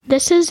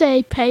This is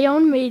a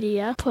Payon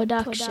Media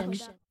production.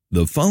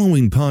 The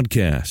following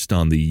podcast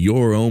on the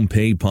Your Own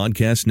Pay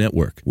Podcast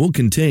Network will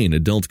contain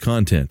adult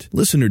content.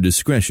 Listener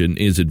discretion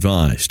is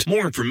advised.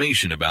 More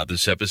information about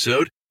this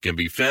episode can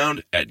be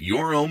found at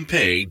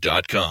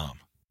yourownpay.com.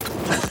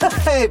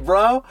 Hey,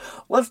 bro,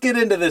 let's get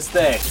into this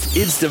thing.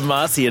 It's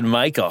Demasi and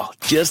Michael,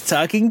 just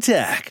talking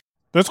tech.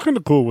 That's kind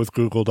of cool with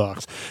Google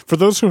Docs. For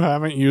those who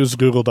haven't used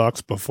Google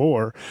Docs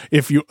before,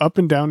 if you up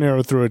and down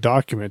arrow through a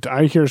document,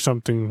 I hear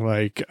something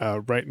like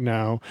right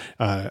now,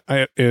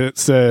 it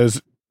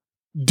says,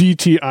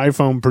 DT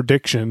iPhone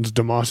predictions,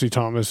 Demasi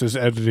Thomas is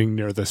editing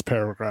near this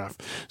paragraph.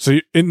 So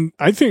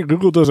I think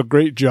Google does a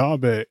great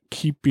job at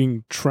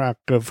keeping track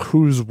of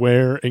who's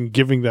where and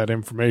giving that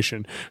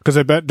information. Because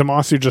I bet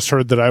Demasi just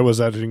heard that I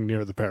was editing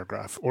near the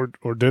paragraph. Or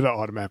did it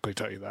automatically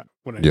tell you that?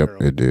 When I Yep,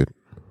 it did.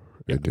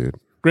 It did.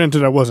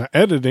 Granted, I wasn't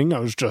editing. I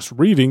was just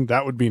reading.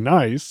 That would be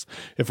nice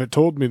if it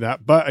told me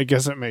that. But I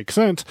guess it makes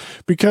sense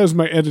because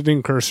my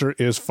editing cursor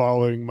is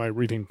following my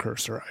reading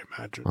cursor, I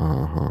imagine.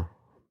 Uh-huh.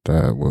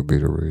 That would be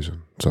the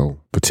reason.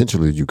 So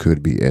potentially you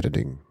could be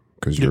editing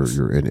because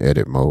you're in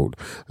edit mode.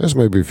 That's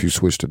maybe if you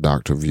switch to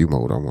doc to view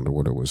mode, I wonder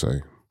what it would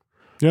say.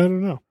 Yeah, I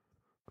don't know.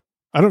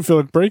 I don't feel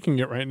like breaking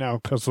it right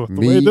now because of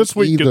the way this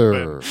week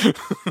has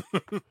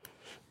been.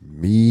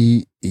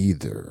 Me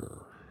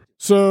either.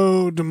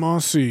 So,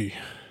 Demasi,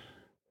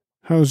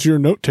 how's your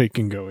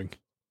note-taking going?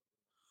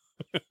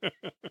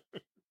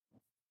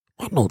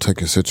 My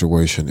note-taking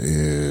situation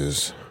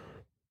is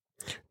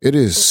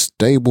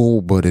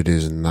stable, but it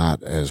is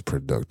not as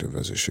productive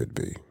as it should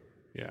be.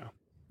 Yeah.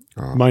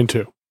 Mine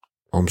too.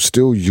 I'm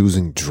still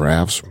using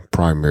drafts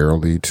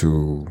primarily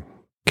to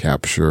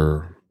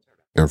capture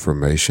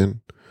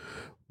information,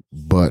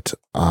 but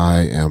I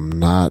am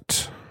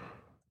not...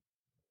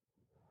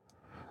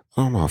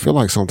 I don't know. I feel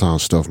like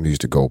sometimes stuff needs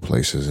to go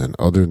places, and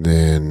other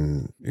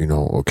than,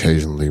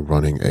 occasionally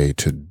running a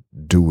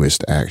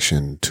Todoist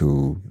action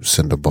to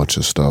send a bunch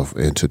of stuff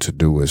into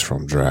Todoist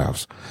from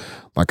drafts,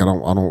 like I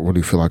don't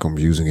really feel like I'm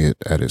using it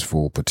at its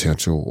full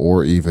potential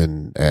or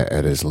even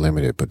at its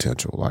limited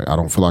potential. Like I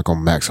don't feel like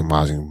I'm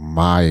maximizing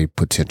my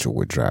potential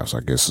with drafts, I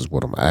guess is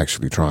what I'm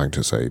actually trying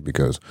to say,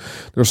 because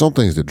there are some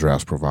things that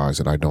drafts provides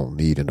that I don't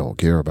need and don't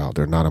care about.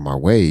 They're not in my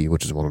way,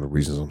 which is one of the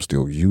reasons I'm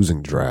still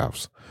using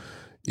drafts.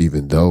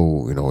 Even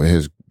though, it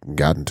has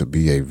gotten to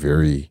be a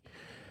very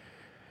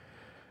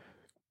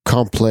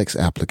complex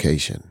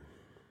application.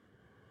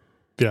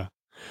 Yeah.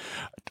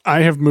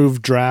 I have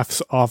moved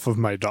drafts off of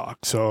my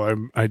dock,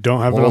 so I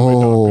don't have it on my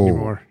dock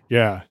anymore.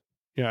 Yeah.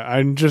 Yeah.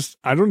 I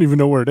don't even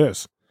know where it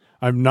is.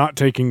 I'm not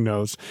taking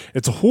notes.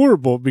 It's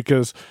horrible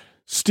because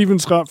Stephen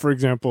Scott, for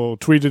example,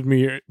 tweeted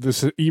me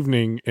this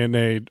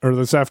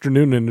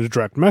afternoon in a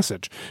direct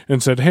message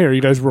and said, "Hey, are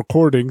you guys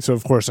recording?" So,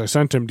 of course, I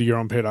sent him to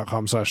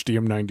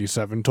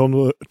yourownpay.com/DM97,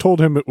 told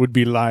him it would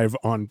be live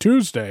on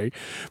Tuesday,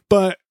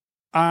 but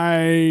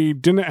I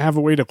didn't have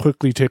a way to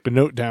quickly take a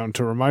note down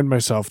to remind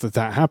myself that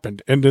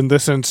happened. And in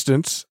this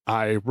instance,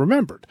 I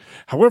remembered.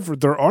 However,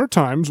 there are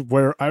times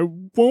where I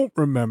won't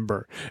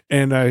remember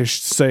and I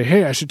say,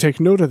 hey, I should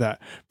take note of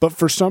that. But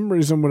for some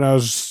reason, when I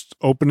was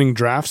opening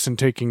drafts and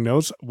taking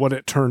notes, what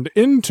it turned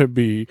into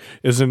be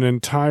is an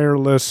entire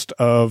list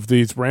of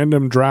these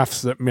random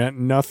drafts that meant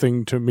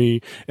nothing to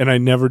me and I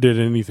never did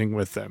anything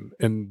with them.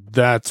 And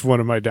that's one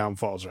of my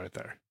downfalls right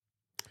there.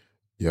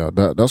 Yeah,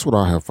 that's what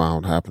I have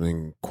found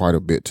happening quite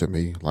a bit to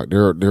me. Like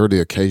there are the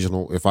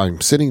occasional, if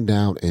I'm sitting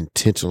down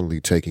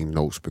intentionally taking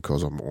notes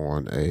because I'm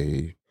on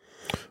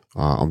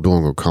I'm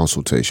doing a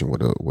consultation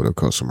with a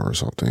customer or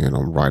something, and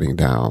I'm writing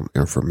down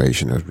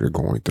information as we're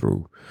going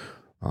through.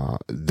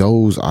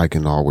 Those I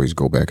can always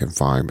go back and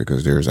find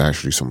because there's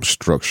actually some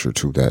structure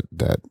to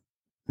that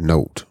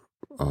note.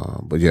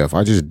 But yeah, if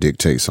I just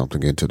dictate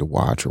something into the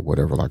watch or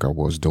whatever, like I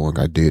was doing,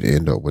 I did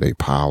end up with a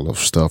pile of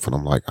stuff. And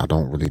I'm like, I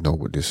don't really know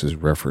what this is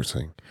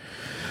referencing,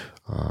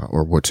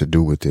 or what to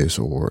do with this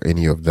or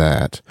any of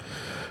that.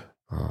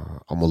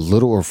 I'm a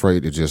little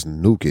afraid to just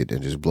nuke it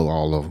and just blow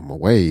all of them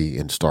away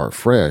and start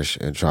fresh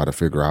and try to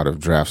figure out if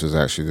drafts is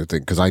actually the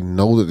thing. Cause I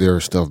know that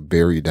there's stuff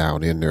buried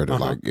down in there that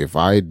like, if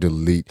I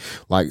delete,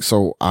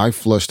 so I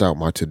flushed out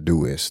my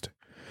Todoist,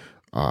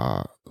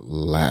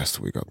 last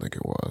week, I think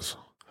it was.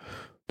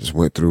 Just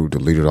went through,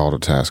 deleted all the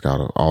tasks out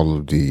of all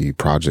of the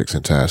projects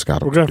and tasks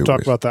out of We're going to have to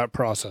talk about that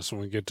process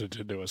when we get to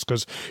Todoist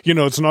because,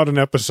 it's not an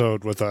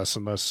episode with us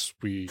unless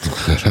we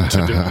mention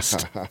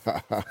Todoist.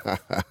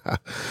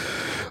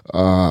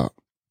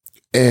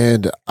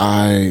 And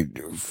I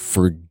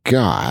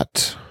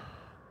forgot,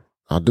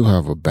 I do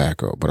have a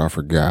backup, but I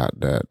forgot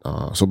that,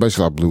 so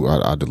basically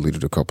I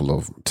deleted a couple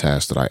of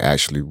tasks that I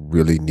actually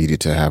really needed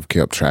to have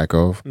kept track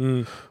of.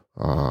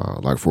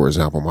 Like for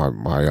example,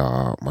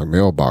 my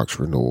mailbox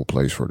renewal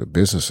place for the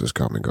business is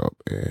coming up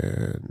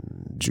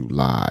in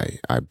July,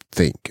 I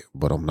think,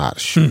 but I'm not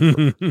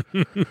sure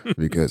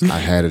because I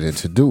had it in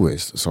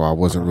Todoist, so I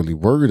wasn't really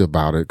worried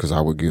about it because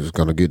I was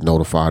going to get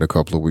notified a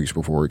couple of weeks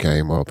before it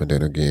came up, and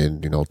then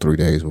again, 3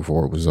 days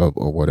before it was up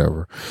or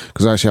whatever.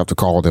 Because I actually have to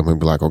call them and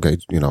be like, okay,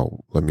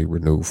 let me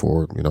renew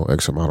for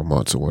X amount of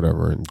months or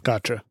whatever. And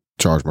gotcha.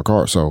 charge my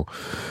card. So,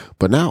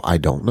 but now I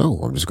don't know.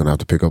 I'm just going to have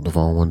to pick up the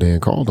phone one day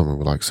and call them and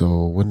be like,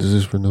 so when does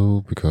this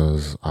renew?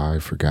 Because I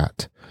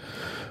forgot.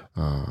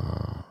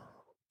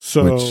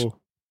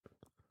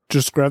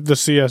 Just grab the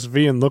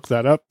CSV and look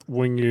that up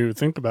when you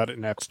think about it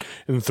next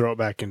and throw it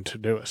back into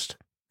Todoist.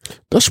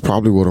 That's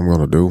probably what I'm going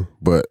to do,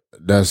 but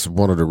that's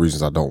one of the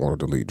reasons I don't want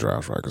to delete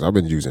drafts, right? Because I've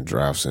been using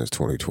drafts since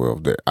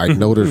 2012. I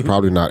know there's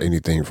probably not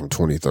anything from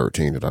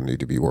 2013 that I need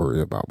to be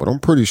worried about, but I'm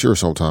pretty sure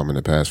sometime in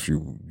the past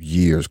few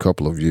years,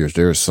 couple of years,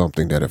 there's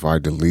something that if I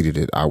deleted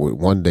it, I would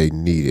one day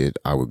need it.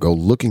 I would go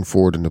looking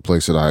for it in the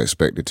place that I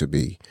expect it to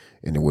be,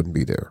 and it wouldn't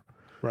be there.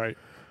 Right.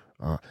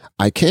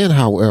 I can,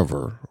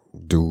 however,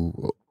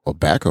 do a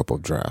backup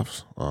of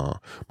drafts. But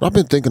I've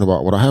been thinking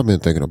about what I have been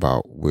thinking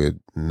about with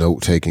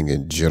note taking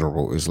in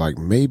general is like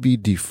maybe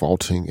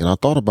defaulting. And I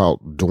thought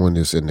about doing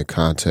this in the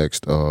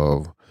context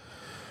of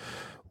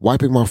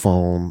wiping my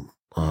phone,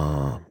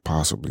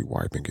 possibly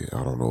wiping it.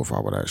 I don't know if I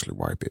would actually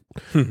wipe it,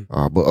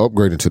 but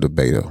upgrading to the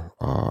beta,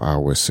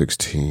 iOS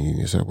 16.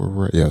 Is that where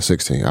we're at? Yeah,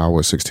 16,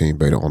 iOS 16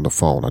 beta on the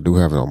phone. I do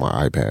have it on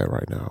my iPad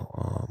right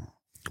now.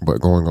 But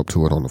going up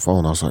to it on the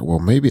phone, I was like, well,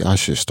 maybe I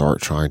should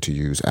start trying to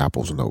use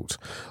Apple's notes.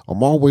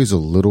 I'm always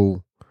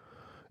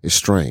it's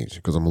strange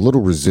because I'm a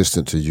little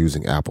resistant to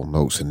using Apple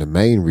Notes. And the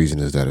main reason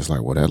is that it's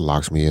like, well, that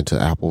locks me into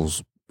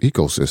Apple's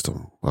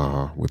ecosystem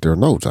with their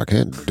notes. I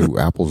can't do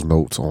Apple's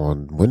notes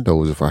on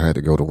Windows if I had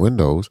to go to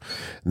Windows.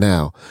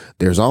 Now,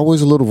 there's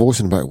always a little voice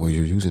in the back, well,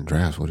 you're using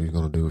drafts. What are you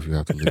going to do if you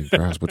have to leave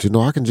drafts? But,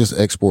 I can just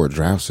export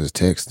drafts as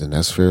text, and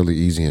that's fairly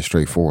easy and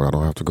straightforward. I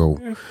don't have to go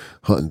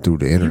hunting through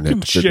the internet.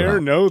 You can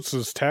share notes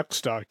as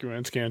text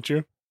documents, can't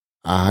you?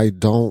 I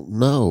don't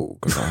know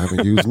because I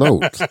haven't used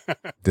Notes.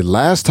 The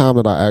last time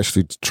that I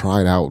actually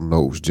tried out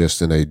Notes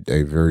just in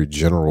a very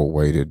general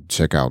way to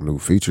check out new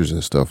features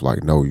and stuff,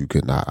 like, no, you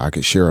could not. I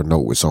could share a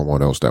note with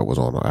someone else that was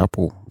on an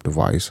Apple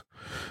device.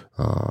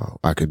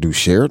 I could do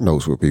shared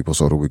notes with people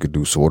so that we could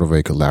do sort of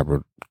a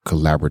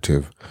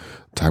collaborative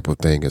type of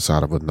thing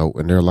inside of a note.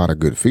 And there are a lot of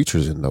good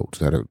features in Notes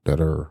that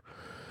are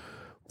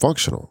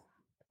functional.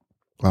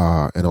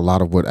 And a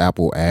lot of what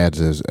Apple adds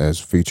as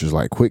features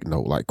like Quick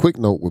Note. Like Quick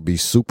Note would be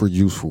super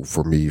useful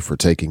for me for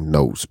taking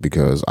notes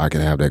because I can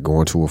have that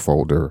go into a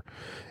folder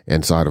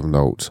inside of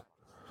Notes.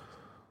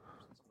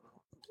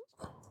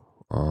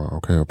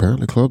 Okay,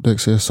 apparently Club Deck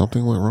says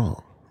something went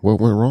wrong. What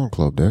went wrong,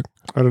 Club Deck?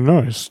 I don't know.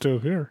 It's still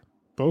here.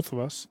 Both of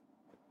us.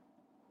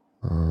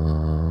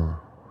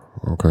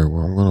 Okay,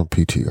 well, I'm going to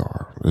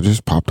PTR. It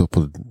just popped up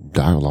a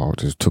dialogue,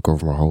 just took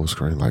over my whole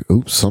screen. Like,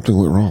 oops, something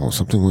went wrong,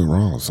 something went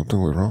wrong,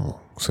 something went wrong,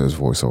 says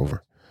voiceover.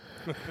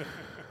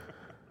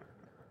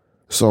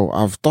 So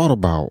I've thought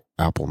about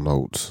Apple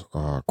Notes.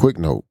 Quick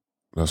Note,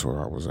 that's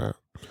where I was at.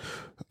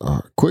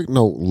 Quick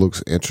Note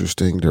looks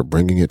interesting. They're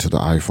bringing it to the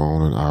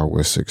iPhone and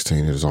iOS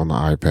 16. It is on the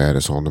iPad.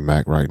 It's on the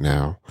Mac right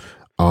now.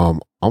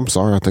 I'm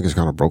sorry. I think it's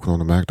kind of broken on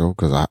the Mac though,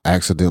 because I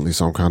accidentally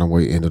some kind of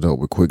way ended up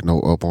with Quick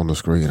Note up on the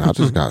screen. And I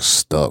just got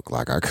stuck.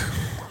 Like I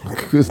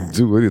couldn't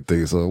do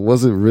anything. So it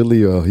wasn't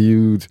really a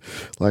huge,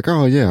 like,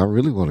 oh yeah, I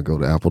really want to go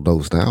to Apple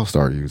Notes now.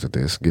 Start using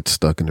this. Get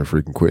stuck in the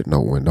freaking Quick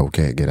Note window.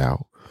 Can't get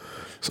out.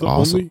 It's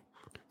awesome.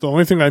 The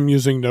only thing I'm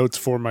using Notes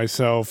for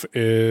myself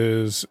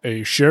is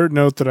a shared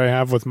note that I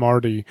have with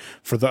Marty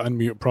for the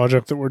Unmute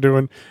project that we're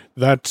doing.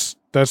 That's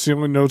the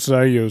only notes that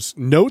I use.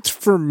 Notes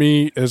for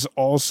me is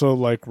also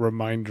like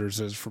reminders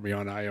is for me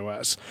on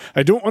iOS.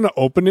 I don't want to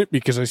open it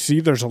because I see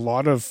there's a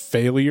lot of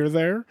failure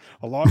there,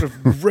 a lot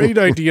of great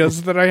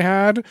ideas that I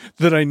had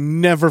that I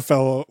never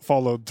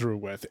followed through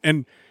with.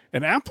 And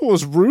Apple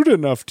is rude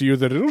enough to you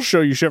that it'll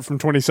show you shit from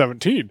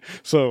 2017.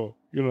 So,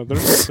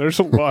 there's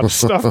a lot of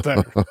stuff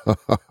there.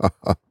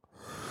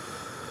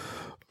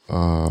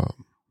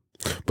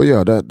 But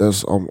yeah,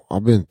 that's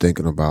I've been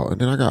thinking about,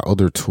 and then I got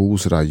other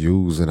tools that I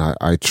use, and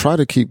I try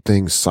to keep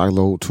things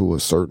siloed to a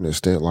certain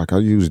extent. Like I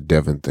use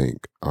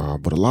DevonThink,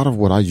 but a lot of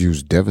what I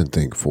use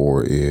DevonThink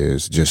for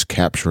is just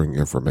capturing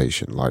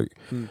information. Like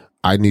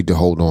I need to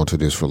hold on to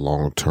this for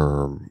long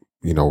term,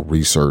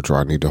 research, or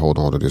I need to hold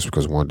on to this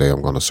because one day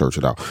I'm going to search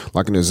it out.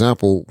 Like an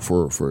example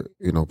for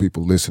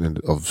people listening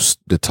of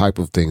the type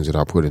of things that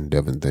I put in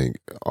DevonThink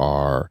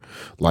are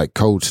like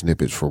code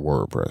snippets for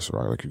WordPress,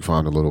 right? Like you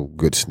find a little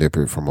good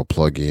snippet from a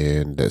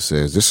plugin that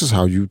says, this is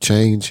how you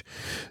change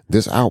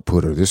this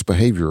output or this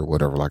behavior or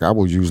whatever. Like I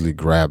will usually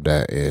grab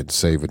that and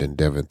save it in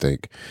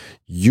DevonThink,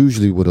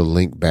 usually with a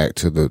link back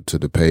to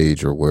the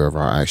page or wherever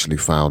I actually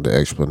found the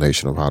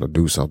explanation of how to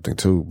do something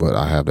too. But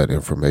I have that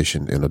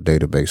information in a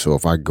database. So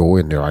if I go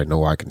in there, I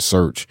know I can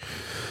search,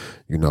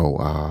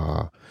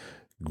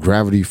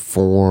 Gravity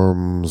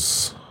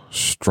Forms,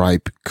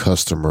 Stripe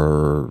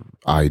customer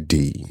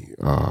ID,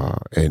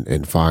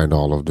 and find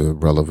all of the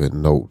relevant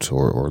notes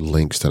or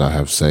links that I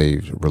have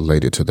saved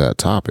related to that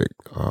topic,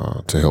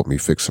 to help me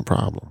fix a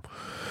problem.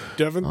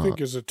 DevonThink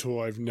is a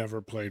tool I've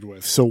never played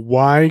with. So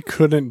why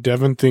couldn't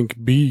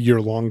DevonThink be your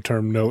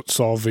long-term note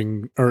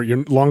solving or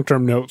your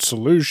long-term note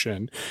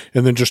solution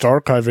and then just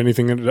archive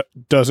anything that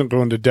doesn't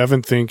go into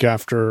DevonThink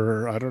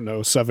after,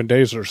 7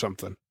 days or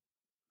something?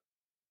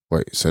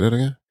 Wait, say that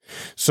again?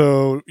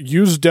 So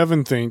use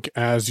DevonThink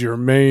as your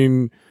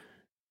main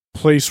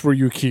place where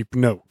you keep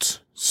notes.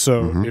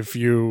 So if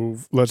you,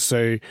 let's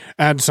say,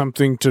 add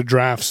something to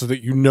drafts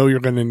that you know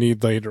you're going to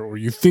need later, or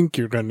you think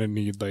you're going to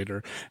need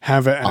later,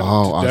 have it add to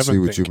DevonThink. I see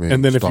what you mean.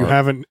 And then if you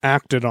haven't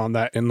acted on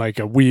that in like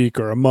a week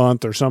or a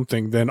month or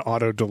something, then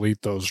auto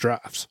delete those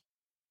drafts.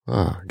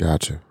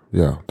 Gotcha.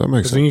 Yeah, that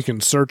makes sense. Then you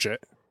can search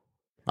it.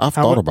 I've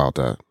thought about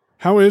that.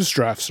 How is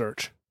draft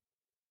search?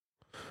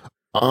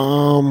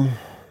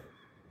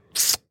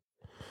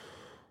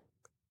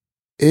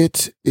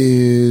 It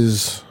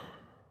is.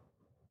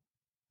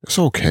 It's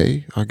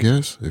okay, I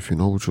guess, if you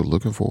know what you're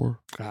looking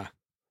for.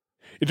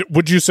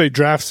 Would you say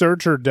draft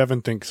search or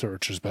DevonThink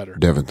search is better?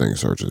 DevonThink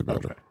search is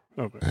better.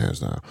 Okay. Hands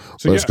down.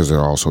 So but it's because they're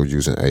also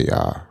using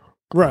AI.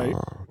 Right.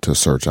 To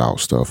search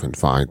out stuff and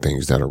find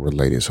things that are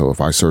related. So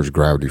if I search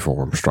gravity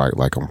form Stripe,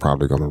 like I'm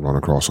probably going to run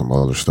across some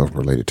other stuff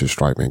related to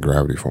Stripe and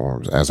gravity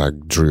forms as I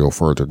drill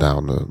further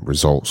down the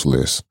results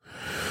list.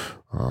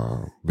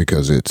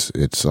 Because it's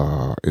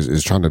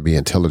trying to be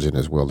intelligent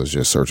as well as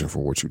just searching for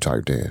what you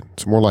typed in.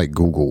 It's more like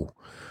Google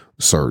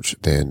search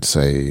than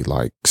say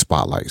like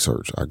Spotlight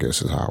search, I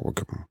guess is how I would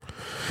come.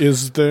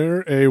 Is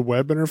there a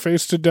web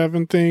interface to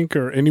DevonThink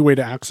or any way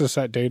to access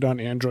that data on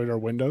Android or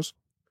Windows?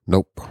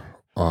 Nope.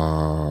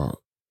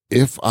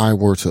 If I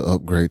were to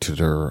upgrade to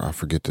their, I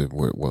forget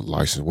what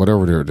license,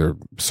 whatever their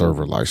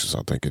server license,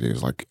 I think it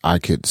is, like I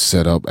could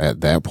set up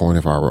at that point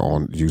if I were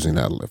on using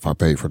that, if I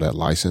paid for that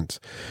license,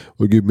 it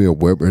would give me a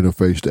web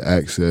interface to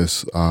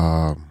access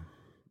a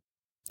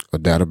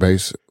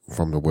database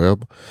from the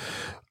web.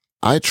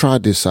 I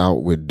tried this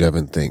out with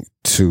DevonThink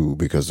 2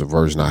 because the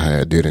version I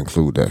had did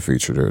include that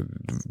feature.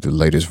 The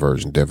latest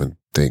version,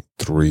 DevonThink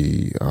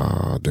 3,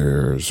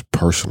 there's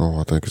personal,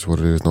 I think is what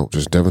it is. No,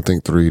 just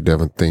DevonThink 3,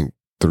 DevonThink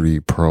 3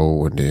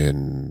 Pro, and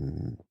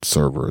then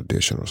server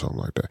edition or something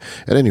like that.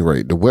 At any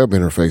rate, the web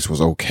interface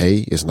was okay.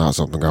 It's not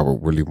something I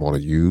would really want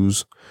to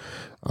use.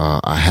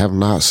 I have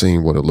not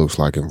seen what it looks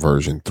like in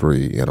version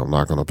 3, and I'm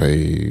not going to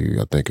pay,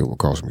 I think it will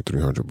cost me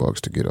 $300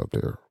 to get up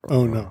there.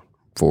 Oh, no.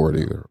 For it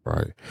either,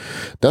 right?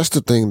 That's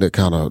the thing that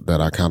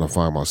I kind of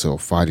find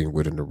myself fighting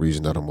with, and the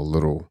reason that I'm a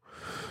little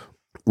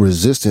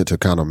resistant to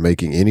kind of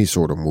making any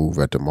sort of move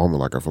at the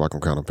moment. Like I feel like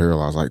I'm kind of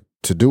paralyzed. Like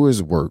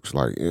Todoist works.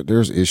 Like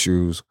there's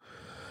issues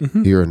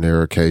here and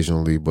there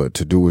occasionally, but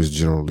Todoist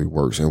generally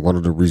works. And one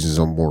of the reasons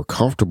I'm more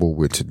comfortable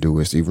with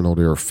Todoist, even though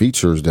there are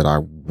features that I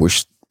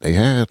wish they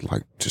had,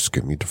 like just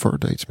give me deferred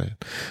dates, man.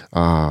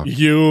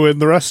 You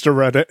and the rest of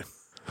Reddit.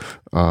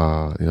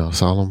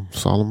 That's all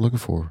I'm looking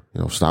for.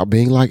 Stop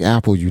being like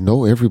Apple.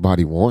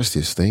 Everybody wants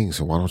this thing,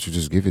 so why don't you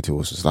just give it to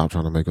us and stop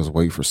trying to make us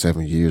wait for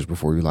 7 years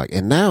before you're like,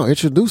 and now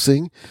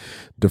introducing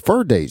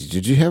deferred dates.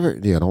 Did you have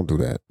it? Yeah, don't do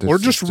that. Or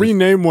just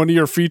rename one of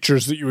your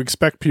features that you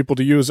expect people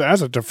to use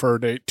as a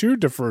deferred date to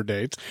deferred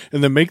dates,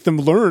 and then make them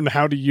learn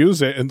how to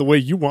use it in the way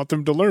you want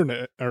them to learn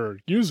it or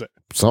use it.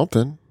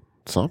 Something.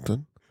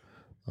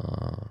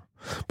 But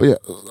yeah,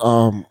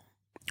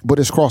 but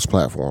it's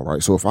cross-platform,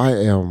 right? So if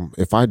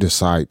I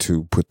decide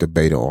to put the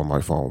beta on my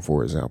phone,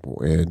 for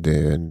example, and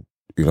then,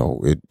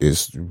 it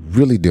is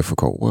really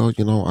difficult. Well,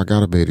 I got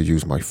to be able to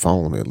use my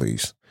phone at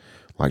least,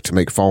 like to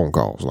make phone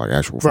calls, like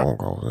actual phone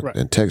calls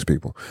and text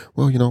people.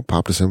 Well,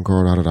 pop the SIM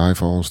card out of the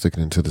iPhone, stick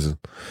it into the,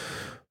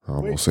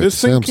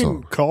 this thing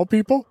can call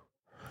people?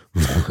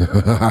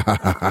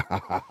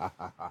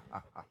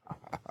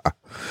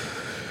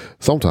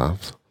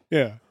 Sometimes.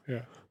 Yeah.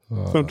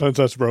 Sometimes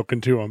that's broken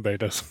too on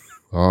betas.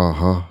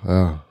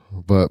 Yeah.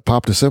 But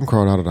pop the SIM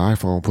card out of the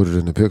iPhone, put it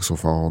in the Pixel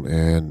phone,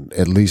 and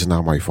at least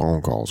now my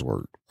phone calls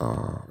work.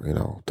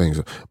 Things,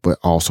 but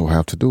also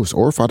have to do it.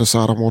 Or if I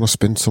decide I want to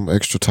spend some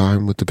extra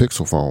time with the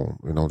Pixel phone,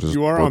 just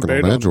you are working on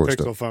beta on Android on the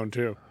Pixel stuff. phone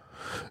too.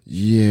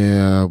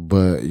 Yeah,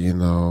 but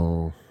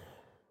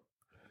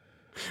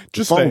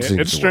just say it.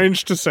 It's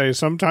strange to say.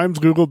 Sometimes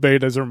Google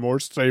betas are more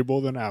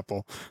stable than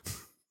Apple.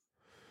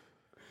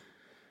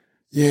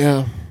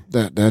 Yeah,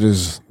 that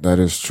is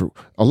true.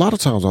 A lot of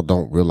times I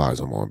don't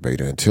realize I'm on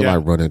beta until I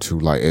run into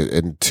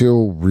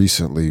until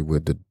recently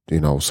with the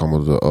some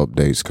of the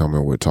updates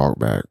coming with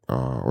TalkBack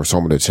or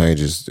some of the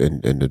changes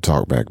in the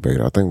TalkBack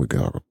beta. I think we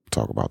can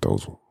talk about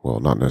those. Well,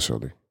 not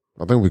necessarily.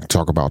 I think we can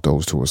talk about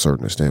those to a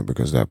certain extent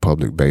because that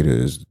public beta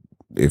is.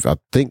 If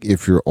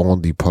you're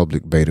on the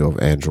public beta of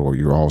Android,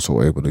 you're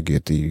also able to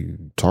get the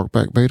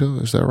TalkBack beta.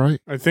 Is that right?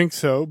 I think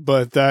so,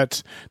 but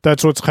that's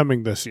what's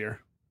coming this year.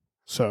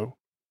 So.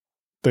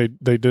 They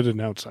did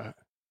announce that.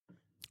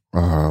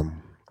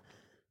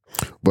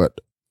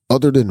 But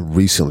other than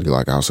recently,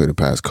 like I'll say the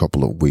past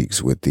couple of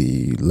weeks with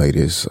the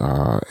latest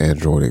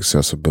Android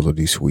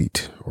Accessibility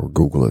Suite or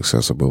Google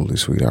Accessibility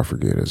Suite, I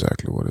forget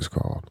exactly what it's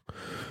called.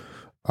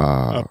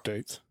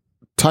 Updates.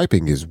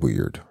 Typing is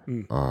weird.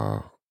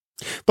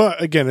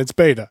 But again, it's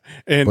beta.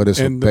 And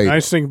the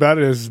nice thing about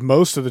it is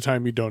most of the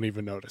time you don't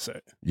even notice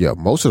it. Yeah,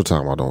 most of the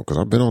time I don't because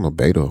I've been on a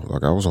beta.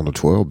 Like I was on the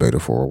 12 beta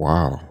for a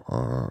while.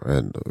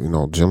 And,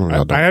 generally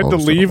I don't. I had to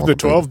leave the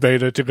 12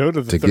 beta to go to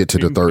the 13 to get to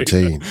the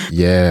 13. Beta.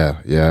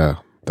 Yeah.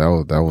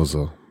 That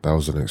that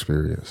was an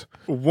experience.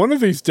 One of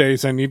these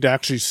days, I need to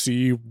actually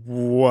see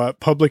what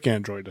public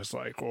Android is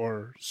like,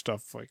 or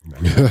stuff like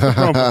that.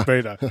 Chrome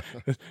beta.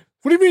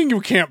 What do you mean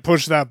you can't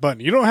push that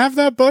button? You don't have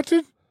that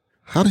button?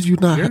 How did you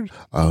not?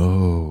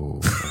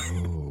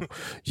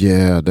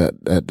 Yeah,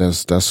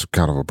 that's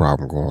kind of a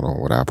problem going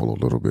on with Apple a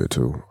little bit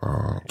too.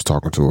 I was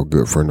talking to a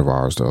good friend of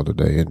ours the other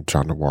day and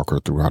trying to walk her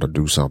through how to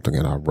do something,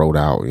 and I wrote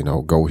out,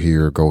 go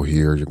here,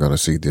 you're gonna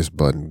see this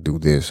button, do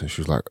this, and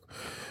she's like,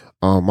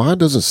 mine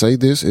doesn't say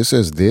this, it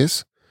says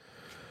this.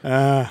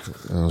 And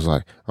I was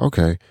like,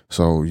 okay,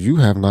 so you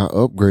have not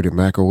upgraded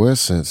Mac OS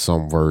since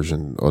some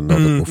version or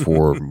another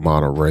before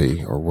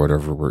Monterey or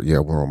whatever.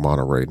 We're on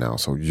Monterey now,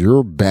 so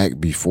you're back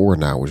before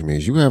now, which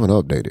means you haven't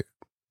updated.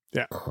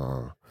 Yeah.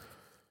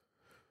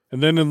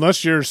 And then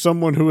unless you're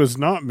someone who is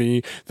not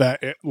me, that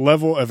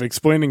level of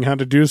explaining how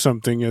to do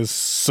something is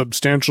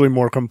substantially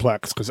more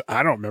complex, because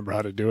I don't remember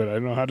how to do it. I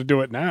don't know how to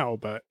do it now,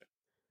 but...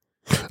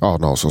 Oh,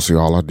 no. So, see,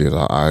 all I did,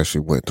 I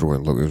actually went through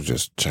and looked. It was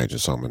just changing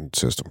some in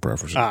system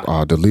preferences.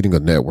 Deleting a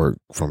network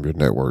from your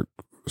network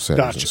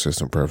settings and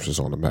system preferences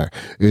on the Mac.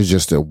 It's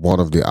just that one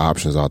of the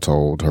options I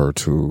told her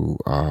to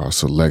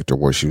select, or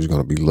what she was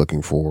going to be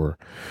looking for,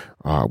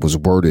 was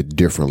worded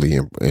differently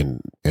in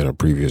a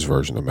previous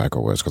version of Mac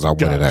OS, because I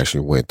went and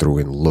actually went through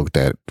and looked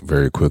at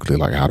very quickly,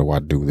 like, how do I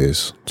do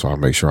this? So I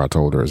made sure I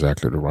told her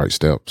exactly the right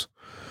steps,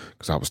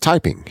 because I was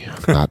typing,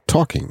 not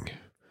talking.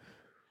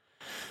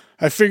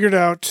 I figured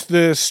out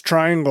this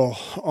triangle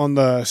on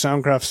the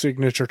Soundcraft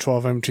Signature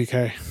 12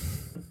 MTK.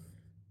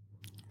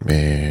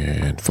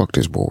 Man, fuck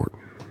this board.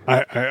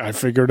 I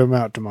figured them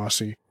out,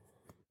 Demasi.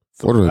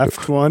 The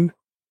left one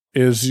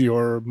is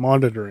your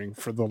monitoring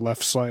for the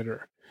left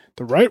slider.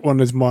 The right one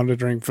is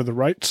monitoring for the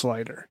right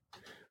slider.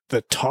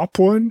 The top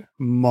one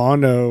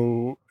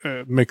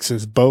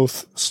mixes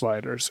both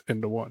sliders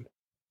into one.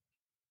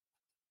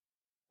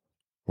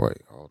 Wait,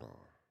 hold on.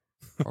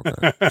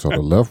 Okay, so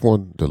the left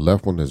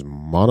one is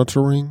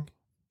monitoring.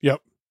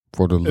 Yep.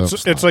 For the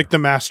left, it's like the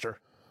master.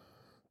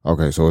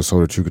 Okay, so it's so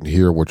that you can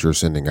hear what you're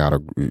sending out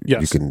of.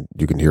 Yes.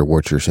 You can hear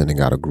what you're sending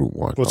out of group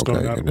one. What's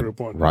going out of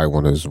group one? Right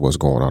one is what's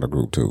going out of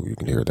group two. You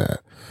can hear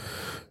that,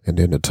 and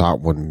then the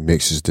top one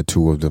mixes the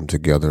two of them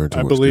together into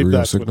a stereo signal. I believe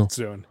that's what it's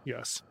doing.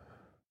 Yes.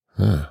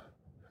 Huh.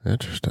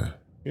 Interesting.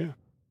 Yeah.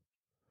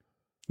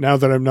 Now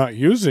that I'm not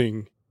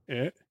using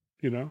it,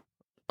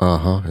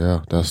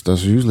 Yeah,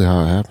 that's usually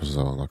how it happens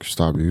though. Like, you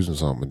stop using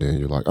something and then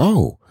you're like,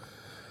 oh,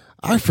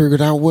 I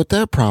figured out what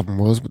that problem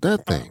was with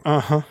that thing.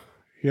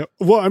 Yep.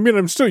 Well, I mean,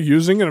 I'm still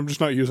using it. I'm just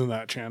not using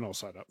that channel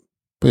setup.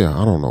 But yeah,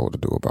 I don't know what to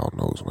do about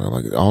those, man.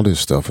 Like, all this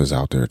stuff is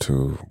out there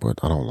too, but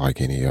I don't like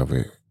any of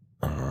it.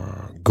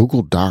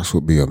 Google Docs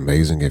would be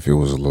amazing if it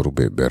was a little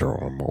bit better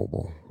on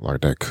mobile. Like,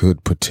 that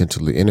could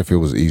potentially, and if it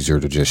was easier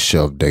to just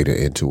shove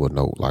data into a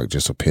note, like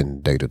just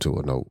append data to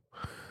a note.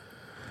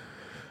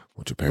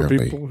 Which apparently,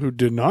 for people who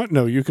did not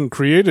know, you can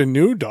create a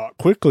new doc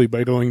quickly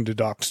by going to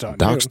docs.new.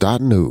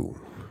 Docs.new.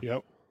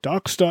 Yep.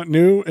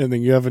 Docs.new, and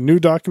then you have a new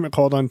document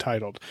called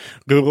Untitled.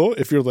 Google,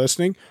 if you're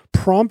listening,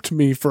 prompt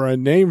me for a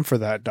name for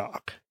that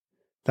doc.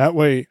 That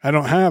way, I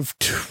don't have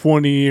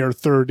 20 or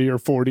 30 or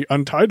 40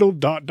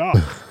 untitled.doc.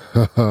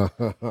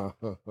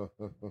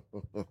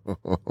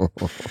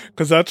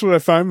 Because that's what I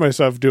find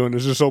myself doing,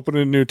 is just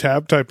opening a new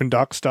tab, typing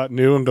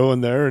docs.new, and going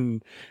there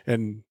and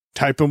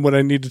typing what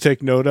I need to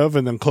take note of,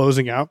 and then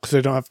closing out because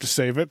I don't have to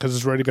save it because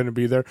it's already going to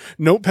be there.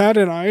 Notepad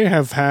and I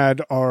have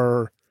had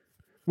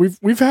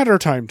we've had our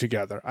time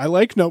together. I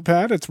like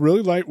Notepad. It's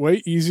really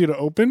lightweight, easy to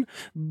open.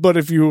 But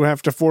if you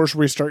have to force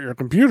restart your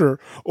computer,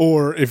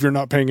 or if you're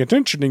not paying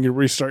attention and you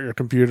restart your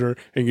computer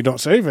and you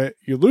don't save it,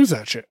 you lose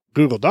that shit.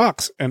 Google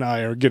Docs and I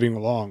are getting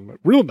along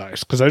real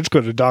nice because I just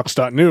go to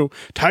docs.new,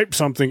 type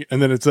something,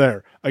 and then it's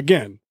there.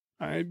 Again,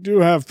 I do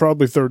have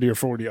probably 30 or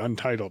 40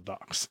 untitled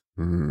docs.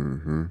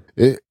 Mm-hmm.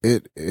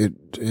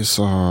 It's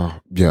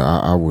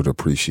I would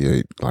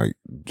appreciate, like,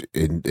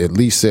 at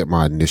least set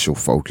my initial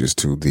focus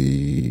to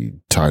the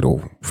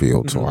title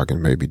field, so I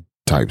can maybe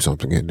type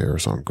something in there or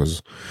something.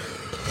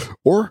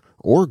 Or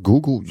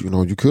Google,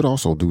 you could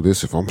also do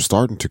this. If I'm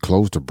starting to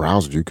close the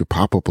browser, you could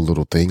pop up a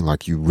little thing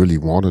like you really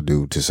want to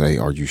do to say,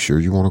 are you sure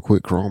you want to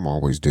quit Chrome?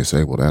 Always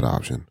disable that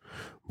option.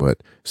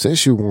 But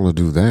since you want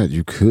to do that,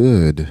 you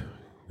could,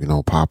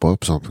 pop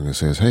up something that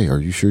says, hey, are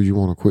you sure you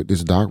want to quit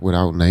this doc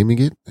without naming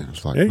it? And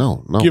it's like,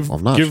 no,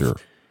 I'm not sure.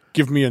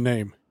 Give me a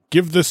name.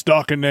 Give this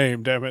doc a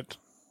name, damn it.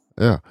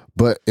 Yeah.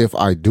 But if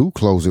I do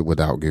close it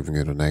without giving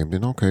it a name,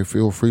 then okay,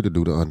 feel free to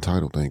do the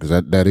untitled thing. Because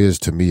that is,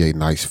 to me, a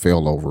nice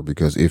failover.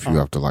 Because if you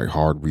have to, like,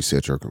 hard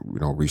reset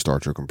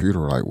restart your computer,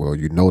 like, well,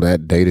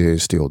 that data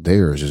is still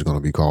there. It's just going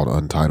to be called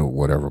untitled,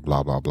 whatever,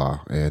 blah, blah, blah.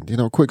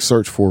 And, quick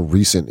search for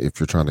recent, if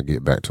you're trying to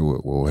get back to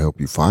it, will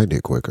help you find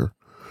it quicker.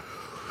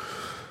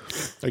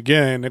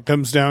 Again, it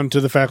comes down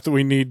to the fact that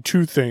we need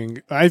two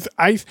things. I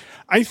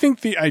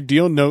think the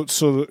ideal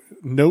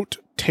note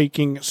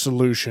taking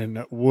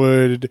solution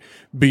would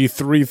be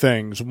three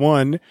things.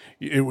 One,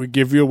 it would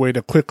give you a way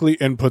to quickly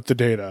input the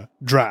data,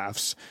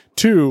 drafts.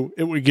 Two,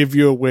 it would give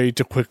you a way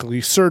to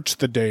quickly search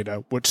the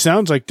data, which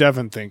sounds like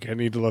Devin think. I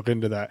need to look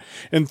into that.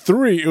 And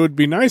three, it would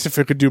be nice if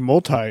it could do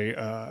multi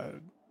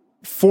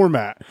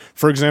format.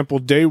 For example,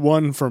 day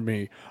one for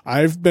me,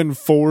 I've been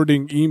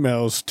forwarding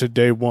emails to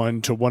day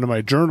one to one of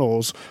my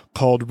journals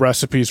called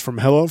Recipes from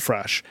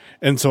HelloFresh.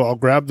 And so I'll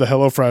grab the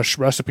HelloFresh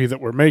recipe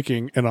that we're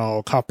making and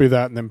I'll copy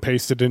that and then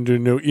paste it into a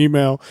new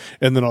email.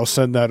 And then I'll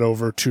send that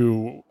over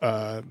to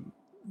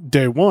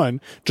day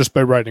one just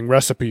by writing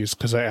recipes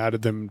because I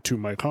added them to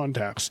my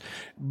contacts.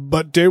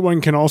 But day one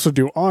can also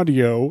do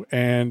audio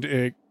and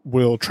it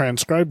will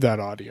transcribe that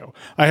audio.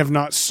 I have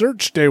not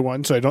searched day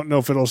one, so I don't know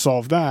if it'll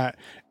solve that.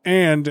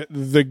 And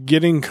the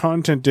getting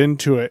content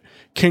into it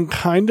can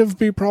kind of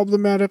be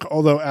problematic,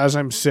 although as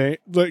I'm saying,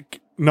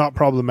 like, not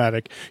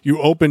problematic. You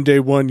open day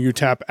one, you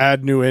tap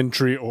add new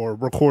entry or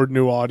record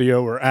new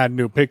audio or add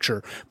new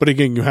picture. But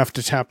again, you have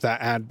to tap that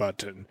add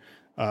button.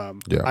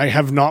 I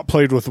have not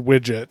played with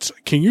widgets.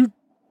 Can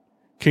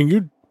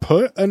you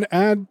put an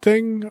add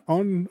thing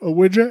on a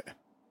widget?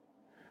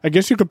 I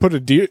guess you could put a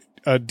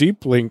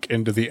deep link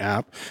into the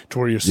app to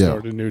where you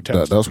start a new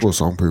tab. That's what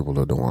some people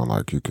are doing.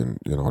 Like you can,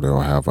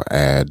 they'll have an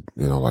add,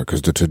 like,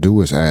 cause the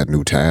to-do add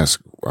new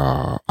task,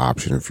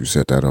 option. If you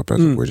set that up as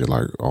a widget,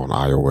 like on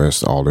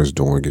iOS, all it's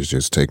doing is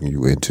just taking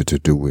you into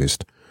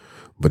Todoist,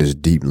 but it's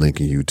deep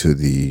linking you to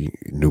the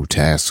new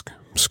task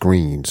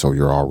screen. So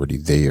you're already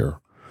there.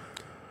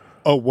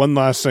 Oh, one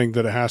last thing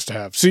that it has to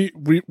have. See,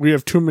 we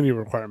have too many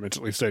requirements,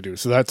 at least I do.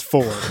 So that's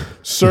 4.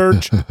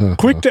 Search,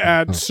 quick to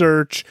add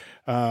search,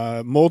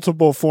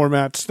 multiple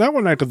formats. That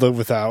one I could live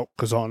without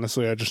because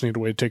honestly, I just need a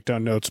way to take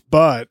down notes.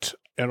 But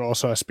it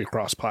also has to be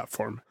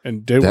cross-platform.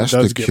 And that's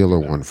the killer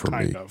one for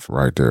me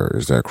right there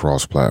is that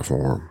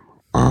cross-platform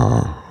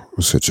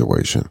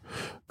situation.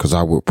 Because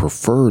I would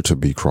prefer to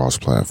be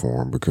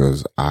cross-platform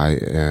because I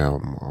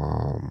am,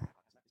 I'm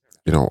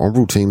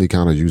routinely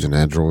kind of using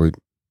Android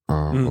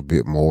a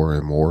bit more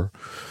and more.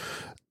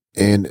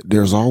 And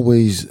there's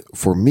always,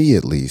 for me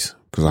at least,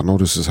 because I know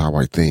this is how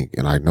I think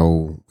and I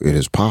know it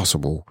is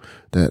possible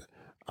that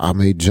I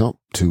may jump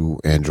to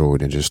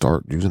Android and just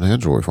start using an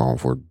Android phone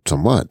for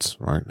some months,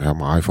 right? Have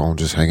my iPhone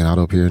just hanging out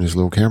up here in this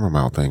little camera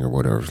mount thing or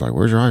whatever. It's like,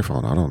 where's your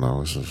iPhone? I don't know.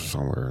 It's just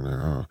somewhere in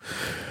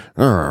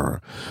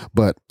there.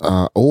 But,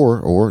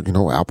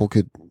 or, Apple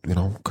could,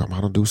 come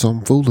out and do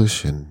something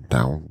foolish and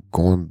now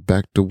going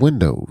back to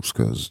Windows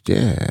because,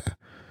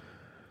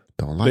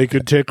 they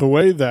could take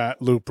away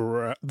that loop,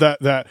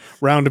 that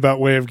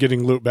roundabout way of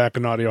getting loop back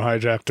and audio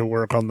hijack to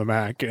work on the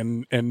Mac,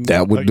 and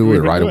that would do it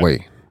right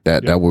away.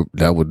 That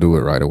would do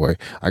it right away.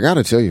 I got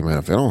to tell you, man,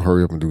 if they don't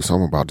hurry up and do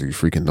something about these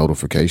freaking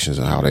notifications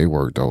and how they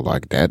work, though,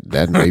 like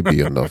that may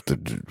be enough to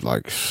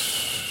like.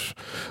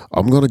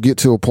 I'm gonna get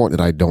to a point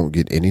that I don't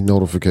get any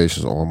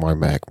notifications on my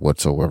Mac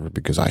whatsoever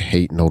because I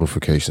hate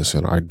Notification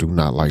Center. I do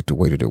not like the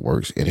way that it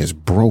works. It is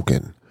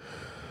broken.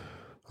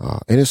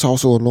 And it's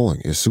also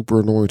annoying. It's super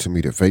annoying to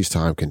me that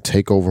FaceTime can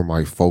take over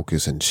my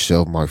focus and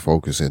shove my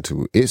focus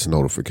into its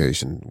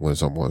notification when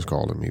someone's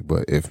calling me.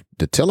 But if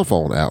the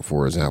telephone app,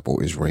 for example,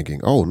 is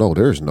ringing, oh no,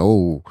 there's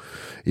no,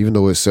 even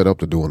though it's set up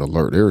to do an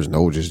alert, there is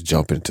no just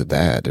jump into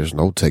that. There's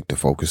no take the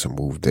focus and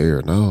move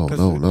there. No,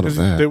 none of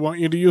that. They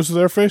want you to use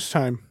their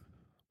FaceTime.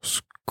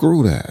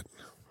 Screw that.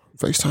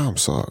 FaceTime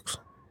sucks.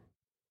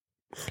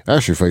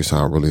 Actually,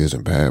 FaceTime really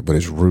isn't bad, but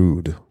it's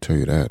rude. Tell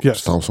you that.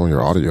 Yes. Stomps on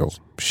your audio,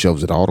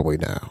 shoves it all the way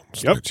down.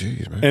 It's yep. Like,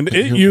 geez, man. And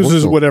it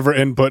uses whatever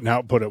input and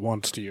output it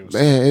wants to use.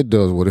 Man, it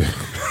does what it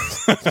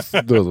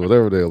does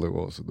whatever the hell it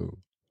wants to do.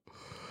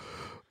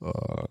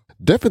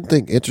 Devin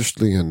Think,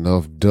 interestingly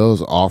enough,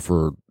 does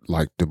offer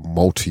like the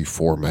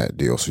multi-format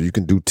deal. So you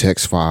can do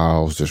text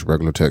files, just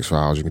regular text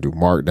files. You can do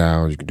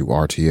Markdown. You can do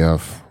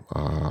RTF.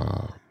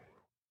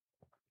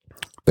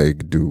 They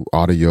do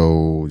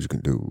audio. You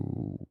can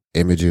do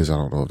images. I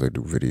don't know if they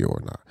do video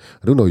or not.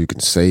 I do know you can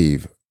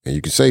save, and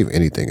you can save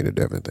anything in the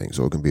Devin Thing.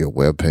 So it can be a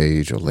web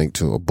page, a link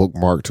to a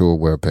bookmark to a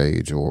web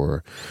page,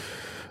 or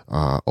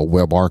a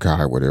web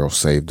archive where they'll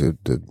save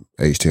the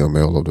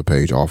HTML of the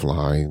page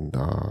offline.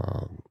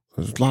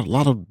 There's a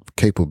lot of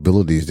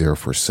capabilities there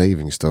for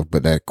saving stuff,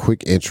 but that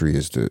quick entry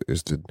that's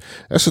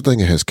the thing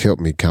that has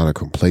kept me kind of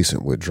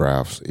complacent with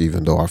drafts,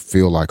 even though I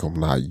feel like I'm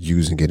not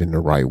using it in the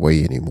right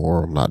way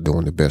anymore. I'm not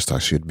doing the best I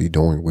should be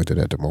doing with it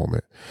at the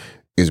moment.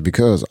 Is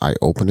because I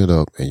open it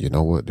up and you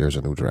know what? There's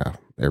a new draft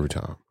every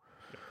time.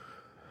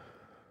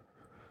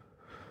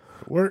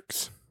 It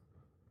works.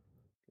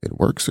 It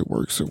works.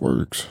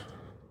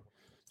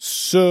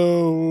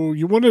 So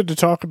you wanted to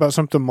talk about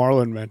something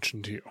Marlon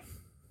mentioned to you.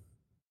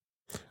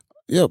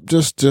 Yep,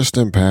 just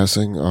in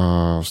passing,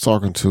 I was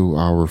talking to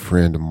our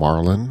friend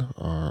Marlon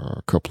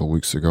a couple of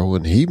weeks ago,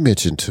 and he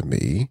mentioned to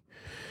me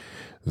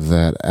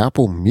that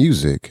Apple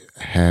Music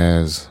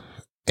has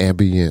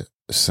ambient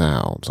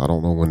sounds. I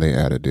don't know when they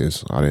added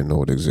this. I didn't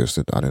know it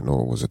existed. I didn't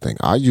know it was a thing.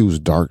 I use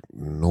dark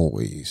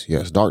noise.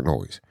 Yes, dark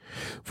noise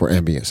for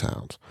ambient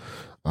sounds.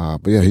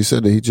 But yeah, he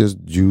said that he just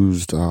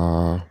used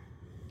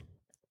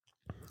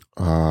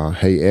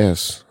Hey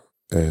S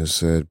and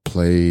said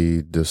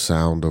play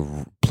sounds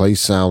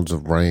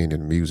of rain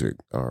in music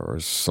or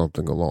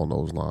something along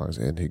those lines,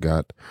 and he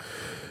got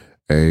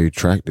a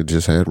track that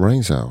just had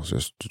rain sounds,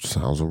 just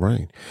sounds of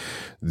rain.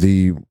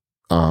 The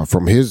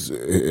from his,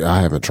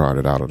 I haven't tried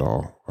it out at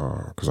all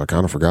because I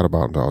kind of forgot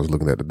about it until I was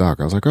looking at the doc.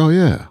 I was like, oh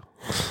yeah.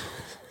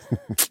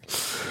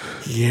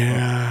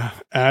 Yeah,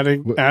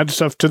 add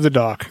stuff to the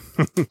doc.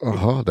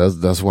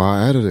 That's why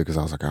I added it, because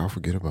I was like, I'll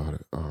forget about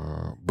it.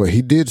 But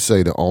he did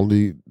say the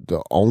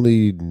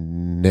only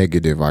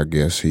negative I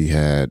guess he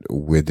had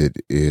with it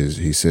is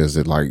he says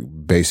that like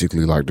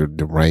basically like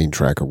the rain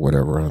track or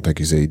whatever. I think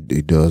he said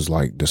he does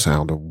like the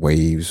sound of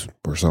waves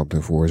or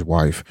something for his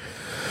wife.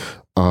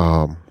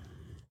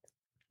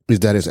 Is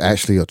that it's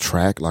actually a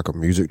track, like a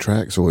music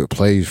track. So it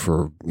plays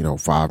for,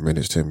 5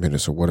 minutes, 10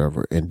 minutes or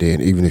whatever. And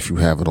then even if you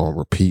have it on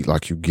repeat,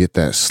 like you get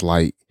that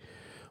slight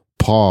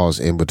pause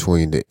in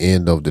between the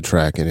end of the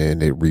track and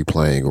then it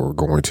replaying or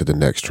going to the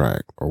next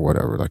track or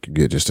whatever. Like you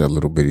get just that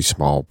little bitty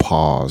small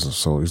pause. And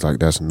so he's like,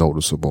 that's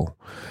noticeable.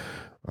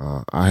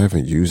 I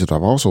haven't used it.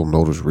 I've also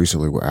noticed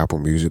recently with Apple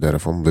Music that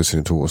if I'm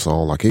listening to a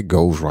song, like it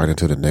goes right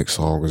into the next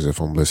song as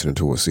if I'm listening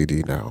to a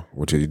CD now,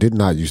 which it did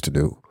not used to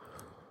do.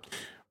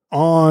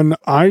 On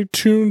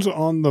iTunes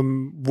on the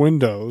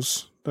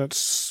Windows,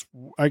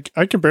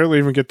 I can barely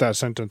even get that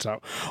sentence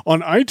out. On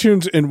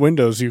iTunes in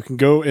Windows, you can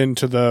go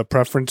into the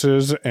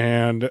preferences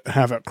and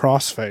have it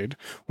crossfade,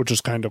 which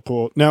is kind of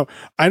cool. Now,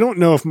 I don't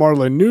know if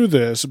Marla knew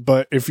this,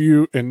 but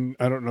and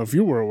I don't know if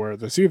you were aware of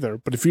this either,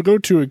 but if you go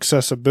to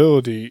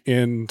accessibility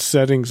in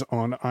settings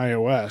on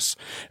iOS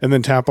and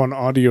then tap on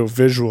audio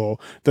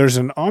visual, there's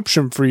an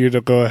option for you to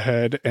go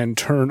ahead and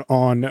turn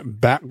on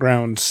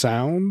background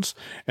sounds.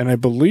 And I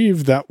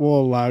believe that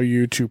will allow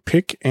you to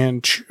pick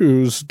and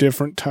choose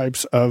different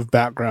types of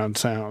background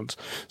sounds.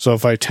 So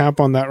if I tap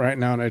on that right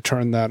now and I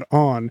turn that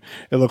on,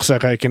 it looks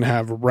like I can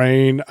have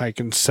rain. I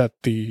can set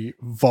the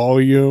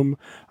volume.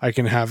 I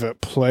can have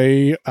it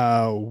play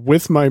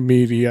with my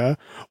media,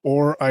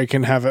 or I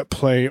can have it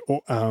play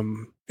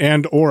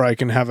or I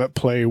can have it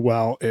play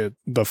while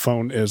the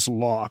phone is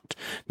locked.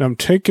 Now I'm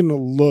taking a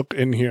look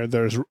in here.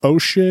 There's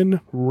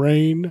ocean,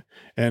 rain,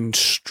 and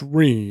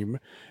stream.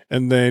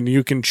 And then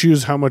you can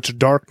choose how much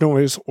dark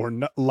noise or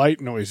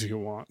light noise you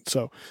want.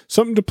 So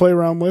something to play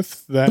around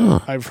with that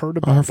I've heard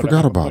about. I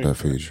forgot about that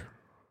feature.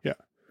 Yeah.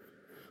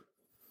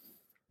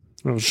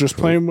 I was just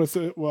playing with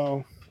it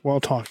while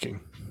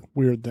talking.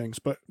 Weird things.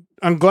 But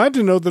I'm glad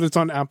to know that it's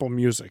on Apple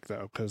Music,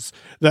 though, because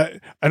I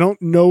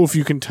don't know if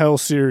you can tell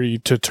Siri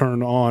to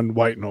turn on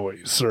white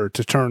noise or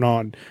to turn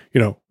on,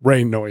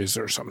 rain noise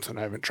or something.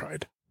 I haven't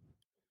tried.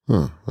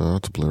 I'll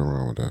have to play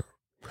around with that.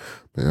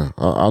 Yeah,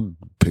 I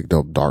picked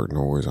up dark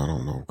noise, I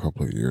don't know, a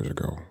couple of years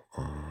ago.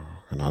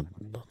 And I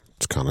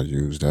kind of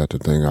used that. The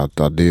thing I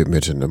did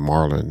mention to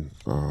Marlon,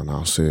 and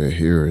I'll say it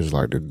here, is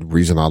like the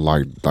reason I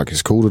like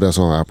it's cool that that's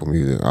on Apple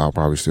Music. I'll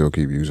probably still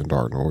keep using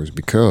dark noise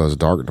because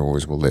dark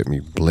noise will let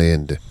me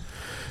blend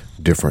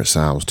different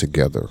sounds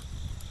together.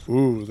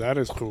 Ooh, that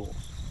is cool.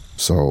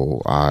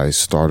 So I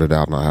started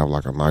out and I have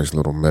like a nice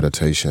little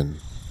meditation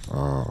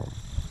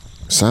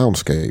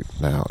soundscape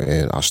now,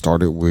 and I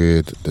started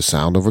with the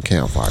sound of a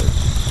campfire,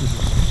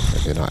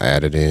 and then I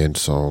added in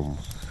some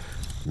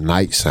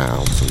night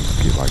sounds, so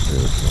you get like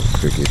the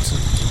crickets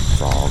and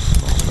frogs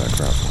and all that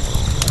crap going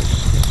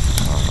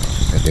on.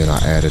 And then I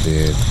added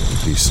in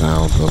the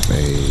sound of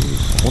I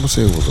want to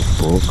say it was a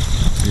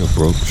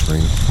brook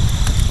stream,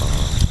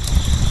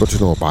 but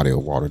a body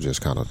of water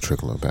just kind of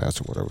trickling past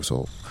or whatever.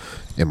 So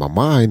in my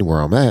mind, where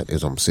I'm at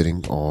is I'm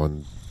sitting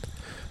on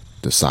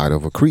the side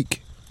of a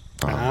creek.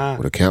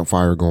 With a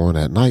campfire going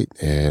at night,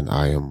 and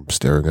I am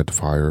staring at the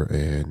fire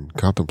and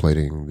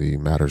contemplating the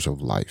matters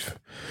of life.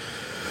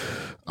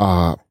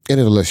 And it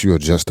lets you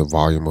adjust the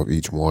volume of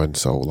each one.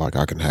 So like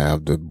I can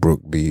have the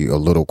brook be a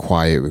little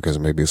quiet because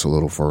maybe it's a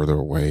little further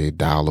away,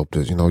 dial up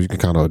the, you can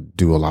kind of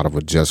do a lot of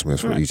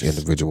adjustments for each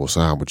individual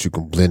sound, but you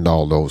can blend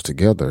all those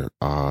together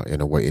in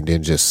a way and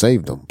then just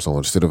save them. So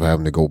instead of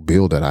having to go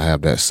build that, I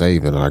have that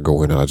saved, and I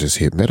go in and I just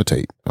hit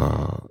meditate,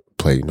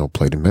 play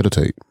the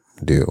meditate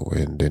deal,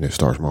 and then it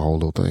starts my whole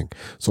little thing.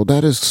 So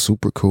that is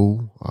super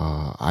cool.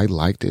 I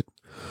liked it.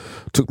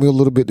 Took me a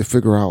little bit to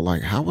figure out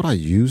like how would I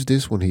use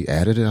this when he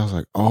added it. I was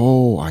like,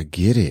 oh, I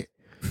get it.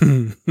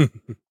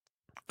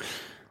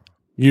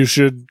 You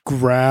should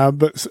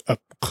grab a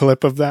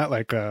clip of that,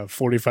 like a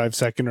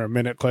 45-second or a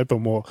minute clip,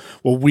 and we'll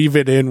weave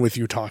it in with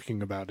you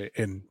talking about it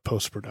in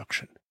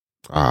post-production.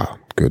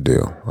 Good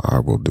deal. I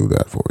will do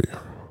that for you.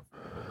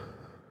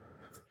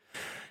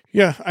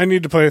 Yeah, I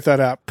need to play with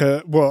that app.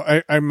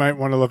 I might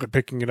want to look at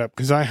picking it up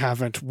because I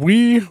haven't.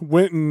 We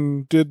went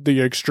and did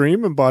the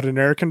extreme and bought an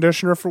air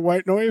conditioner for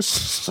white noise.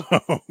 So,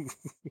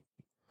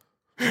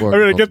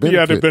 I get the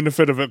added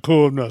benefit of it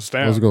cooling us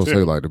down. I was going to say,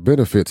 like, the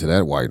benefit to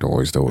that white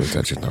noise, though, is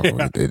that,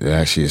 it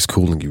actually is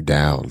cooling you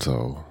down.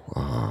 So,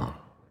 yeah.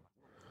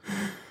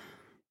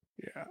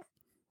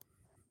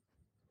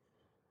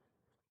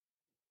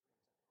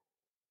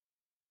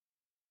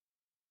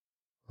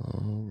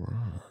 All right.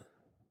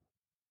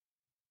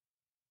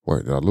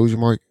 Wait, did I lose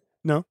your mic?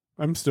 No,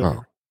 I'm still Oh.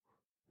 here.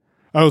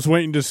 I was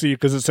waiting to see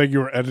because it said you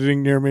were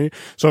editing near me,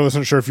 so I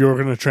wasn't sure if you were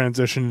going to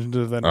transition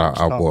into the next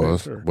I topic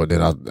was, or- but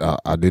then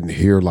I didn't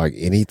hear like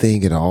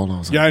anything at all. I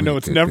was like, Yeah, I know wait,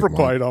 it's did never my-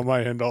 quiet on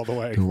my end all the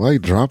way. Did my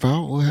mic drop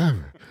out? What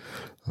happened?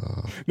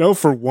 No,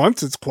 for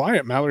once it's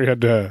quiet. Mallory had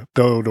to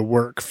go to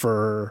work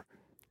for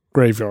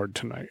graveyard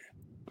tonight,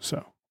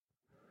 so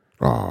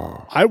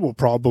Oh, I will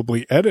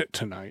probably edit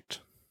tonight.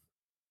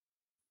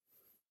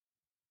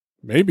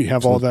 Maybe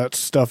have all that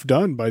stuff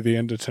done by the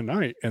end of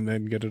tonight and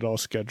then get it all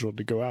scheduled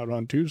to go out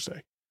on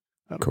Tuesday.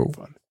 That'll Cool. be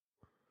fun.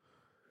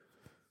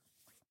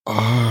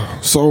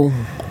 So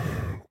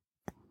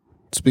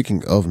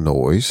speaking of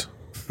noise,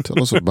 tell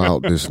us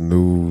about this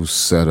new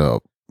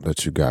setup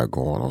that you got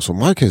going on. So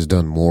Mike has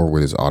done more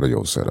with his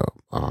audio setup.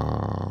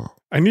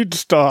 I need to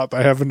stop.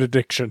 I have an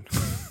addiction.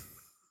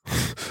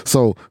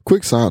 So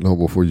quick side note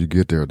before you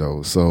get there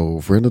though.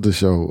 So friend of the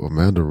show,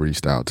 Amanda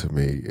reached out to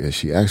me and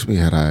she asked me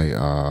had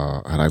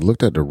I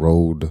looked at the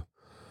Rode.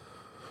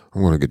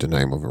 I'm going to get the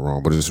name of it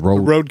wrong, but it's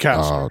Rode.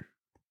 Roadcaster.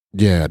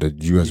 Yeah, the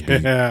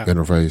USB Yeah.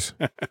 interface.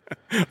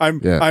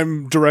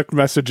 I'm direct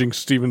messaging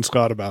Steven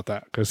Scott about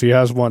that because he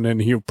has one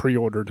and he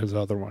pre-ordered his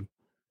other one,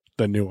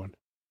 the new one.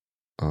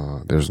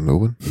 There's a new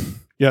one.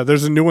 Yeah,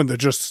 there's a new one that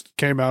just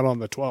came out on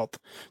the 12th.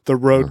 The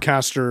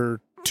Roadcaster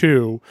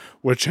 2,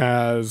 which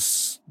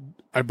has,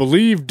 I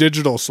believe,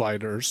 digital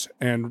sliders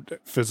and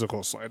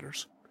physical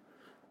sliders.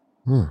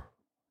 Huh.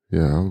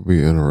 Yeah, I would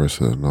be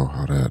interested to know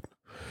how that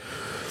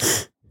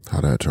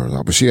turns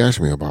out. But she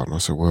asked me about it, and I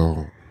said,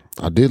 well,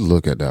 I did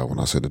look at that one.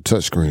 I said the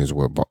touchscreen is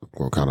what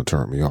kind of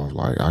turned me off.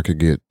 Like I could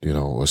get,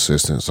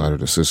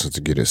 sighted assistants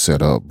to get it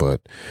set up,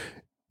 but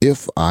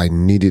if I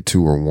needed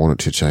to or wanted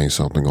to change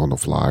something on the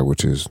fly,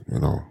 which is,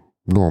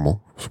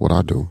 normal, it's what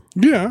I do.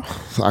 Yeah.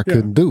 I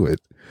couldn't do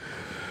it.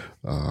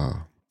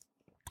 And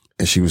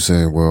she was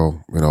saying,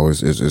 well,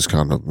 it's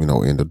kind of,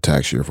 end of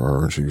tax year for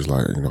her. And she was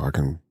like,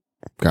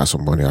 got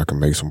some money, I can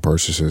make some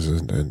purchases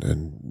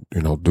and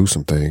do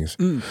some things.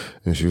 Mm.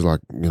 And she was like,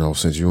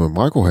 since you and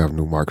Michael have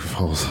new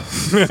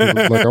microphones,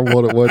 like I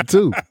wanted one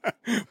too.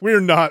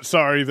 We're not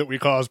sorry that we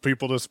cause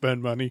people to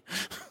spend money.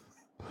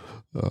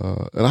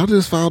 And I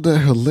just found that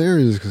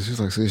hilarious because she's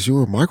like, since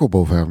you and Michael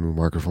both have new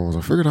microphones,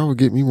 I figured I would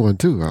get me one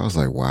too. I was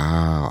like,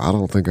 wow, I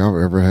don't think I've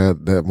ever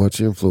had that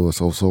much influence.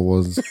 So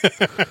was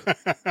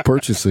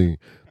purchasing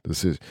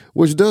decision,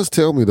 which does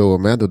tell me though,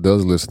 Amanda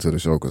does listen to the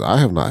show because I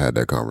have not had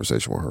that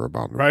conversation with her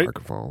about new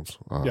microphones.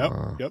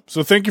 Yep.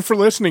 So thank you for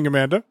listening,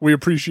 Amanda. We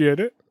appreciate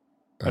it.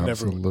 And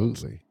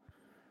absolutely.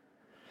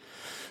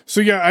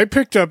 So yeah, I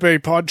picked up a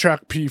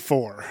PodTrack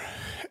P4.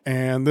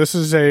 And this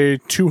is a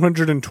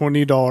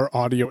 $220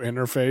 audio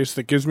interface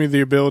that gives me the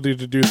ability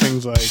to do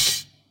things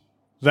like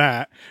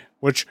that,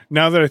 which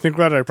now that I think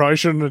about it, I probably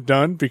shouldn't have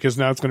done because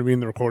now it's going to be in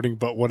the recording,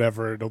 but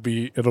whatever. It'll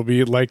be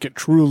like it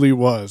truly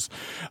was.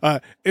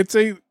 It's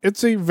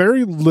a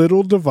very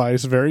little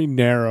device, very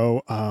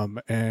narrow.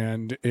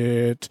 And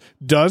it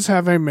does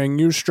have a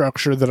menu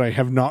structure that I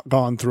have not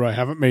gone through. I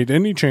haven't made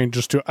any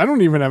changes to it. I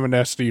don't even have an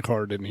SD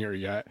card in here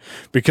yet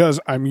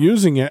because I'm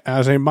using it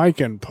as a mic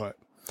input.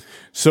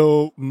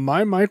 So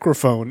my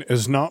microphone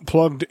is not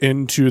plugged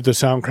into the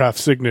Soundcraft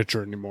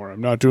signature anymore. I'm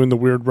not doing the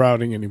weird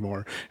routing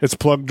anymore. It's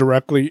plugged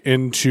directly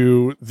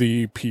into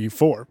the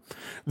P4.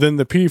 Then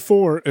the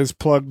P4 is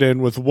plugged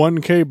in with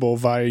one cable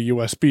via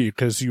USB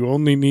because you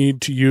only need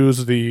to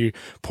use the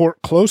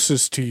port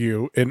closest to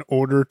you in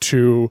order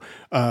to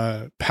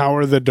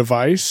power the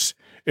device.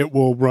 It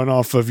will run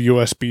off of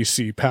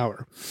USB-C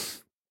power,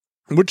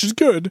 which is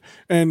good.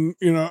 And,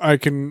 I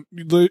can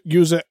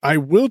use it. I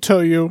will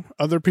tell you,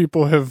 other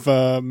people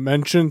have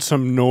mentioned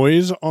some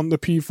noise on the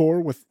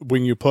P4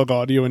 when you plug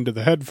audio into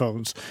the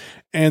headphones.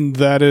 And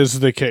that is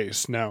the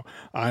case. Now,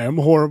 I am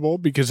horrible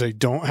because I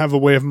don't have a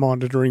way of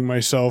monitoring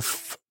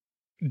myself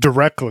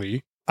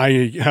directly.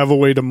 I have a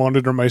way to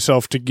monitor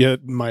myself to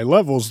get my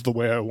levels the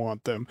way I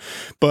want them.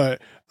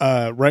 But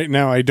right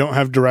now, I don't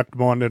have direct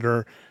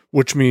monitor,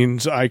 which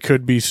means I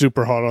could be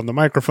super hot on the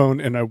microphone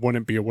and I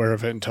wouldn't be aware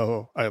of it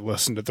until I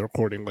listened to the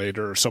recording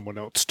later or someone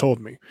else told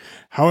me.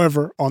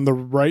 However, on the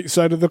right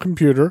side of the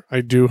computer,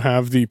 I do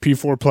have the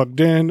P4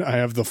 plugged in. I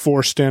have the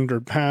 4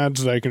 standard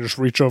pads that I can just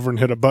reach over and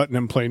hit a button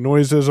and play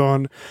noises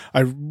on.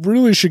 I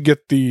really should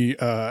get the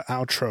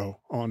outro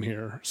on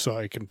here so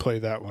I can play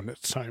that when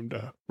it's time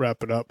to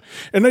wrap it up.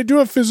 And I do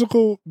have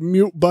physical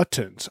mute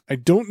buttons. I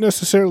don't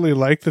necessarily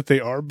like that they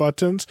are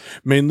buttons,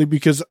 mainly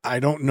because I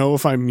don't know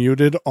if I'm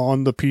muted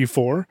on the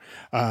P4.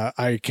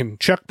 I can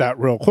check that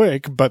real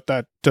quick, but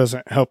that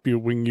doesn't help you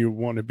when you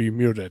want to be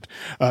muted.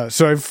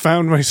 So I've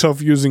found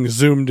myself using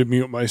Zoom to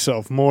mute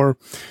myself more,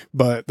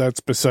 but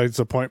that's besides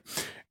the point.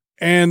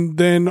 And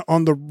then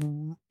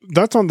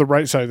that's on the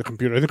right side of the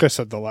computer. I think I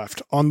said the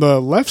left. On the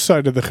left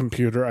side of the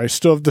computer, I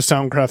still have the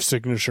Soundcraft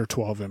Signature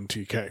 12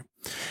 MTK.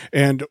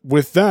 And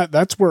with that,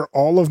 that's where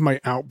all of my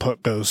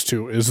output goes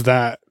to, is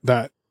that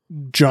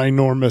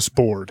ginormous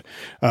board.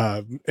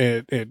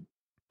 It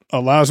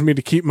allows me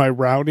to keep my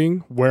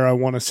routing where I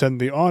want to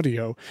send the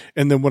audio.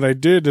 And then what I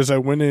did is I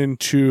went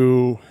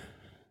into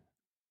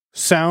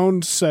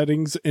sound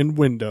settings in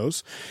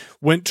Windows,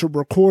 went to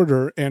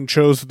recorder and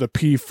chose the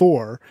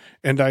P4,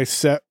 and I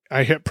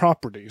hit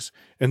properties.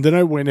 And then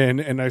I went in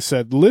and I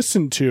said,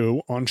 listen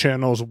to on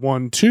channels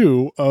 1,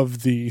 2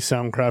 of the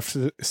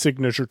Soundcraft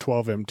Signature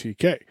 12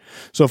 MTK.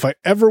 So if I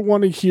ever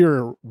want to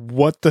hear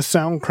what the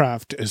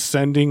Soundcraft is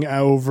sending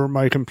over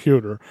my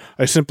computer,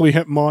 I simply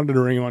hit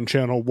monitoring on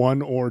channel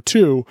 1 or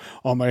 2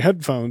 on my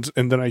headphones,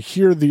 and then I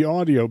hear the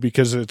audio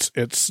because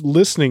it's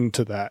listening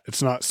to that.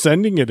 It's not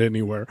sending it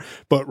anywhere,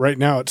 but right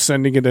now it's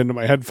sending it into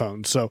my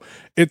headphones. So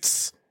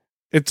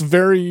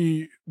there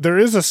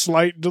is a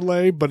slight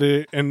delay, but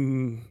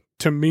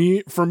for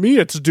me,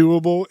 it's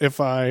doable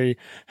if I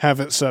have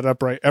it set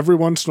up right. Every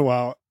once in a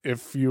while,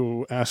 if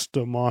you ask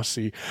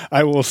Demasi,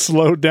 I will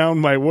slow down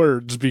my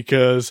words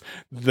because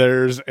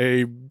there's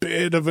a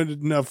bit of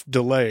enough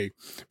delay.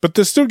 But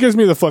this still gives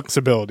me the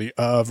flexibility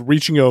of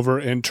reaching over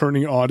and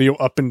turning audio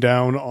up and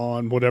down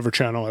on whatever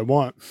channel I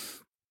want,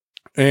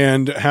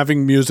 and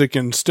having music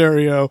in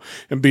stereo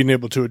and being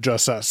able to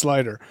adjust that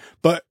slider.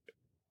 But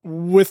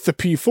with the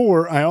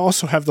P4, I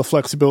also have the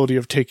flexibility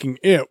of taking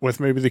it with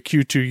maybe the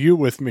Q2U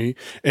with me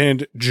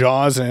and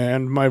JAWS,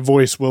 and my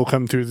voice will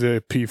come through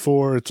the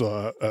P4. It's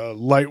a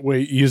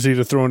lightweight, easy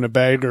to throw in a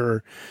bag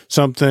or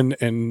something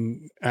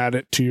and add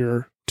it to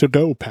your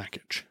to-go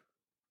package.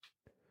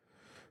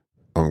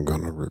 I'm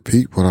going to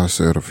repeat what I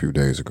said a few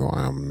days ago.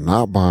 I am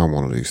not buying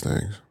one of these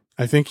things.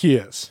 I think he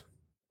is.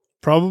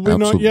 Probably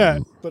not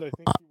yet, but I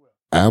think he will.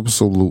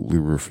 Absolutely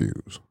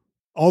refuse.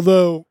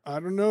 Although, I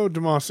don't know,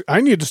 Demasi,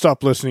 I need to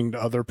stop listening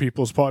to other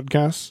people's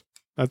podcasts.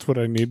 That's what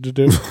I need to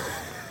do.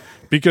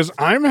 Because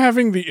I'm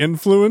having the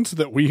influence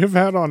that we have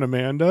had on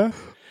Amanda.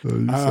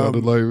 You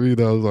sounded like me.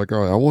 I was like,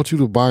 all right, I want you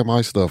to buy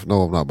my stuff.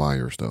 No, I'm not buying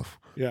your stuff.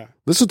 Yeah.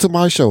 Listen to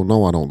my show.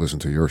 No, I don't listen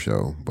to your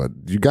show. But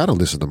you got to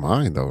listen to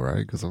mine, though,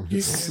 right?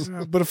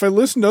 But if I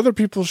listen to other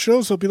people's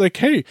shows, they'll be like,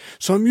 hey,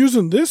 so I'm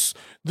using this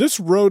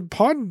Rode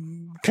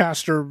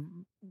Podcaster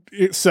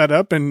set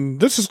up,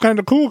 and this is kind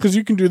of cool because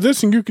you can do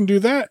this and you can do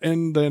that,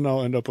 and then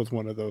I'll end up with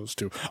one of those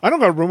too. I don't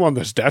got room on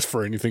this desk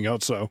for anything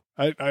else, though.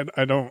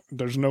 I don't.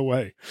 There's no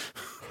way.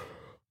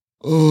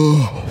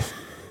 Oh,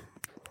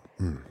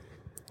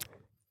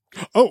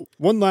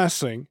 one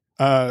last thing.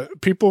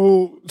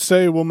 People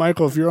say, well,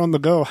 Michael, if you're on the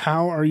go,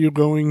 how are you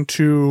going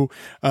to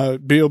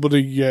be able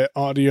to get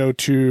audio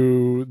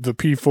to the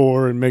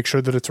P4 and make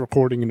sure that it's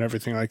recording and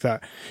everything like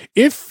that?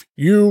 If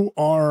you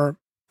are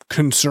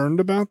concerned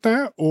about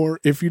that, or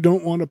if you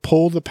don't want to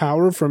pull the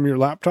power from your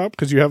laptop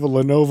because you have a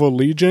Lenovo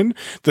Legion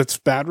that's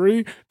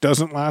battery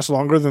doesn't last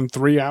longer than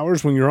 3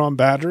 hours when you're on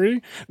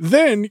battery,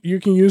 then you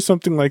can use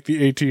something like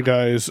the AT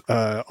Guys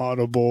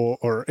Audible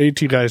or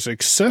AT Guys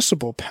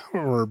Accessible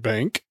Power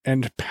Bank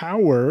and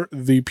power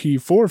the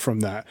P4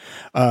 from that.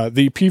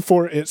 The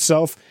P4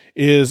 itself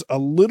is a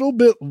little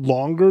bit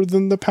longer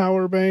than the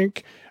power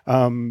bank,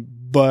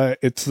 but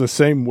it's the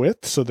same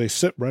width, so they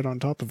sit right on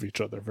top of each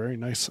other very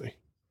nicely.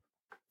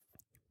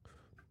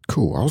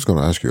 Cool. I was going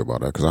to ask you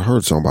about that because I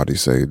heard somebody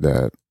say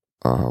that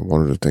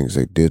one of the things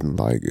they didn't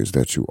like is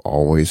that you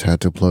always had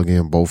to plug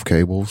in both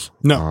cables.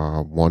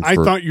 No, I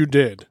thought you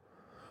did.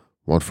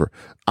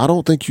 I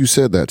don't think you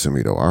said that to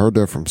me, though. I heard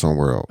that from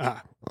somewhere else.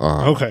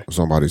 Okay.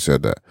 Somebody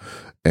said that.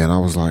 And I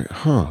was like,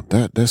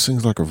 that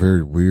seems like a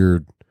very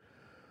weird,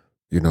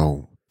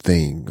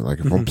 thing. Like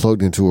if I'm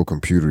plugged into a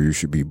computer, you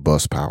should be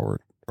bus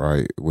powered.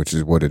 Right, which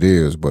is what it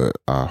is, but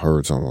I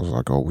heard someone was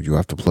like, "Oh, you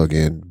have to plug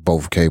in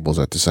both cables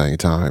at the same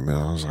time," and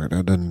I was like,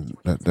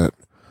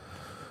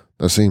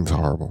 "That seems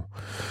horrible."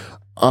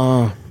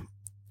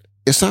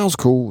 It sounds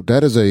cool.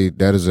 That is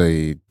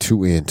a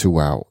 2 in, 2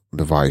 out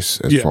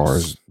device as far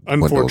as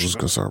Windows is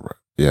concerned. Right?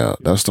 Yeah,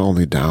 that's the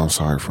only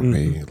downside for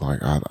me. Like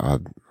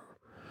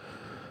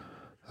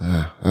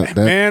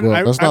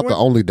that's not the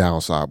only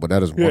downside, but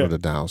that is one of the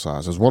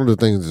downsides. It's one of the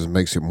things that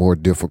makes it more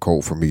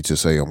difficult for me to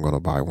say I'm going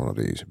to buy one of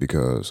these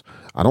because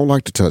I don't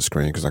like the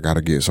touchscreen because I got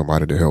to get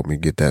somebody to help me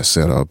get that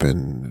set up.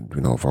 And,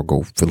 if I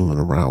go fiddling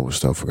around with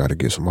stuff, I got to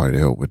get somebody to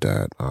help with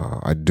that.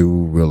 I do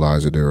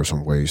realize that there are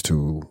some ways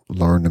to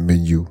learn the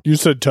menu. You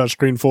said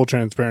touchscreen, full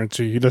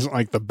transparency. He doesn't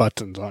like the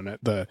buttons on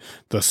it, the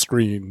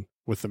screen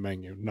with the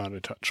menu, not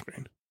a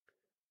touchscreen.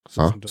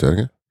 Say it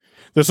again?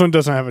 This one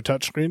doesn't have a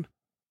touchscreen.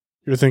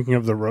 You're thinking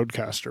of the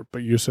Rodecaster,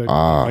 but you said you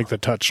don't like the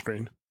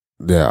touchscreen.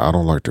 Yeah, I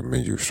don't like the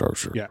menu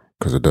structure. Yeah.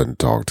 Because it doesn't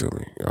talk to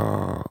me.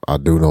 I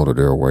do know that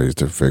there are ways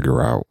to figure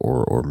out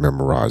or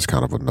memorize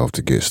kind of enough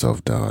to get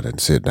stuff done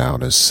and sit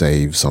down and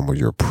save some of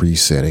your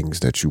presettings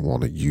that you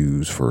want to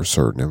use for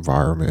certain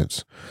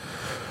environments.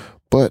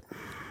 But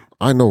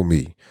I know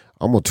me.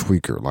 I'm a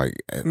tweaker. Like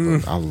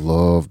I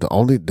love the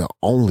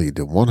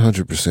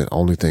 100%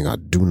 only thing I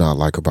do not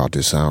like about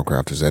this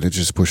Soundcraft is that it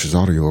just pushes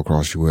audio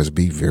across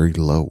USB very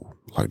low.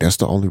 Like, that's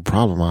the only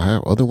problem I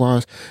have.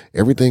 Otherwise,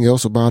 everything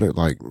else about it,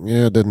 like,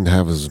 yeah, it doesn't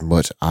have as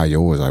much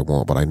I/O as I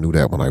want, but I knew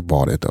that when I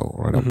bought it, though,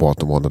 right? I bought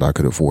the one that I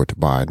could afford to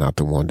buy, not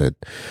the one that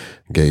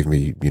gave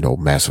me,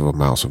 massive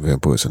amounts of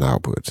inputs and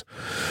outputs.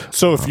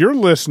 So if you're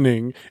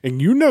listening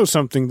and you know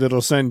something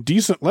that'll send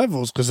decent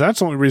levels, because that's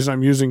the only reason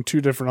I'm using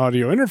two different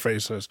audio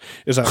interfaces,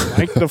 is I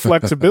like the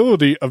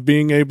flexibility of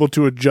being able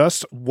to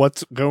adjust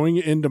what's going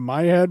into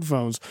my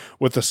headphones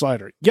with the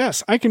slider.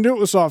 Yes, I can do it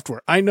with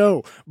software. I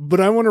know, but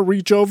I want to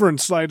reach over and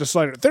slide a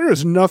slider. There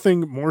is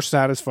nothing more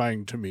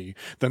satisfying to me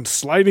than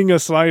sliding a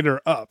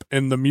slider up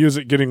and the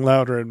music getting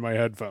louder in my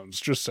headphones.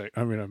 Just say,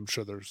 I mean, I'm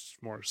sure there's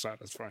more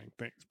satisfying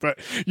things, but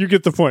you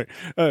get the point.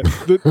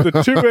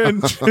 The 2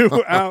 in,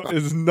 2 out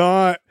is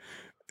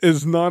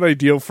not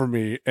ideal for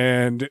me,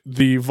 and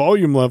the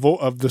volume level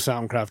of the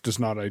Soundcraft is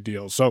not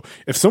ideal. So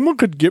if someone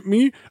could get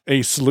me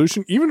a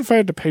solution, even if I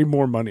had to pay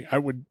more money, I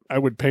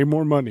would pay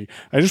more money.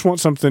 I just want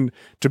something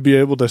to be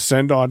able to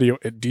send audio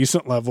at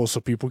decent levels so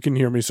people can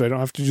hear me, so I don't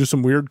have to do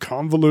some weird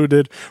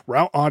convoluted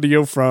route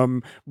audio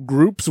from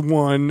groups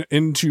 1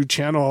 into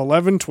channel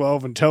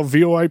 1112 and tell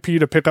VoIP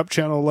to pick up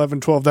channel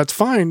 1112. That's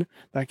fine.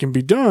 That can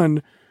be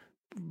done.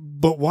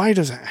 But why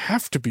does it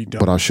have to be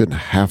done? But I shouldn't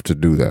have to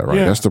do that, right?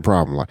 Yeah. That's the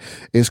problem. Like,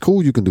 it's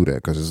cool you can do that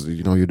because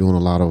you're doing a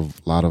lot of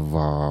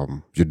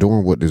you're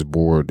doing what this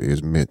board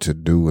is meant to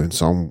do in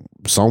some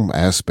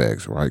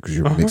aspects, right? Because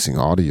you're mixing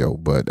audio,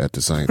 but at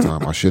the same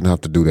time, I shouldn't have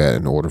to do that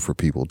in order for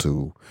people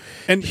to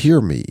hear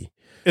me.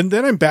 And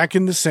then I'm back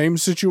in the same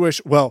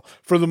situation. Well,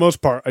 for the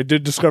most part, I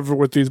did discover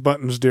what these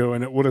buttons do,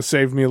 and it would have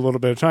saved me a little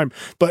bit of time.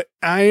 But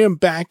I am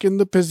back in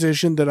the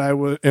position that I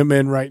am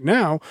in right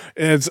now,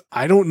 as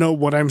I don't know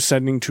what I'm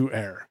sending to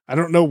air. I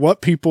don't know what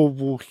people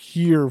will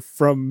hear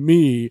from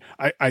me.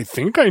 I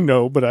think I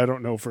know, but I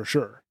don't know for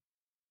sure.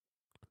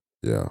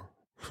 Yeah.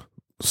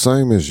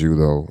 Same as you,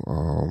 though.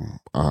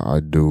 I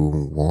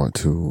do want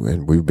to,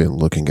 and we've been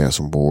looking at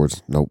some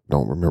boards. Nope,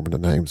 don't remember the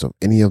names of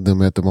any of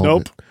them at the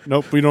moment.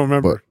 Nope, we don't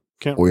remember. But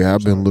we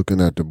have been looking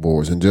at the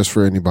boards, and just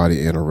for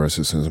anybody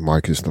interested, since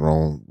Mike is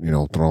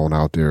thrown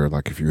out there,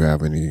 like if you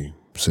have any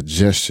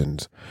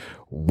suggestions,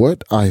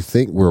 what I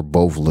think we're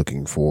both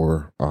looking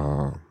for,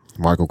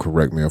 Michael,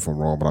 correct me if I'm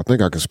wrong, but I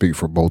think I can speak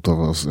for both of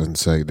us and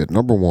say that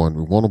number one,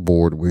 we want a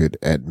board with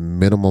at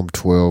minimum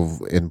 12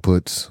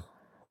 inputs,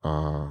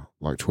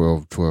 like 8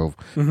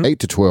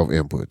 to 12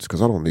 inputs,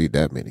 because I don't need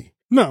that many.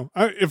 No,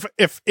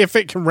 if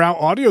it can route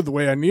audio the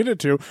way I need it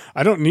to,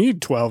 I don't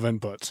need 12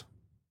 inputs.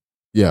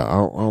 Yeah, I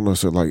don't know.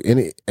 So like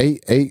any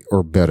eight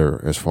or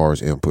better as far as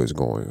inputs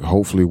going.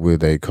 Hopefully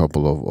with a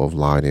couple of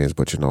line ins,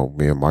 but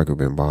me and Mike have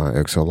been buying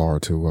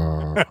XLR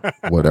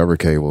to whatever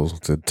cables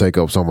to take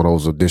up some of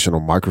those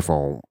additional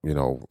microphone,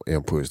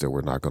 inputs that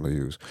we're not going to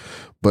use.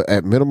 But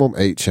at minimum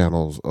 8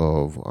 channels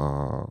of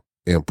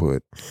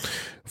input.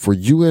 For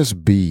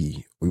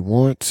USB, we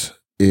want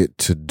it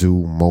to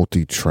do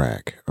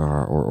multi-track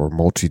or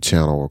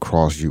multi-channel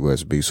across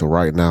USB. So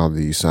right now,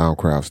 the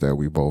Soundcrafts that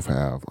we both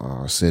have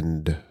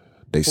send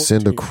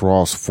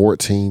across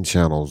 14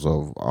 channels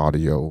of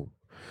audio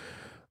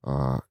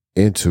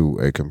into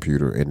a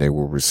computer, and they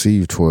will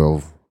receive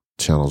 12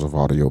 channels of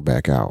audio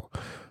back out.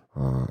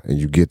 And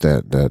you get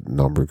that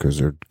number because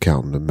they're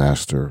counting the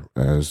master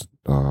as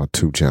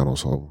 2 channels.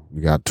 So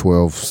you got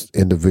 12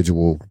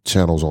 individual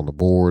channels on the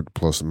board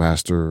plus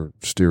master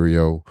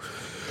stereo.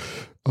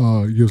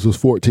 Gives us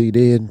 14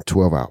 in,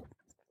 12 out.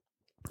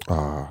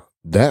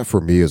 That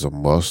for me is a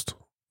must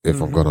if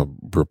I'm going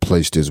to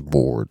replace this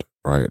board.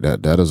 Right,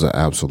 that is an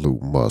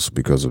absolute must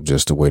because of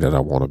just the way that I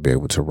want to be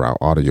able to route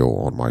audio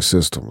on my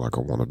system. Like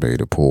I want to be able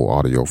to pull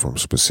audio from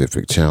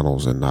specific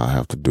channels and not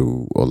have to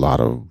do a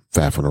lot of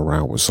faffing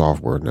around with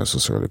software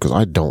necessarily, because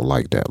I don't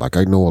like that. Like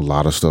I know a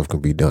lot of stuff can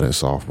be done in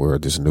software.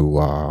 This new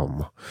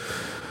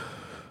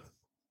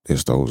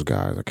it's those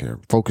guys, I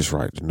can't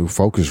Focusrite, the new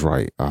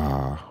Focusrite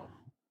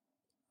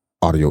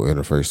audio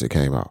interface that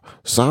came out.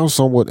 Sounds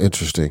somewhat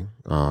interesting.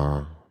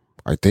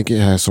 I think it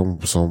has some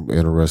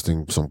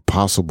interesting, some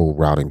possible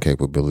routing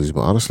capabilities,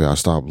 but honestly, I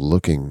stopped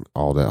looking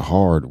all that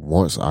hard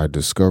once I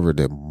discovered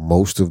that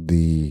most of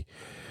the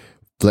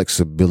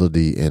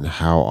flexibility in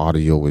how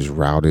audio is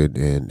routed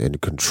and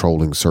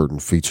controlling certain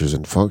features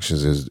and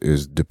functions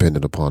is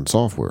dependent upon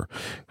software.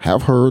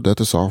 Have heard that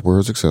the software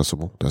is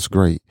accessible. That's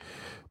great.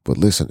 But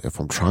listen, if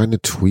I'm trying to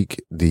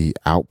tweak the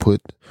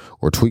output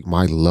or tweak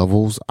my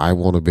levels, I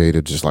want to be able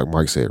to, just like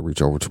Mike said,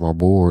 reach over to my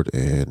board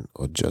and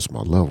adjust my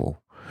level.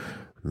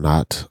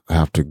 Not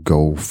have to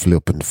go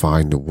flip and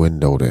find the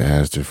window that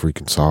has the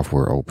freaking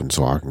software open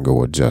so I can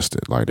go adjust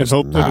it. Like, that's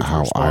not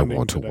how I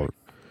want to work.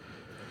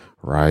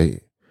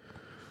 Right?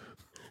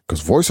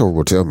 Because VoiceOver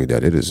will tell me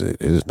that it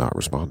is not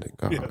responding.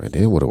 And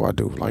then what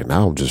do? Like,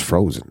 now I'm just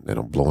frozen and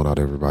I'm blowing out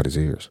everybody's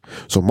ears.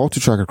 So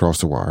multi-track across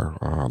the wire.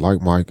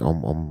 Like Mike,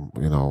 I'm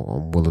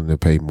willing to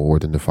pay more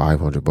than the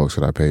 $500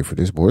 that I paid for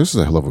this board. This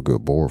is a hell of a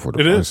good board for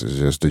the price. It's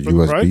just the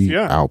USB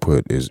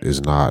output is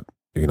not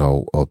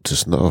up to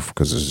snuff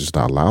because it's just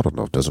not loud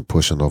enough, doesn't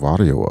push enough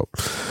audio up.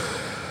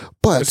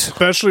 But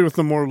especially with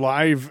the more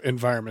live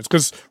environments,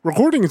 because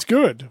recording is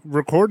good.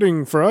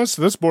 Recording for us,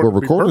 this board. well,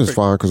 would be recording is perfect.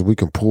 fine because we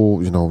can pull.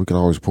 We can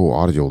always pull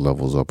audio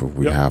levels up if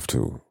we Yep. have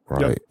to,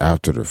 right Yep.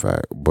 after the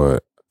fact.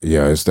 But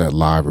yeah, it's that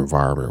live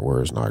environment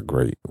where it's not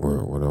great.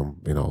 When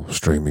I'm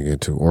streaming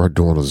into or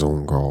doing a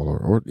Zoom call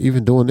or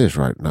even doing this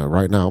right now.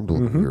 Right now, I'm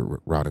doing Mm-hmm. weird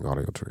routing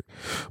audio tree.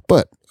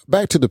 But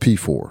back to the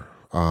P4.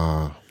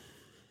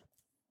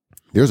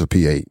 There's a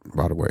P8,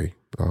 by the way.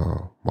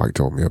 Mike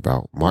told me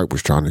about. Mike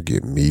was trying to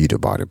get me to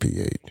buy the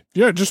P8.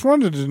 Yeah, just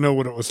wanted to know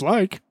what it was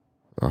like.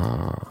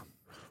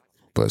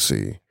 But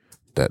see,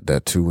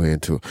 that 2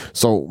 and 2.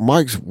 So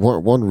Mike's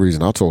one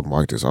reason I told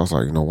Mike this, I was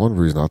like, one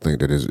reason I think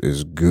that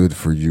is good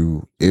for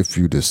you if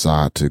you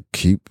decide to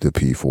keep the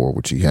P4,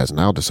 which he has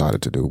now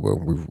decided to do, but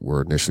we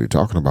were initially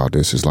talking about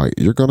this, is like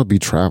you're going to be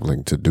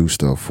traveling to do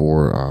stuff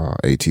for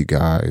AT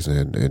guys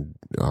and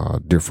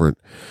different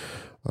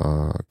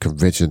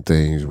convention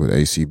things with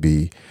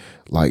ACB.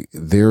 Like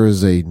there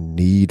is a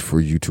need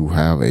for you to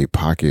have a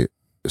pocket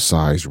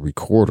sized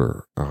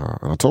recorder.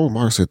 And I told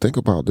Mark, I said, think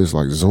about this,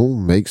 like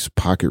Zoom makes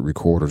pocket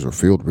recorders or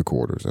field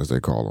recorders as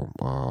they call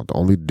them. The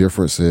only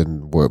difference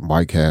in what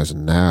Mike has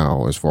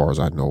now, as far as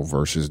I know,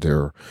 versus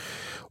their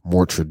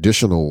more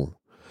traditional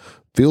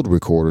field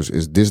recorders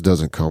is this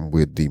doesn't come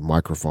with the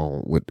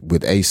microphone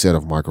with a set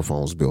of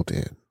microphones built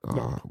in.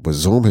 But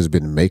Zoom has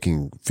been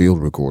making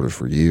field recorders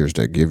for years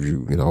that give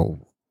you,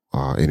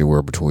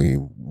 anywhere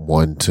between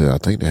 1 to, I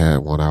think they had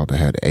one out that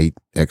had 8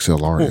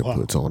 XLR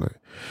inputs on it.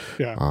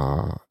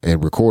 Yeah.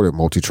 And recorded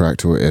multi-track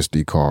to an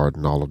SD card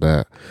and all of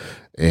that.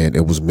 And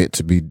it was meant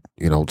to be,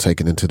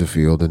 taken into the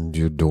field and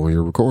you're doing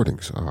your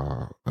recordings. And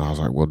I was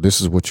like, well,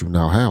 this is what you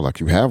now have. Like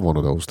you have one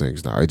of those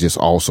things now. It just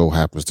also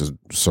happens to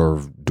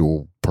serve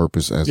dual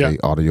purpose as a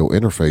audio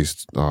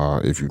interface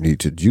if you need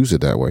to use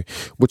it that way,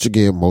 which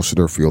again, most of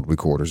their field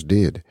recorders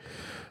did.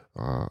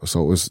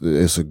 So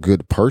it's a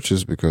good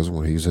purchase because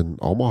when he's in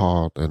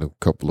Omaha in a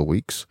couple of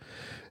weeks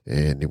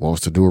and he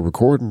wants to do a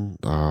recording,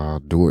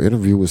 do an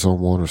interview with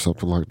someone or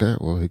something like that,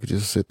 well, he could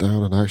just sit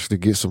down and actually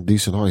get some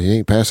decent audio. He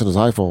ain't passing his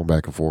iPhone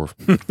back and forth.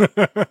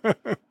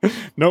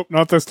 Nope,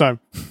 not this time.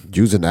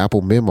 Using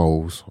Apple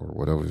memos or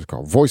whatever it's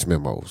called, voice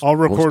memos. I'll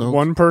record Voice notes.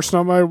 one person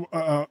on my,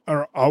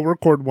 or I'll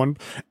record one.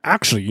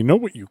 Actually, you know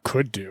what you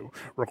could do?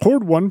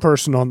 Record one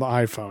person on the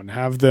iPhone,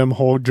 have them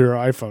hold your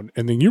iPhone,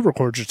 and then you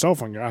record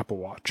yourself on your Apple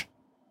Watch.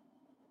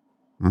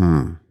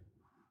 I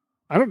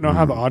don't know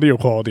how the audio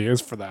quality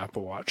is for the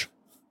Apple Watch.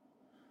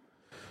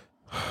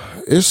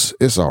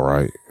 It's all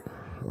right.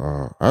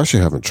 I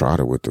actually haven't tried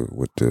it with the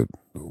what the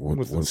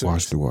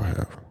watch 6. do I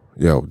have?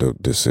 Yeah,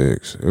 the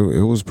 6.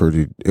 It was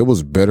pretty. It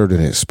was better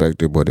than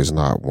expected, but it's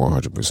not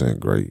 100%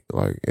 great.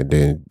 Like, and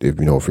then if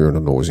you're in a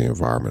noisy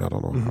environment, I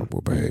don't know how it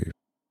will behave.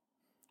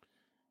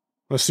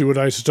 Let's see what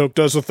Isotope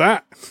does with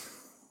that.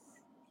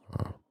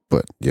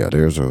 But yeah,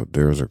 there's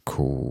a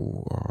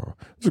cool.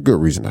 It's a good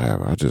reason to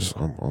have it.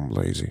 I'm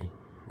lazy.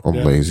 I'm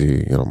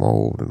lazy and I'm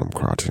old and I'm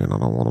crotchety and I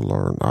don't want to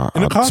learn.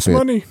 And it costs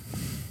money.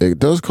 It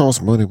does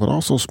cost money, but I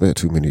also spent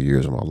too many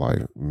years of my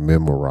life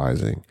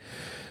memorizing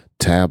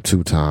tab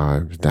 2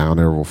 times, down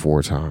arrow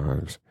 4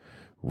 times,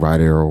 right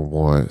arrow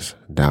once,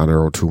 down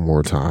arrow 2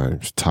 more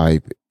times,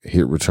 type,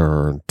 hit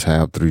return,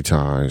 tab 3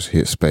 times,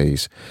 hit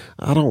space.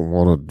 I don't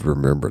want to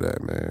remember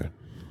that, man.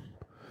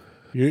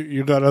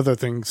 You got other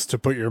things to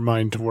put your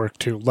mind to work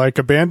to, like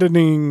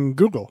abandoning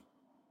Google.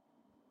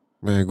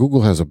 Man,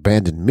 Google has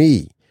abandoned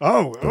me.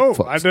 Oh,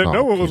 I didn't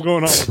know what was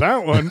going on with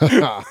that one.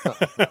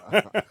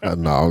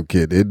 No, I'm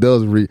kidding. It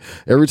does read.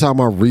 Every time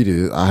I read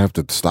it, I have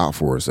to stop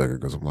for a second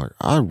because I'm like,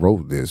 I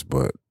wrote this,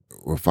 but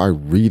if I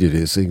read it,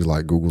 it seems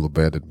like Google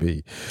abandoned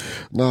me.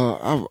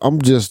 No, I'm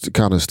just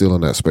kind of still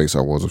in that space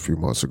I was a few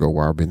months ago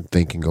where I've been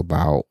thinking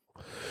about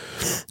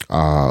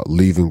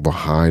leaving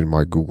behind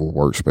my Google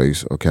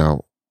Workspace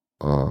account.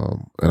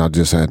 And I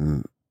just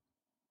hadn't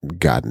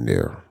gotten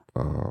there.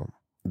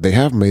 They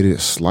have made it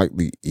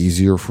slightly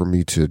easier for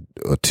me to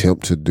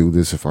attempt to do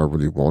this if I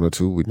really wanted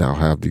to. We now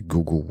have the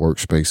Google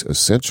Workspace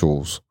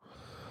Essentials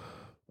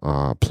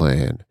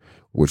plan,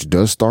 which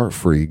does start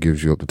free,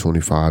 gives you up to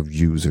 25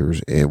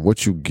 users. And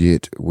what you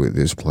get with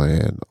this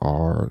plan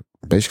are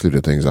basically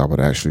the things I would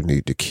actually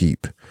need to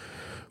keep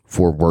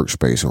for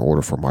Workspace in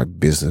order for my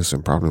business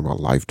and probably my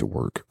life to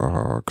work.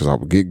 Because I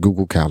would get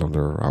Google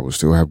Calendar. I would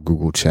still have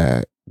Google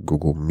Chat,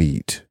 Google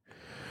Meet,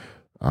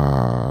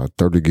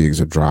 30 gigs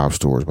of drive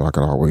storage, but I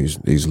could always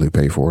easily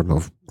pay for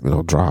enough,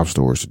 drive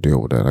storage to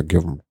deal with that. I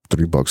give them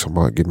 $3 a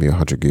month, give me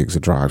 100 gigs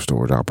of drive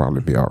storage. I'll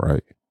probably be all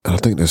right. And I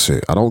think that's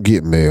it. I don't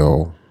get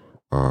mail,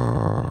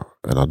 and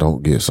I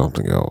don't get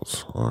something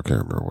else. I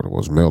can't remember what it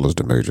was. Mail is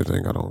the major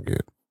thing I don't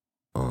get.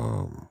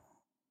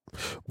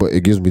 But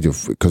it gives me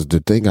because the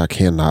thing I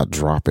cannot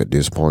drop at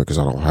this point, because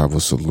I don't have a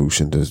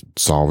solution to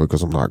solve it,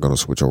 because I'm not going to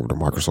switch over to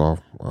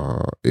Microsoft,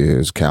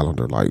 is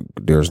calendar. Like,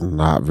 there's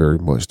not very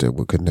much that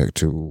would connect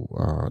to,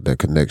 that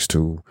connects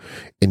to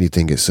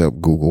anything except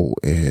Google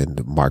and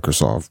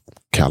Microsoft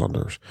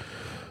calendars.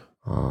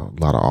 A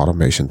lot of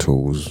automation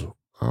tools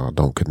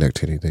don't connect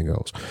to anything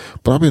else.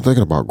 But I've been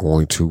thinking about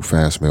going to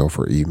Fastmail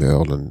for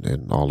email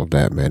and all of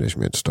that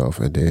management stuff,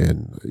 and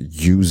then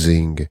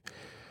using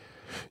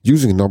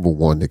number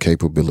one, the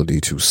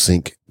capability to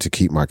sync, to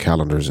keep my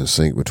calendars in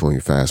sync between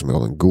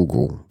Fastmail and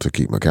Google, to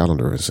keep my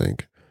calendar in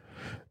sync,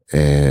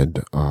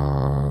 and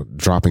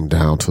dropping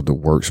down to the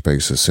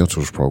Workspace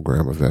Essentials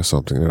program if that's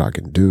something that I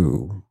can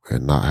do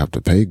and not have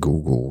to pay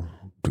Google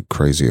the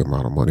crazy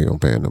amount of money I'm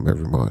paying them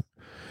every month.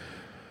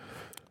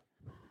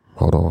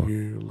 Hold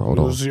on.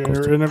 Lose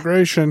your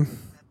integration.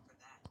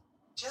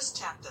 Just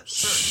tap the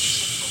search.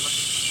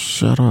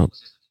 Shut up.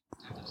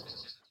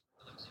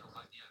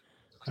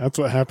 That's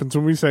what happens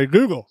when we say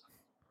Google.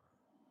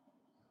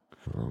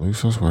 At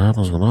least that's what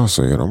happens when I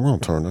say it. I'm going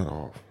to turn that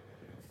off.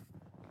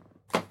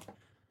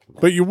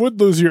 But you would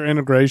lose your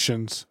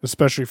integrations,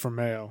 especially for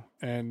mail.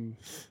 And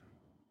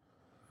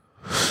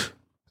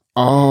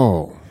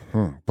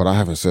but I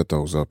haven't set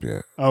those up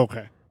yet.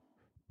 okay.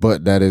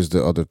 But that is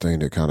the other thing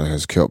that kind of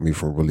has kept me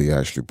from really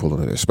actually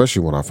pulling it,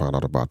 especially when I found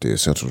out about the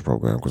Essentials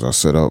program, because I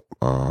set up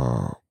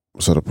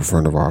a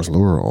friend of ours,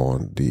 Laura,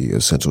 on the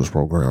Essentials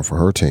program for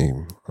her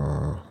team,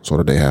 so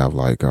that they have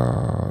like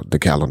the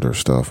calendar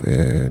stuff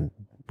and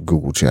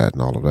Google Chat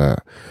and all of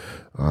that.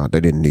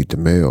 They didn't need the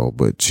mail,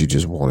 but she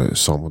just wanted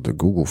some of the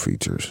Google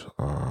features.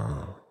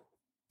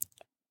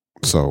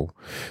 So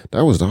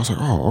I was like,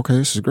 oh, okay,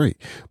 this is great.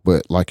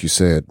 But like you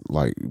said,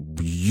 like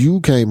you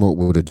came up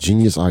with a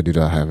genius idea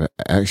that I have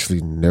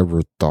actually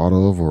never thought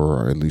of,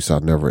 or at least I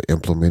never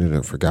implemented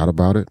and forgot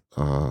about it.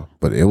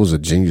 But it was a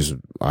genius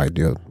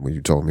idea when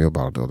you told me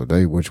about it the other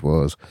day, which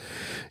was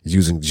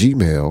using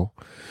Gmail.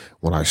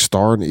 When I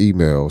start an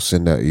email,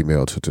 send that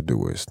email to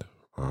Todoist.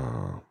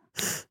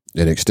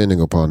 And extending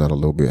upon that a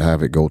little bit,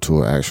 have it go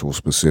to an actual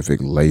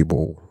specific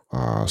label,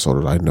 so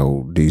that I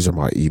know these are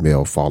my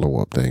email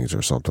follow-up things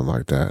or something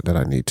like that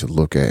I need to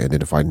look at. And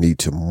then if I need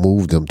to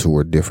move them to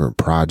a different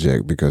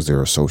project because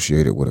they're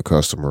associated with a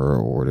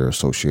customer or they're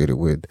associated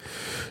with,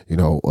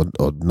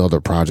 another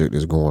project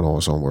that's going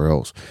on somewhere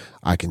else,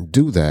 I can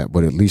do that.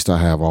 But at least I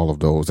have all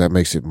of those. That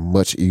makes it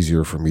much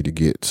easier for me to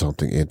get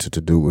something into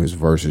Todoist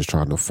versus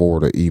trying to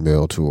forward an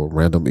email to a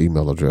random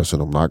email address.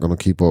 And I'm not going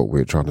to keep up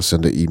with trying to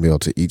send an email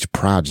to each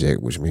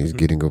project, which means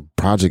getting a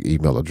project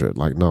email address.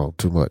 Like, no,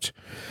 too much.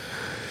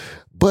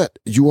 But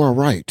you are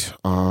right.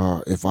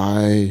 If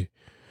I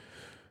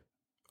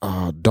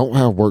don't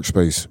have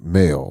Workspace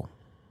Mail,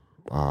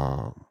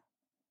 I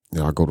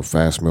go to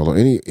Fastmail or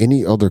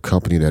any other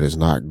company that is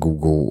not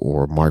Google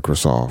or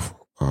Microsoft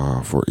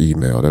for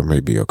email. There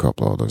may be a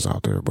couple of others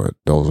out there, but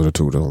those are the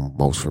two that I'm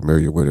most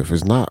familiar with. If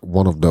it's not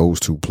one of those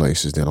two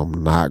places, then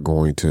I'm not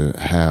going to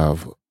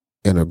have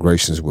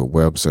integrations with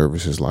web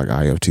services like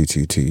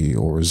IFTTT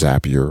or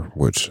Zapier,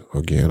 which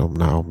again,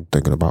 I'm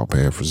thinking about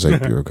paying for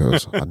Zapier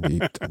because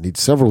I need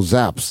several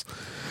zaps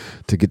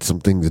to get some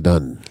things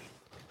done.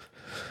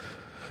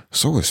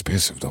 So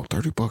expensive though,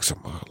 $30 a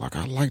month. Like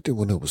I liked it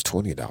when it was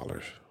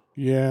 $20.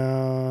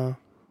 Yeah,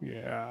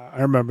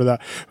 I remember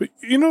that. But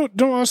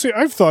don't honestly,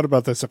 I've thought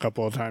about this a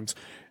couple of times.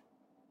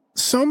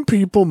 Some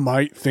people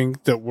might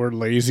think that we're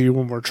lazy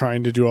when we're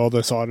trying to do all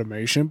this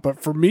automation, but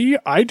for me,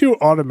 I do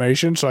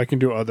automation so I can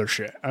do other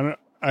shit.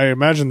 I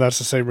imagine that's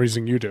the same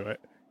reason you do it.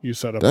 You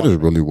set up. That is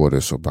really what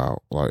it's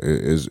about. Like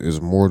it's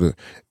more to,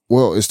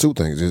 well, it's two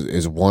things.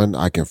 It's one,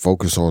 I can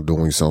focus on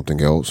doing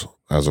something else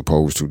as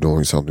opposed to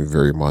doing something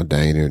very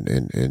mundane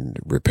and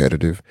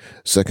repetitive.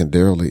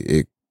 Secondarily,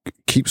 it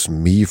keeps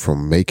me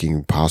from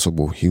making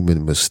possible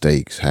human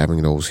mistakes,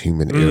 having those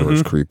human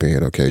errors creep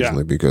in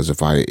occasionally. Yeah. Because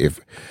if I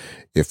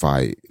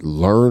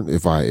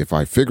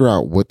figure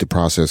out what the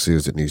process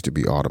is that needs to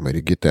be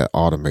automated, get that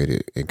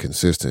automated and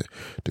consistent,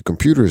 the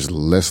computer is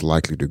less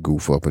likely to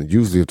goof up. And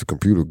usually if the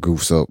computer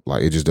goofs up,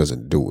 like it just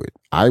doesn't do it.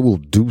 I will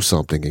do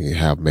something and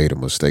have made a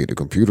mistake. The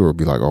computer will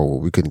be like, oh, well,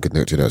 we couldn't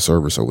connect to that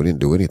server, so we didn't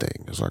do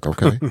anything. It's like,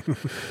 okay,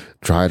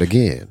 try it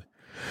again.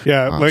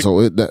 Yeah.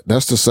 So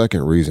that's the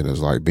second reason,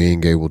 is like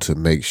being able to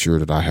make sure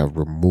that I have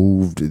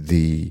removed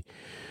the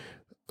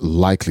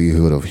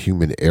likelihood of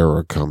human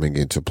error coming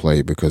into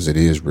play, because it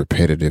is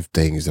repetitive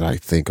things that I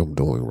think I'm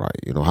doing right.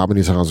 How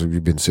many times have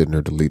you been sitting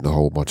there deleting a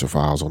whole bunch of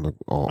files on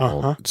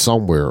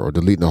somewhere, or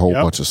deleting a whole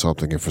bunch of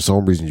something, and for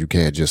some reason you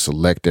can't just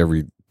select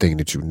everything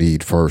that you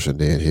need first and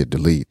then hit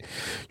delete.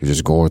 You're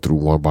just going through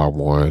one by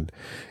one,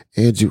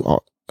 and you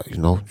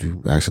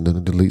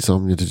accidentally delete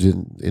something that you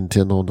didn't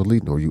intend on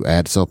deleting, or you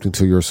add something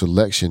to your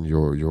selection,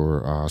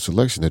 your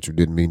selection that you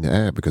didn't mean to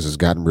add because it's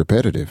gotten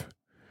repetitive.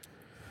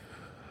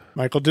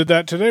 Michael did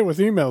that today with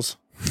emails.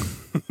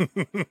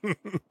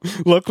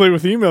 Luckily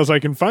with emails, I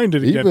can find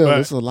it again. Email,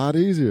 it's a lot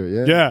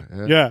easier.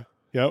 Yeah.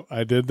 Yep,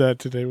 I did that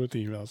today with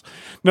emails.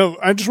 No,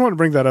 I just want to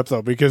bring that up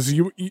though, because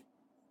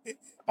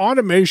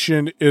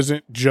automation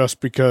isn't just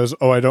because,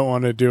 I don't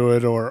want to do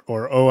it, or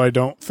I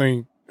don't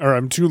think, or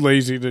I'm too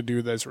lazy to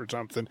do this or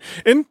something.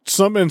 In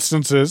some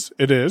instances,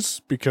 it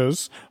is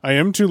because I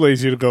am too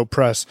lazy to go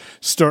press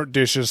start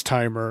dishes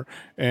timer,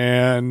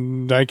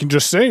 and I can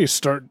just say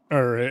start,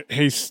 or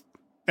hey,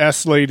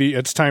 S lady,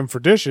 it's time for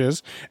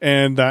dishes,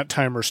 and that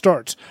timer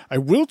starts. I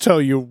will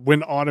tell you,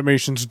 when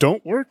automations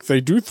don't work, they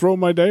do throw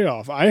my day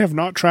off. I have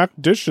not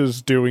tracked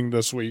dishes doing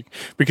this week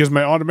because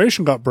my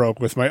automation got broke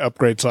with my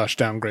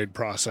upgrade/downgrade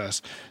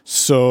process.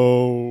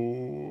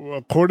 So,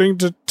 according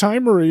to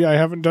Timery, I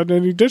haven't done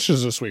any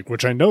dishes this week,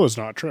 which I know is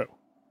not true.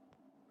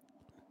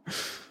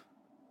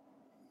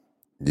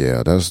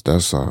 Yeah,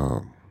 that's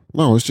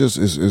no, it's just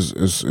it's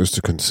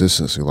the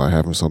consistency, like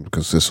having something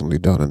consistently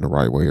done in the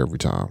right way every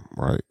time,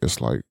 right?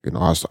 It's like,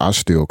 I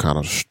still kind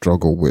of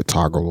struggle with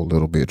Toggle a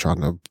little bit,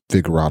 trying to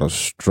figure out a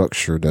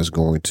structure that's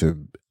going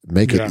to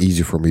make it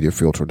easy for me to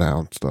filter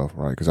down stuff,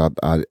 right? Because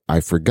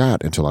I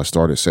forgot until I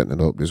started setting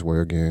it up this way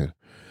again,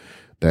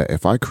 that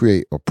if I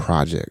create a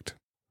project,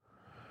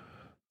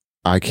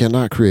 I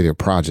cannot create a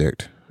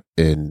project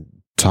in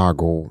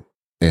Toggle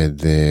and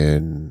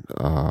then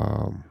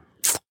a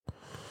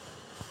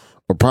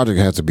project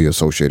has to be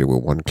associated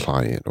with one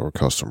client or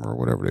customer or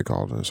whatever they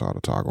call it inside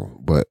of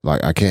Toggle. But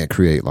like, I can't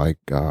create like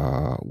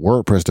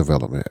WordPress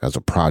development as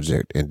a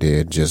project and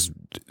then just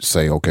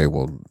say, okay,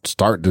 well,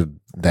 start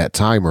that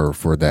timer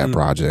for that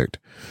project.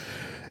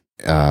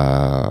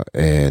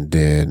 And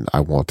then I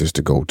want this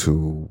to go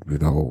to,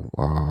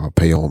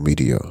 pay on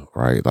media,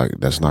 right? Like,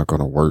 that's not going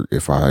to work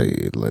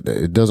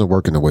it doesn't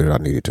work in the way that I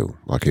need it to.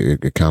 Like,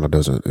 it kind of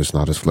doesn't, it's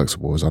not as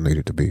flexible as I need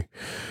it to be.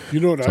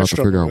 What I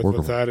struggle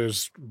with that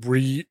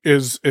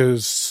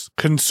is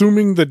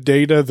consuming the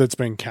data that's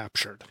been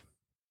captured.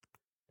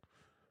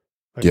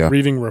 Like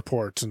reading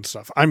reports and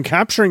stuff. I'm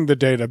capturing the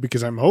data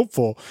because I'm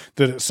hopeful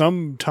that at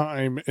some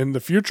time in the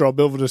future I'll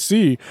be able to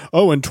see,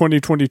 in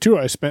 2022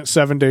 I spent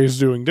 7 days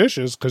doing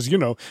dishes, because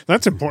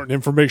that's important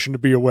information to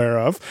be aware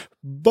of.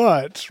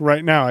 But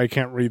right now I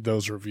can't read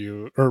those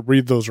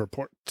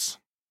reports.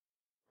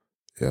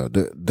 Yeah,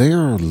 they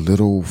are a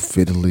little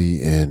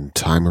fiddly and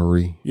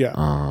timery. Yeah,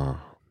 I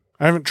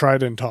haven't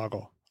tried in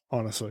Toggle,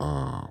 honestly.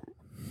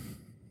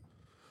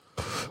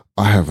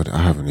 I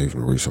haven't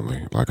even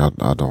recently. Like,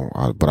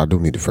 but I do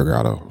need to figure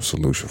out a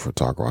solution for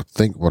Toggle. I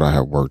think what I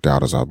have worked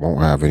out is I won't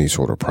have any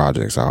sort of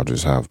projects. I'll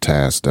just have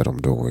tasks that I'm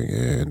doing,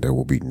 and they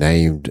will be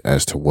named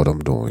as to what I'm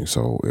doing.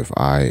 So if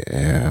I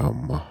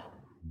am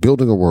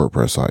building a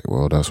WordPress site,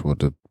 well, that's what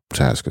the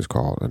task is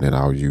called. And then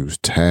I'll use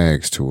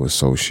tags to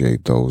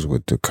associate those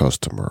with the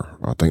customer.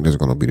 I think that's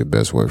going to be the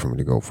best way for me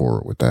to go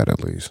forward with that,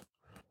 at least.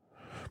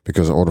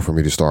 Because in order for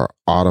me to start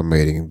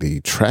automating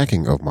the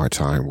tracking of my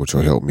time, which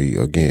will help me,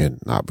 again,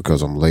 not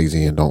because I'm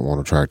lazy and don't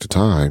want to track the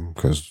time,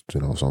 because,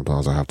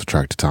 sometimes I have to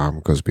track the time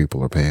because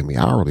people are paying me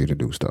hourly to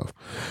do stuff,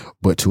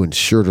 but to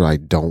ensure that I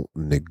don't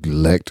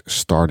neglect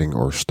starting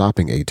or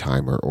stopping a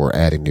timer or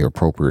adding the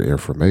appropriate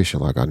information.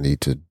 Like, I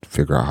need to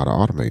figure out how to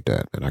automate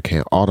that. And I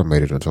can't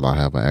automate it until I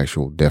have an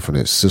actual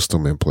definite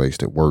system in place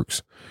that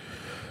works,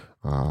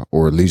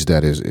 or at least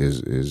that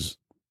is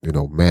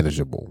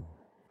manageable.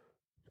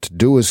 To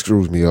do it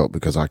screws me up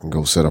because I can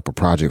go set up a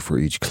project for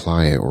each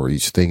client or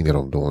each thing that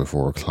I'm doing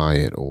for a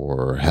client,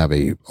 or have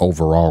a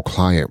overall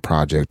client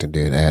project and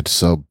then add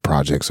sub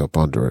projects up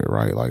under it,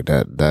 right? Like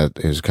that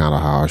is kind of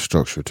how I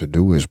structure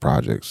Todoist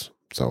projects.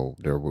 So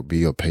there would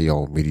be a pay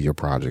on media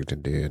project,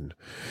 and then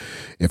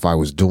if I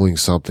was doing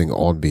something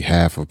on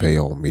behalf of pay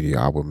on media,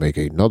 I would make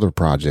another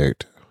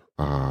project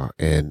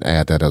and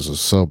add that as a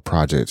sub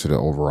project to the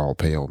overall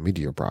pay on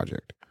media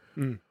project.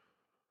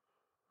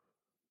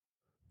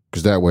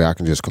 Because that way I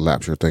can just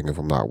collapse your thing if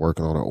I'm not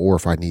working on it. Or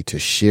if I need to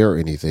share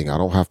anything, I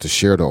don't have to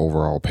share the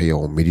overall pay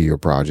on media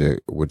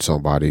project with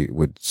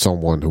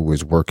someone who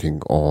is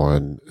working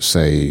on,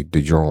 say, the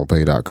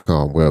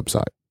yourownpay.com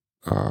website.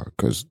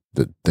 Because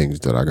the things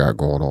that I got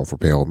going on for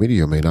pay on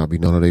media may not be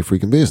none of their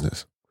freaking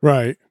business.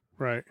 Right.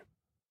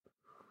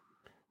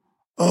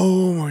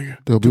 Oh my God.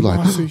 They'll be like,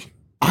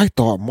 I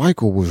thought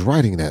Michael was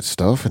writing that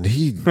stuff, and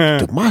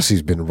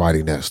Demasi's been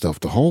writing that stuff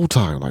the whole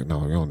time. Like,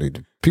 no,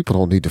 people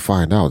don't need to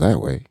find out that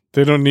way.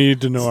 They don't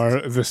need to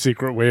know the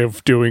secret way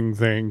of doing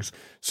things.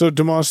 So,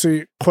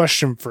 Demasi,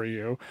 question for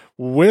you.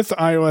 With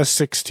iOS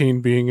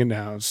 16 being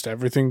announced,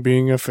 everything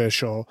being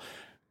official,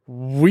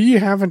 we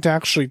haven't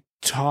actually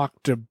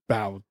talked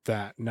about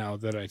that now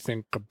that I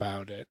think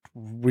about it.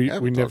 We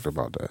never talked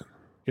about that.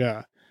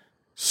 Yeah.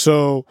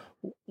 So,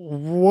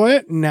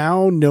 what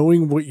now,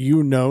 knowing what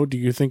you know, do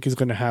you think is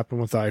going to happen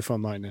with the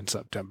iPhone line in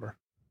September?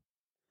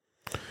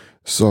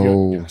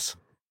 So, yes.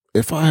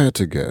 If I had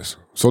to guess,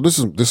 so this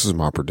is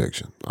my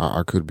prediction.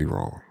 I could be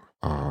wrong,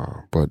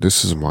 but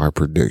this is my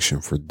prediction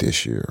for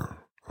this year,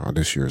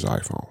 this year's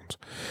iPhones.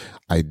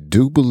 I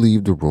do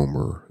believe the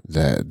rumor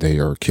that they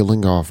are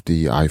killing off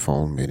the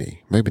iPhone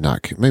mini. Maybe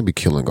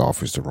killing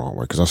off is the wrong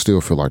way, because I still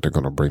feel like they're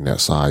going to bring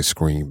that side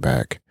screen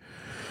back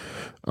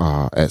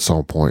at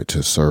some point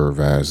to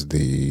serve as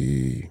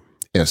the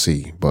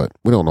SE, but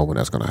we don't know when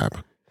that's going to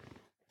happen.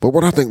 But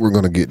what I think we're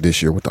going to get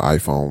this year with the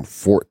iPhone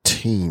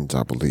 14s,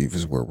 I believe,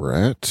 is where we're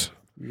at.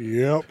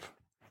 Yep.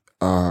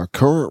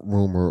 Current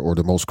rumor, or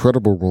the most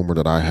credible rumor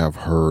that I have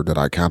heard that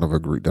I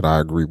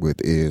agree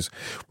with, is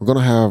we're going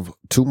to have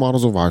two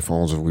models of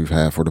iPhones that we've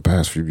had for the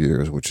past few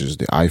years, which is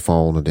the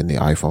iPhone and then the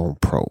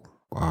iPhone Pro.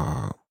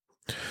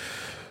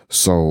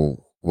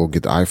 So we'll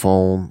get the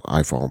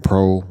iPhone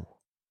Pro,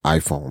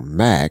 iPhone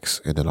Max,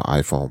 and then an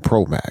iPhone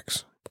Pro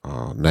Max.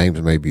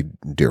 Names may be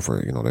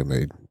different. They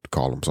may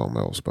call them something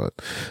else,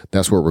 but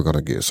that's what we're going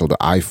to get. So the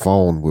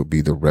iPhone would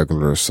be the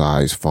regular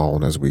size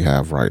phone as we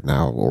have right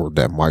now, or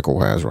that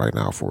Michael has right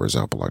now, for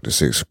example, like the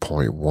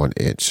 6.1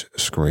 inch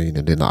screen,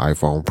 and then the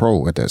iPhone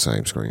Pro at that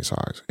same screen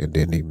size. And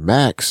then the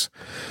Max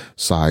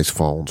size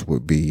phones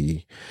would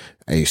be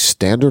a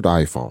standard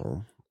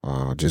iPhone,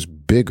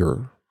 just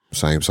bigger,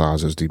 same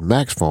size as the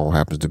Max phone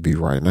happens to be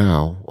right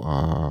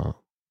now,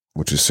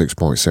 which is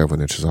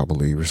 6.7 inches, I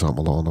believe, or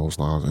something along those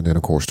lines. And then,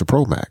 of course, the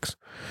Pro Max.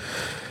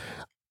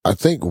 I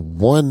think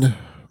one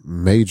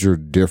major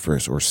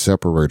difference or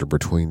separator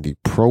between the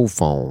Pro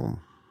phone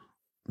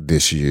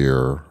this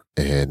year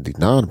and the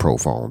non-Pro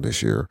phone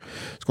this year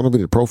is going to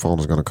be the Pro phone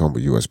is going to come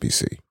with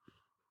USB-C.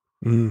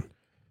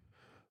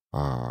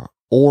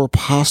 Or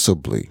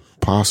possibly,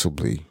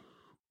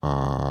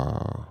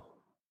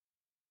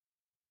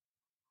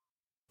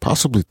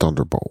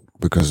 Thunderbolt,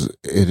 because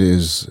it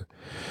is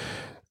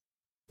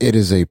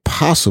a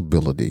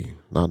possibility,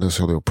 not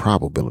necessarily a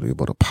probability,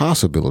 but a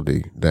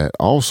possibility that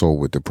also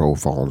with the Pro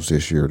phones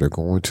this year, they're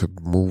going to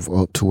move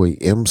up to a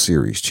M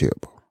series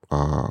chip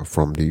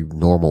from the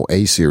normal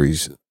A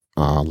series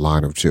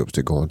line of chips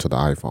that go into the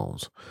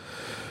iPhones.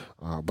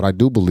 But I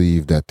do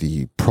believe that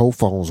the Pro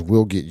phones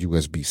will get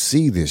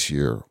USB-C this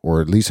year,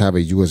 or at least have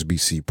a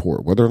USB-C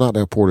port. Whether or not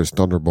that port is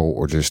Thunderbolt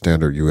or just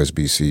standard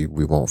USB-C,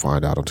 we won't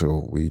find out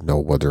until we know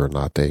whether or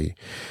not they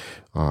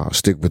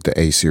stick with the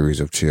A series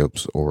of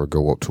chips or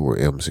go up to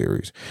an M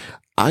series.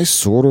 I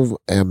sort of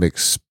am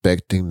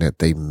expecting that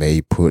they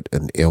may put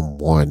an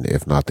M1,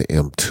 if not the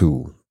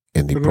M2,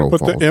 in the Pro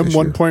phones. Put the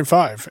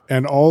M1.5,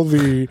 and all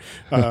the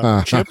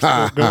chips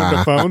that go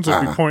into phones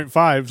will be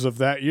 0.5s of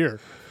that year.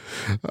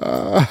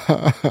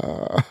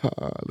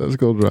 That's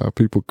going to drive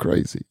people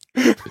crazy.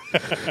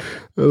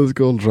 That's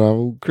going to drive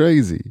them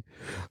crazy.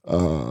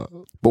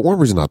 But one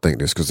reason I think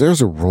this, because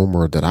there's a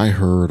rumor that I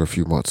heard a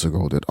few months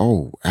ago that,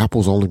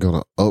 Apple's only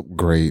going to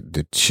upgrade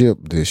the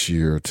chip this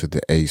year to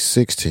the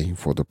A16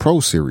 for the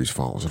Pro series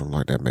phones. And I'm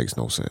like, that makes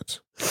no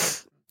sense.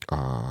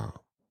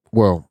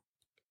 Well,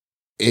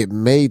 it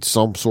made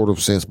some sort of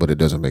sense, but it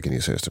doesn't make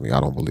any sense to me. I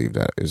don't believe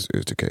that is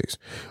the case.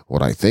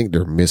 What I think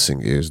they're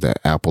missing is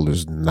that Apple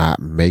is not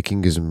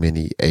making as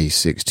many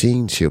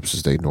A16 chips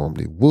as they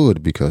normally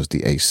would, because the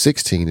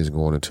A16 is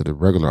going into the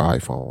regular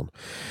iPhone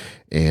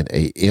and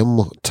a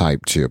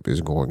M-type chip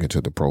is going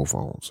into the Pro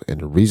phones. And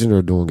the reason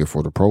they're doing it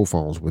for the Pro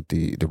phones with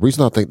the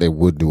reason I think they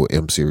would do an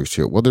M-series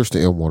chip, whether it's the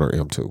M1 or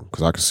M2,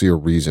 because I can see a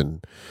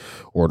reason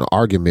or an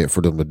argument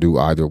for them to do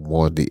either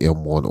one, the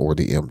M1 or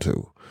the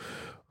M2.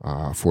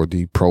 For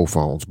the Pro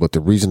phones. But the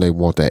reason they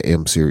want that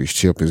M series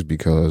chip is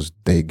because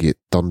they get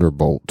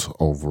Thunderbolt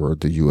over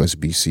the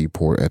USB-C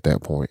port at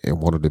that point. And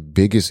one of the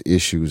biggest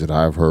issues that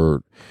I've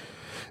heard,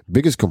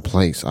 biggest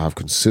complaints I've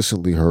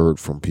consistently heard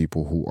from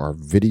people who are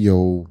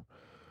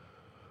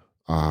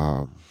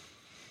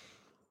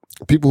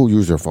people who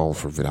use their phones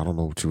for video. I don't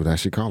know what you would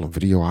actually call them.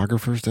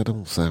 Videographers? That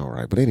don't sound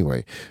right. But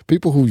anyway,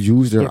 people who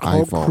use their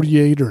iPhone.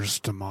 Creators,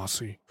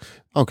 Demasi.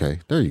 Okay,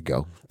 there you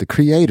go. The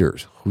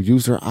creators who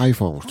use their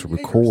iPhones to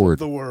record of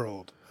the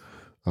world.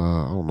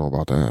 I don't know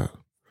about that.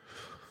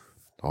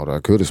 Oh,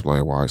 that could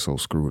explain why it's so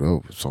screwed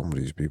up. Some of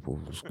these people.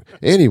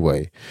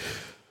 Anyway,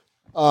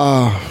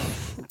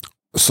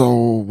 so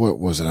what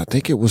was it? I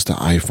think it was the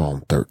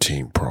iPhone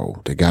 13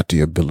 Pro. They got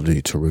the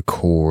ability to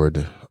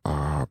record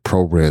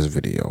ProRes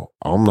video.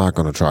 I'm not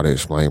going to try to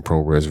explain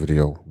ProRes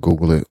video.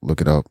 Google it,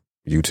 look it up,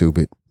 YouTube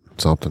it,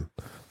 something.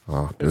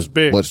 It's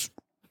big.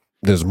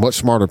 There's much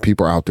smarter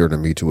people out there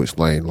than me to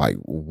explain like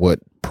what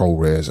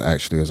ProRes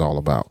actually is all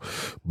about.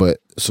 But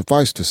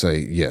suffice to say,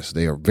 yes,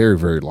 they are very,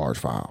 very large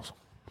files.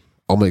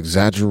 I'm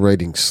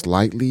exaggerating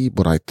slightly,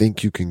 but I don't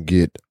think you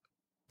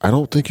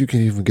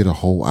can even get a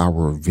whole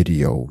hour of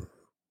video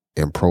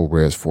in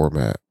ProRes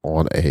format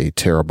on a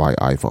terabyte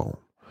iPhone.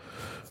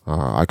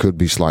 I could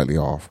be slightly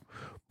off,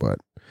 but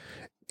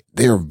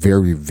they are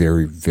very,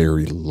 very,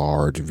 very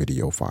large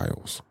video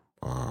files.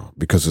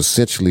 Because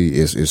essentially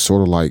it's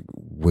sort of like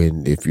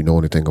if you know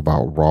anything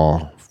about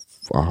raw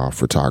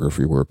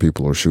photography, where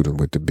people are shooting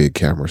with the big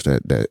cameras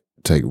that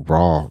take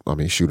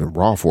shoot in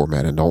raw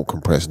format and don't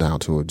compress down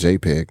to a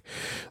JPEG.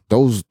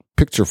 Those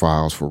picture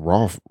files for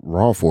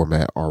raw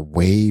format are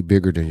way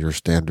bigger than your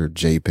standard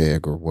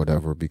JPEG or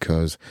whatever,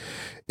 because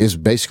it's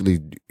basically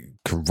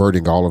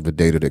converting all of the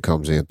data that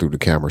comes in through the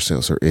camera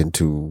sensor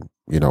into,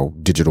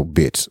 digital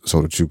bits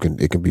so that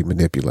it can be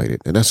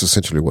manipulated. And that's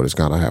essentially what is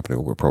kind of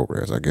happening with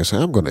ProRes. I guess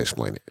I'm going to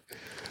explain it.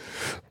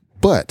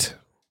 But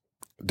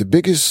the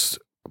biggest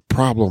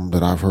problem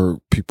that I've heard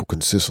people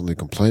consistently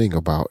complaining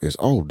about is,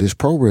 this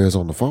ProRes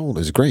on the phone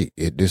is great.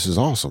 This is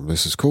awesome.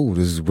 This is cool.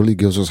 This really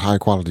gives us high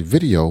quality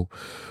video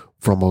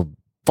from a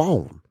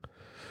phone.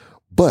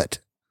 But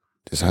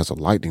this has a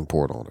lightning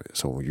port on it.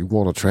 So when you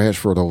want to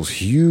transfer those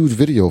huge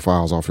video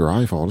files off your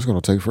iPhone, it's going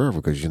to take forever,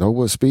 because you know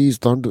what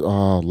speeds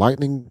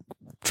lightning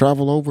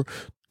travel over?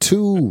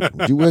 2,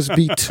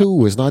 USB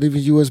 2. It's not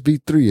even USB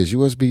 3. It's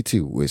USB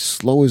 2. It's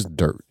slow as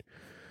dirt.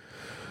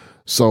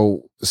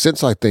 So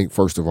since I think,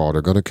 first of all,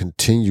 they're going to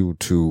continue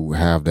to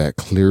have that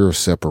clear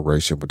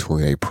separation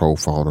between a pro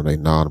phone and a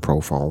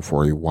non-pro phone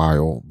for a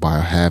while by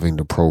having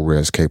the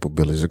ProRes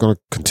capabilities, they're going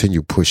to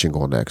continue pushing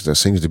on that, because that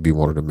seems to be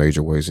one of the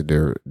major ways that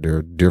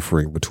they're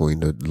differing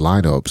between the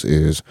lineups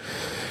is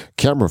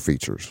camera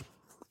features.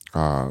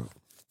 To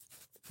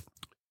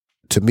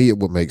me, it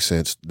would make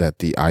sense that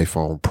the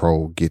iPhone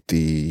Pro get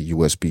the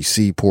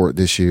USB-C port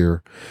this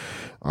year,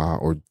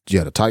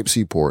 the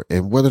Type-C port.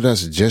 And whether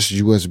that's just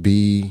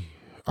USB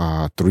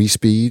 3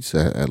 speeds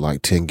at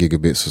like 10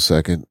 gigabits a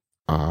second,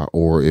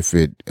 or if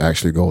it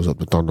actually goes up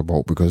to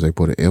Thunderbolt because they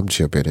put an M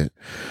chip in it,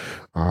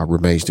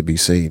 remains to be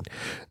seen.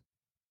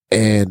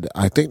 And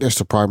I think that's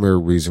the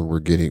primary reason we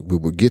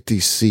would get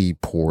the C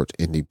port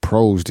in the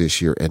Pros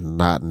this year and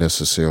not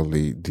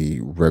necessarily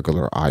the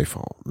regular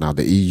iPhone. Now,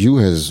 the EU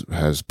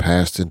has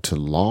passed into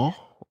law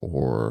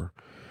or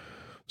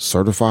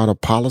certified a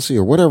policy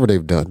or whatever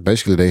they've done.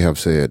 Basically, they have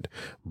said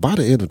by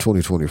the end of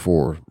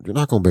 2024, you're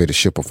not going to be able to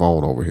ship a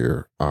phone over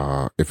here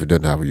if it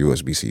doesn't have a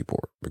USB-C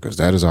port, because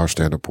that is our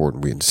standard port,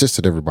 and we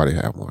insisted everybody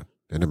have one.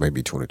 And it may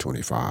be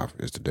 2025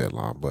 is the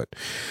deadline. But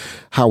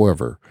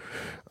however,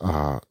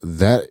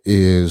 that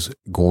is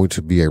going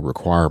to be a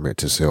requirement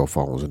to sell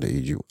phones in the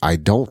EU. I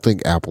don't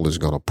think Apple is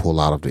going to pull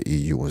out of the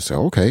EU and say,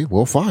 okay,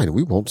 well, fine,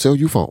 we won't sell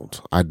you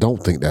phones. I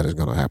don't think that is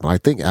going to happen. I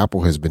think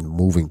Apple has been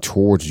moving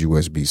towards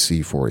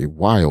USB-C for a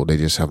while. They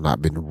just have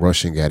not been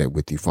rushing at it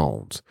with the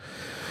phones.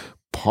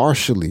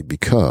 Partially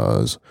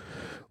because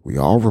we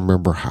all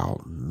remember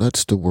how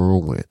nuts the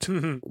world went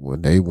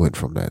when they went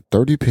from that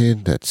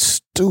 30-pin, that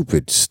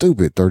stupid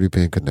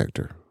 30-pin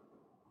connector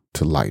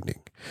to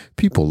Lightning.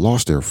 People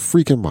lost their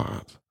freaking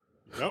minds.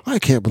 Yep. I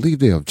can't believe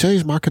they have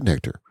changed my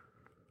connector.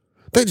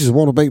 They just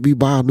want to make me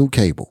buy a new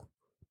cable.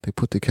 They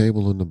put the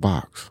cable in the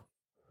box.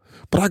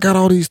 But I got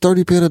all these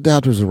 30-pin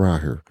adapters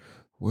around here.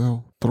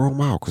 Well, throw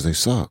them out because they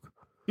suck.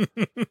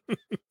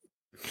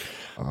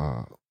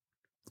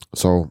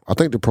 So I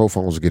think the Pro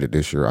phones get it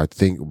this year. I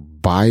think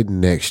by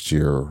next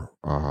year,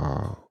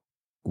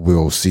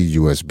 we'll see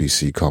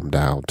USB-C come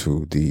down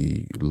to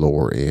the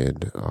lower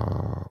end,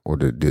 or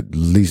the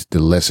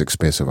less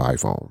expensive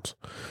iPhones.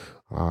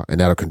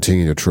 And that'll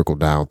continue to trickle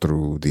down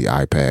through the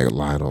iPad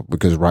lineup,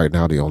 because right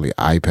now the only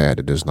iPad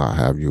that does not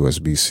have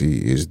USB-C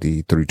is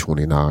the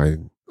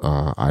 329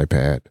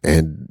 iPad.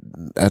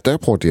 And at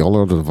that point, the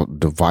only other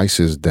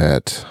devices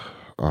that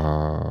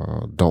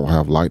don't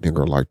have Lightning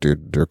are like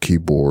their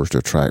keyboards,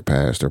 their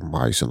trackpads, their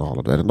mice, and all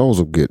of that. And those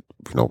will get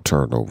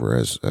turned over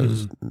as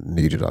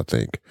needed, I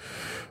think.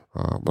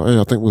 But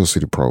I think we'll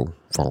see the Pro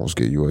phones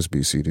get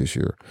USB-C this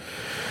year.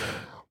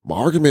 My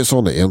argument's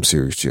on the M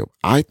series chip.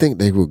 I think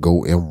they would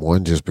go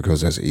M1 just because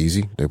that's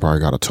easy. They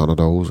probably got a ton of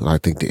those. And I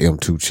think the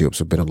M2 chips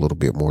have been a little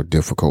bit more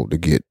difficult to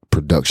get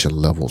production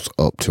levels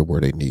up to where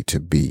they need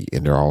to be.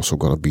 And there are also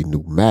going to be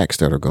new Macs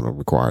that are going to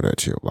require that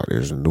chip. Like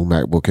there's a new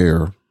MacBook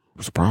Air.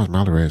 I'm surprised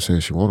Mallory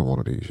said she wanted one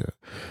of these yet.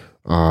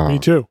 Me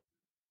too.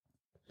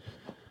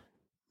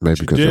 Maybe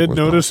she because did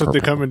notice that they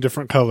come in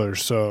different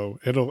colors, so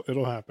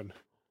it'll happen.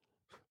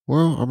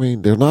 Well, I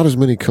mean, there are not as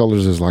many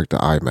colors as like the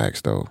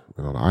iMacs, though.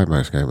 The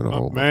iMacs came in a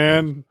whole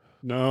man.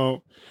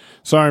 No.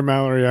 Sorry,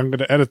 Mallory. I'm going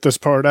to edit this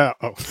part out.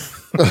 Oh.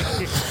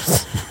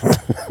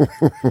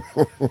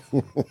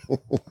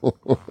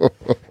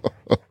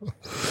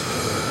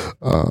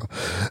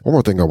 One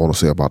more thing I want to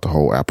say about the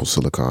whole Apple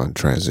Silicon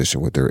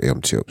transition with their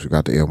M chips. We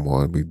got the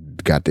M1. We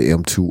got the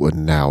M2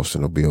 announced,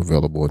 and it'll be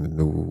available in the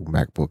new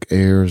MacBook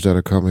Airs that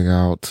are coming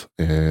out,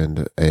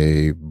 and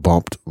a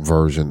bumped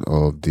version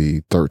of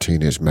the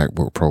 13-inch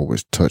MacBook Pro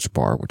with Touch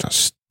Bar, which I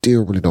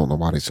still really don't know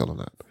why they're selling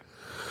that.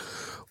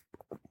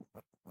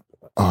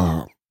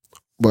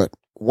 But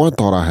one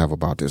thought I have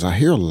about this, I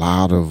hear a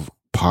lot of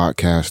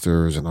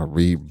podcasters and I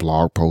read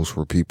blog posts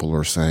where people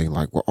are saying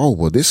like,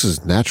 well, this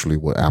is naturally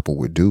what Apple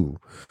would do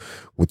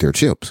with their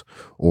chips.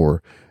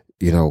 Or,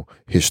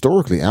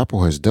 historically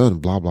Apple has done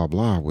blah, blah,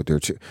 blah with their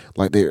chip.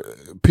 Like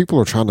people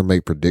are trying to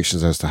make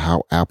predictions as to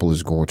how Apple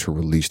is going to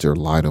release their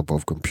lineup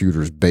of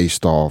computers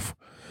based off,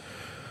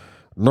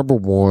 number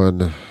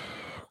one,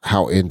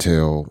 how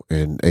Intel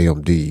and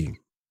AMD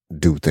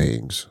do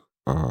things.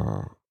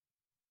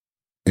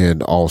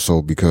 And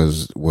also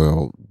because,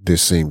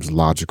 this seems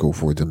logical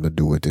for them to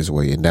do it this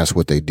way. And that's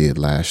what they did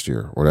last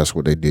year, or that's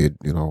what they did,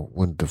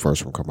 when did the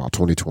first one come out?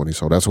 2020.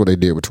 So that's what they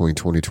did between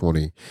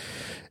 2020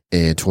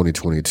 and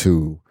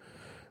 2022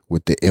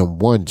 with the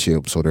M1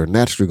 chip. So they're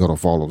naturally going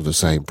to follow the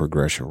same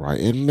progression,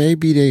 right? And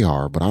maybe they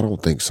are, but I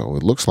don't think so.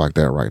 It looks like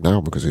that right now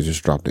because they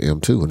just dropped the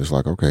M2 and it's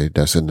like, okay,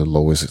 that's in the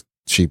lowest,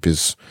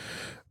 cheapest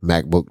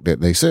MacBook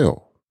that they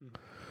sell.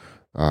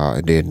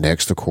 And then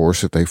next, of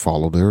course, if they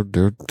follow their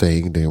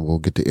thing, then we'll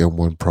get the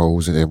M1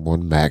 Pros and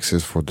M1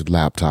 Maxes for the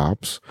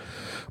laptops.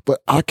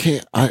 But I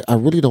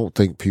really don't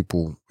think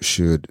people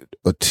should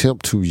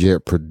attempt to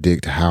yet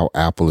predict how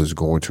Apple is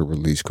going to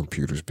release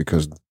computers,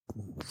 because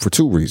for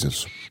two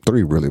reasons,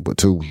 three really, but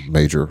two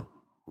major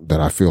that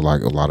I feel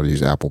like a lot of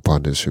these Apple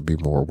pundits should be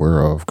more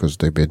aware of because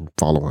they've been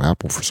following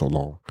Apple for so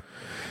long.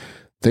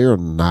 They are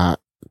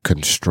not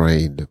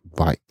constrained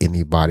by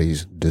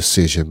anybody's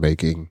decision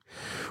making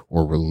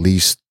or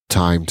release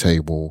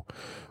timetable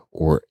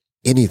or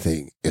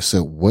anything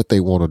except what they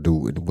want to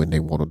do and when they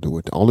want to do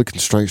it. The only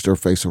constraints they're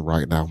facing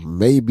right now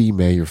may be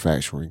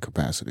manufacturing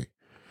capacity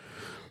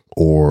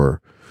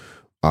or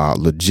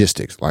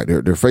logistics. Like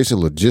they're facing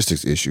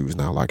logistics issues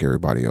now like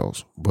everybody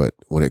else. But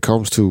when it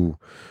comes to,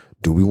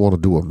 do we want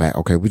to do a Mac?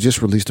 Okay, we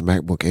just released a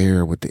MacBook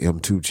Air with the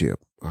M2 chip.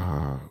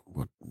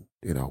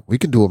 We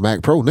can do a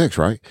Mac Pro next,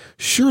 right?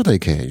 Sure they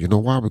can. You know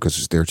why? Because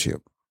it's their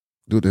chip.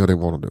 Do what the hell they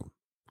want to do.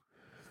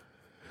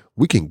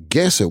 We can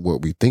guess at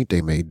what we think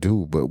they may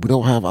do, but I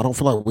don't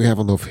feel like we have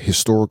enough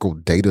historical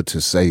data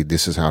to say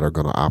this is how they're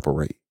going to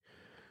operate.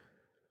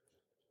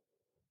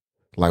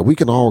 Like we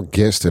can all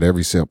guess that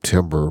every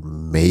September,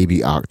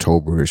 maybe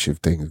October-ish, if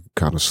things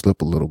kind of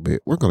slip a little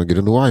bit, we're going to get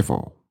a new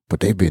iPhone. But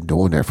they've been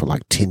doing that for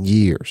like 10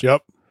 years.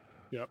 Yep.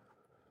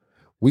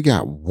 We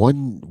got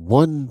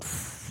one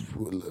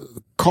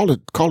call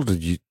it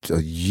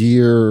a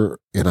year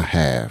and a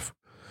half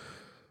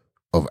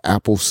of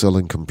Apple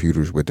selling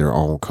computers with their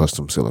own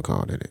custom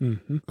silicon in it.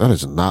 Mm-hmm. That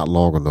is not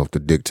long enough to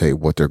dictate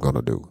what they're going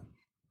to do.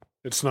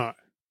 It's not.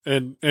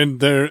 And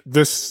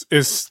this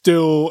is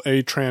still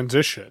a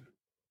transition.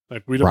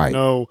 Like we don't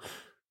know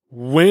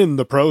when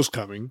the Pro's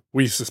coming.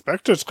 We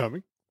suspect it's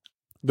coming.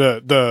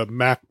 The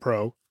Mac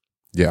Pro.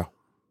 Yeah.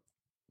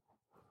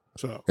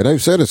 So and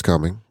they've said it's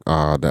coming.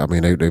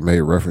 They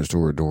made reference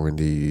to it during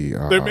the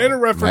they made a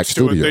reference Mac to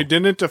Studio. it. They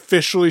didn't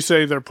officially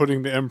say they're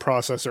putting the M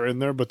processor in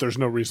there, but there's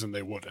no reason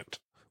they wouldn't.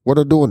 Well,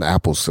 they're doing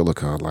Apple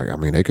Silicon.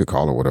 They could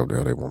call it whatever the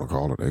hell they want to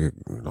call it.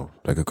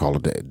 They could call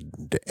it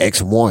the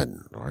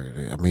X1.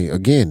 Right?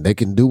 Again, they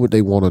can do what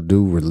they want to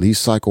do, release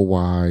cycle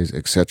wise,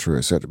 et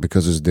cetera,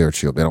 because it's their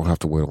chip. They don't have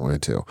to wait on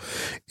Intel.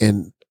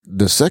 And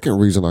the second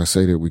reason I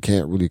say that we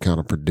can't really kind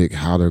of predict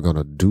how they're going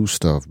to do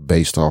stuff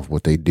based off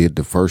what they did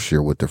the first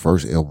year with the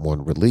first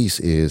M1 release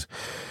is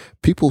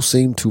people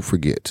seem to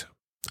forget.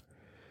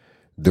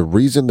 The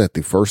reason that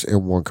the first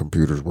M1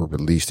 computers were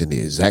released in the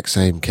exact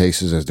same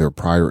cases as their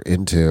prior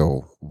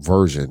Intel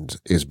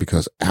versions is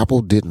because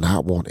Apple did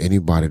not want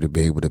anybody to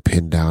be able to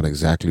pin down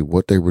exactly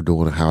what they were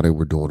doing and how they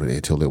were doing it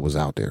until it was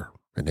out there.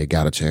 And they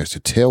got a chance to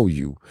tell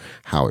you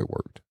how it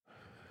worked.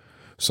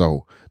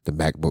 So the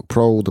MacBook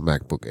Pro, the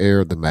MacBook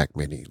Air, the Mac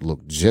Mini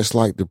look just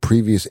like the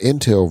previous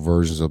Intel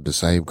versions of the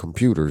same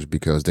computers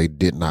because they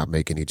did not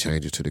make any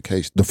changes to the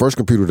case. The first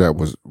computer that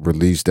was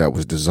released that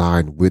was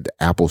designed with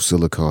Apple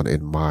Silicon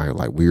in mind,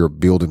 like we are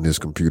building this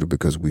computer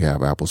because we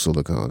have Apple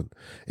Silicon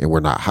and we're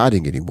not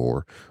hiding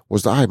anymore,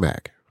 was the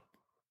iMac.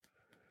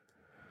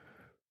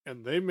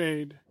 And they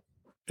made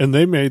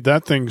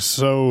that thing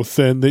so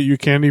thin that you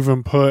can't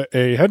even put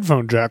a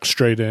headphone jack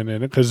straight in it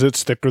because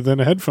it's thicker than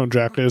a headphone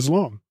jack is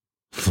long.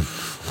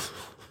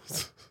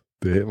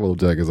 The headphone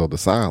jack is on the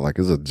side like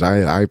it's a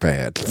giant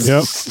iPad.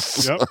 Yep.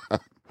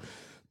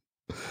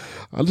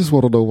 I just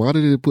want to know, why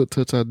did they put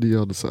Touch ID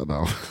on the side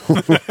now?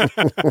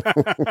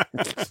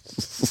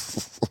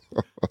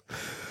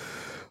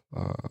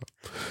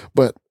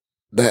 But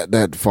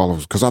that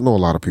follows, because I know a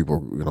lot of people,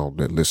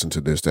 that listen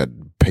to this, that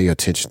pay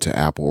attention to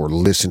Apple or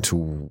listen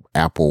to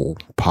Apple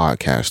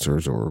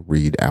podcasters or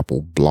read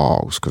Apple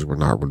blogs, because we're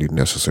not really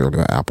necessarily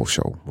an Apple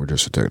show. We're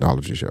just a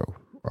technology show.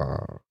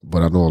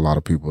 But I know a lot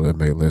of people that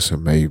may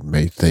listen may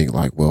think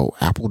like, well,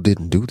 Apple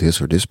didn't do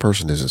this or this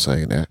person isn't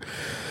saying that.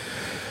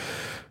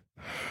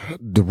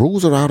 The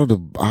rules are out of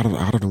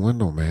the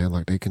window, man.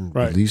 Like they can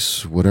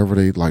release whatever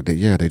they like.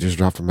 They just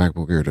dropped the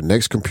MacBook Air. The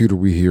next computer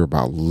we hear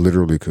about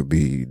literally could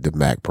be the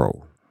Mac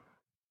Pro,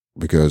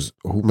 because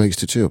who makes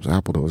the chips?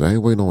 Apple does. They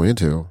ain't waiting on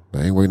Intel.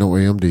 They ain't waiting on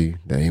AMD.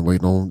 They ain't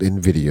waiting on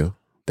Nvidia.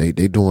 They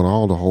doing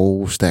all the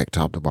whole stack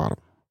top to bottom.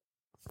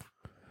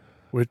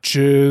 Which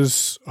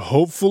is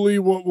hopefully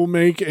what will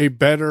make a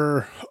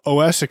better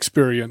OS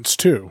experience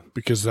too,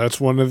 because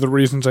that's one of the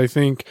reasons I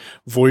think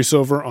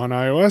VoiceOver on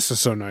iOS is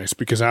so nice,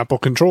 because Apple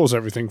controls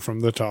everything from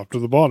the top to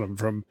the bottom,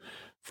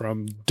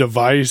 from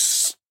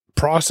device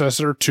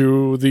processor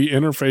to the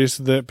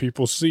interface that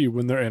people see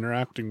when they're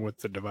interacting with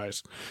the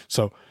device.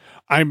 So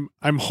I'm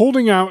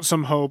holding out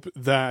some hope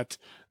that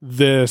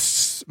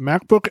this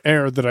MacBook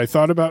Air that I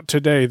thought about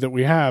today, that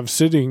we have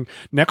sitting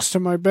next to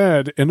my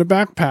bed in a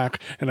backpack,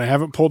 and I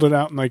haven't pulled it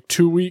out in like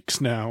 2 weeks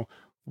now,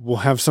 will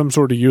have some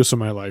sort of use in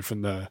my life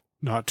in the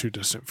not too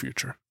distant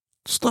future.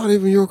 It's not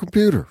even your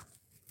computer.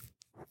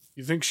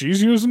 You think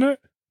she's using it?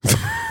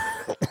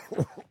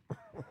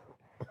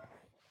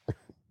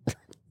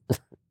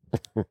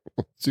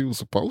 She was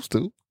supposed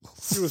to.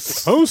 She was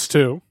supposed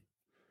to.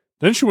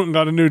 Then she went and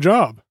got a new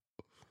job.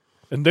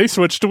 And they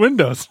switched to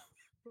Windows.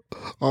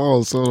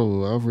 Oh,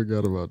 so I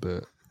forgot about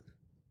that.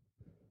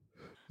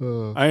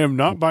 I am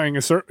not buying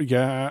a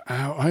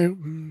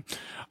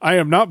I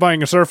am not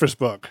buying a Surface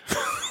Book.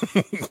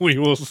 We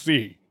will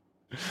see.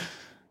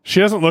 She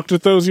hasn't looked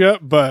at those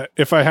yet, but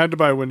if I had to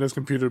buy a Windows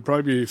computer, it'd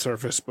probably be a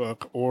Surface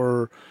Book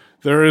or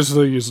There is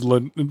these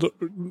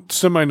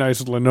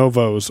semi-nice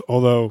Lenovo's,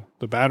 although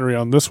the battery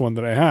on this one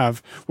that I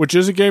have, which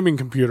is a gaming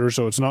computer,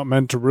 so it's not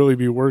meant to really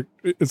be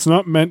it's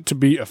not meant to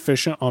be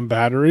efficient on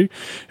battery.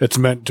 It's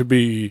meant to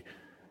be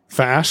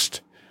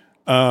fast.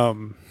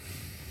 I'd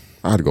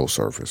go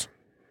Surface.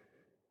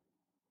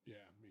 Yeah,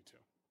 me too.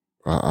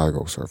 I'd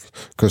go Surface.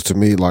 Because to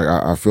me, like,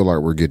 I feel like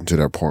we're getting to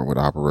that point with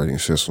operating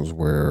systems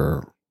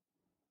where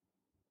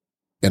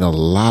in a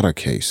lot of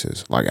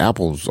cases, like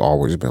Apple's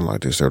always been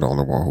like this. They're the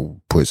only one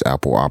who puts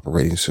Apple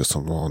operating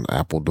systems on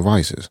Apple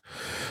devices.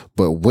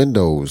 But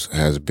Windows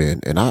has been,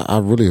 and I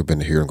really have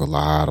been hearing a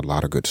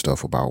lot of good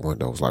stuff about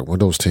Windows. Like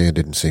Windows 10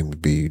 didn't seem to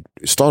be,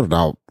 it started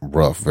out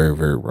rough, very,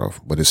 very rough,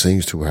 but it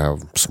seems to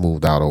have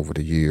smoothed out over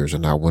the years.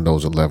 And now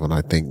Windows 11,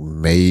 I think,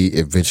 may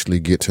eventually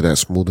get to that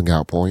smoothing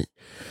out point.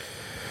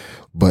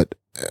 But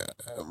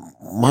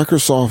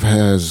Microsoft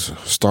has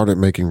started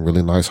making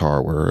really nice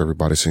hardware.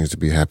 Everybody seems to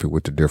be happy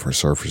with the different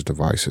Surface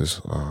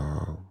devices,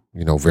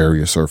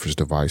 various Surface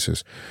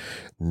devices.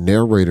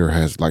 Narrator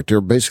has, like,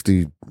 they're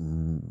basically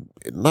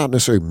not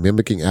necessarily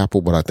mimicking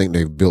Apple, but I think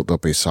they've built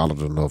up a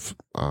solid enough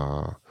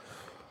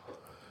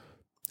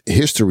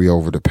history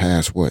over the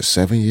past,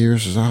 7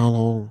 years? Is that how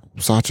long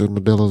Satya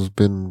Nadella's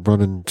been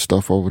running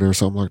stuff over there,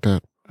 something like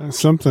that?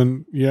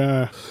 Something,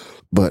 yeah.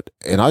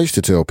 And I used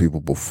to tell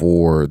people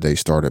before they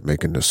started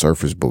making the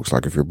Surface Books,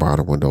 like if you're buying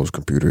a Windows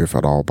computer, if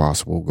at all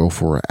possible, go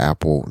for a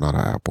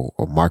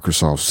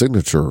Microsoft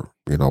signature,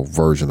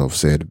 version of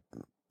said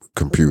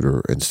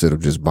computer instead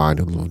of just buying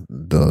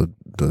the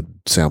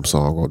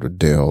Samsung or the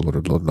Dell or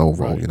the Lenovo,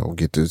 right.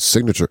 Get the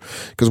signature.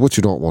 Because what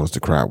you don't want is the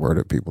crapware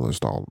that people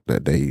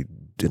they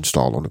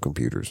install on the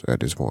computers at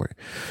this point.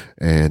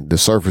 And the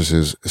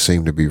Surfaces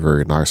seem to be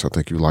very nice. I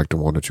think you like the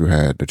one that you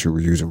were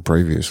using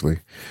previously.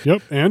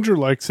 Yep. Andrew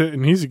likes it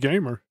and he's a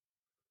gamer.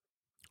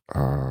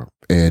 And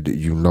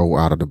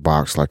out of the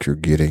box, like you're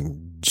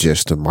getting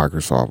just the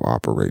Microsoft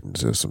operating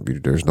system.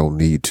 There's no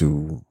need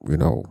to,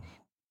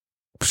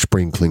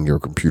 spring clean your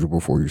computer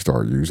before you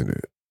start using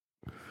it.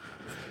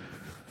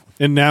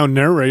 And now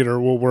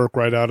Narrator will work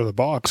right out of the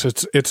box.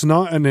 It's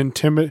not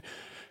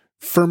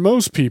for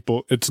most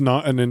people, it's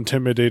not an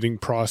intimidating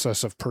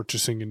process of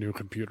purchasing a new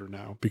computer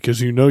now, because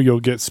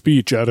you'll get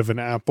speech out of an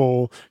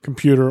Apple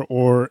computer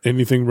or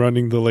anything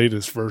running the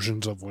latest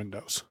versions of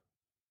Windows.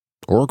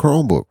 Or a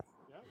Chromebook.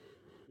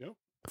 Yep.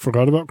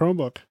 Forgot about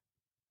Chromebook.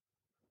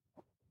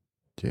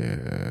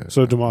 Yeah.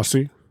 So,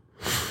 Demasi,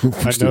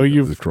 I know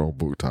you've the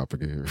Chromebook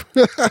topic here.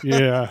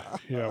 yeah,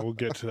 we'll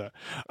get to that.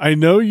 I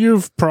know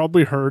you've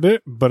probably heard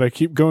it, but I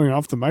keep going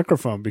off the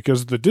microphone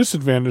because the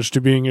disadvantage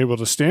to being able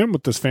to stand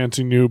with this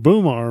fancy new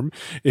boom arm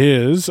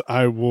is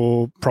I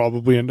will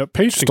probably end up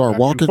pacing back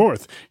walking and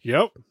forth.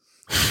 Yep.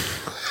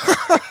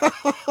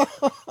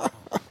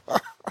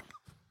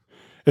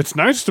 It's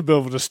nice to be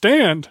able to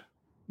stand,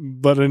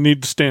 but I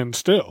need to stand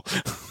still.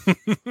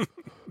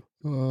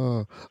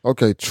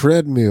 Okay,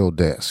 treadmill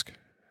desk.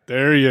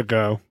 There you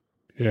go.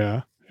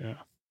 Yeah. I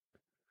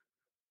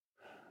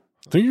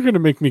think you're going to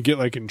make me get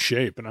in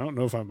shape, and I don't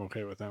know if I'm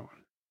okay with that one.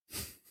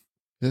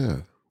 Yeah,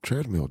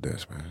 treadmill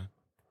desk, man.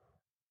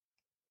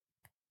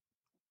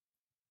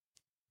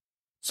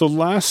 So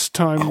last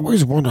time, I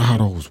always wonder how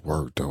those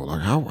work, though.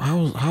 Like,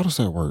 how does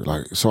that work?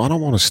 Like, so I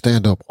don't want to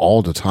stand up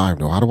all the time,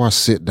 though. How do I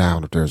sit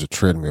down if there's a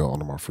treadmill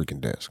under my freaking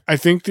desk? I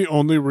think the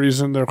only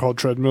reason they're called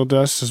treadmill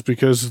desks is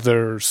because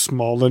they're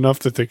small enough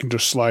that they can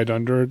just slide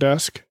under a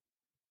desk.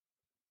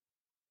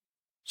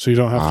 So you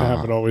don't have to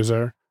have it always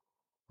there.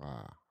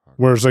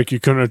 Whereas, you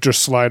couldn't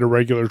just slide a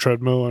regular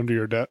treadmill under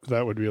your desk.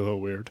 That would be a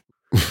little weird.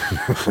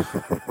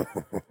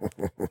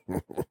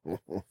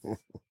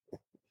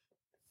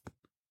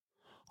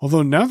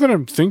 Although now that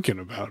I'm thinking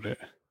about it,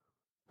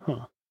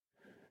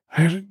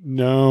 I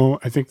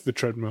think the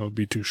treadmill would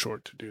be too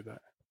short to do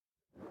that.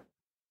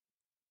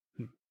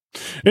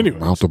 Anyway,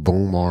 mount the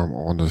boom arm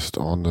on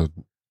the.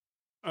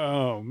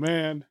 Oh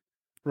man.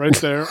 Right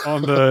there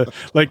on the,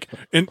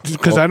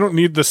 because I don't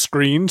need the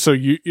screen, so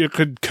you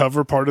could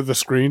cover part of the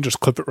screen, just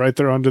clip it right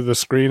there onto the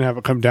screen, have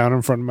it come down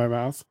in front of my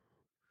mouth.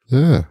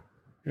 Yeah.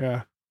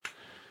 Yeah.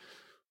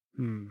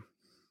 I'm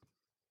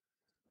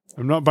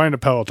not buying a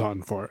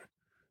Peloton for it,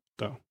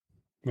 though.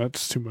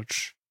 That's too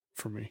much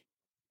for me.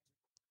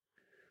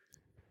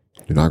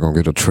 You're not going to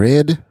get a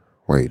tread?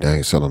 Wait, they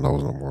ain't selling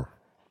those no more.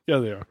 Yeah,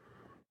 they are.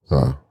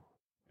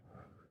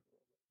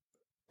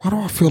 Why do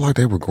I feel like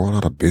they were going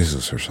out of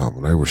business or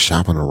something? They were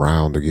shopping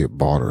around to get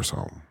bought or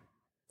something.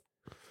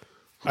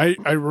 I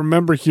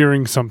remember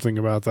hearing something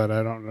about that.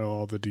 I don't know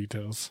all the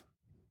details.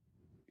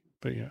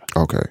 But yeah.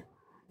 Okay.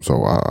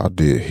 So I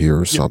did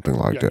hear something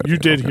like that. You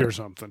did hear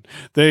something.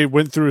 They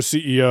went through a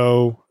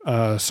CEO,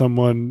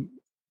 someone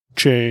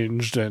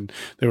changed, and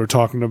they were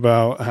talking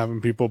about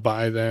having people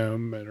buy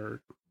them and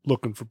are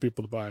looking for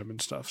people to buy them and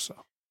stuff. So,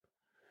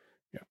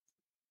 yeah.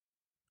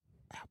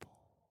 Apple.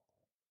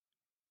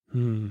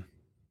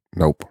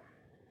 Nope.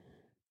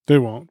 They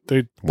won't.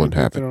 They wouldn't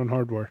make their own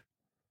hardware.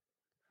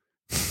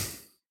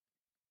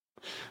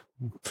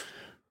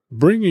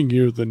 Bringing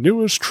you the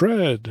newest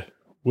tread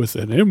with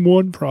an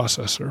M1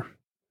 processor.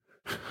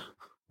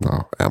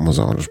 No,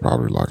 Amazon is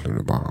probably likely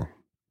to bomb.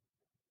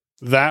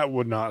 That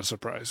would not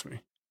surprise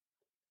me.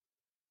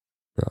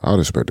 Yeah, I'd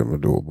expect them to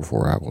do it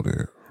before Apple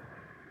did.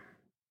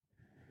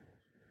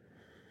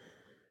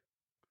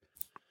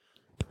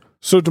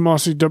 So,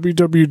 Demasi,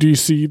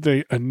 WWDC,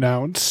 they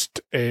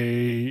announced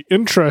a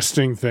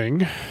interesting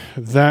thing.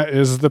 That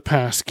is the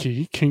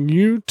passkey. Can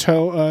you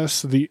tell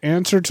us the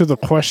answer to the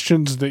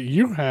questions that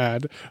you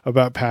had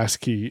about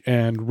passkey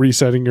and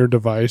resetting your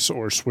device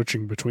or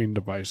switching between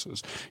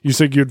devices? You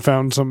said you'd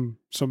found some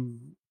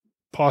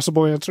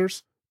possible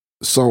answers?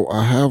 So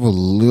I have a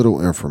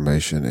little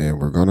information, and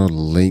we're going to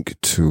link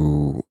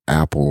to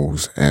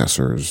Apple's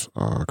answers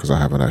because I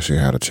haven't actually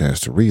had a chance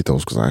to read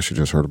those because I actually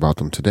just heard about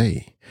them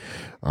today.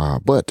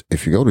 But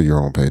if you go to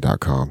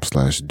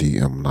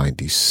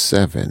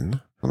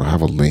yourownpay.com/DM97, and I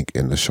have a link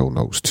in the show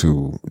notes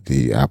to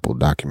the Apple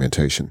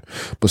documentation.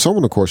 But some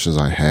of the questions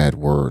I had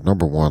were,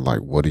 number one,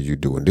 like, what do you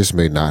do? And this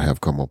may not have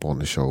come up on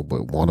the show,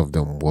 but one of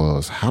them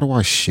was, how do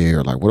I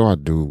share? Like, what do I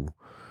do?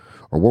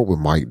 Or what would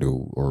Mike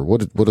do? Or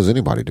what does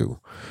anybody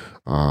do?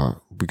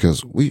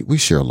 Because we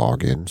share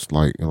logins.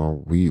 Like,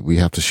 we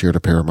have to share the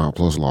Paramount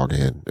Plus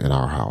login in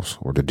our house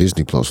or the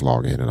Disney Plus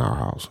login in our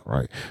house,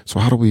 right? So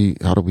how do we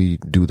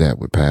do that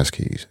with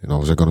passkeys?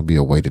 Is there going to be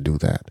a way to do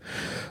that?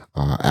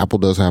 Apple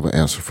does have an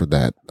answer for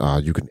that.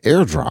 You can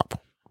airdrop.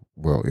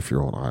 Well, if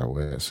you're on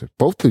iOS, if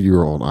both of you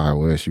are on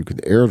iOS, you can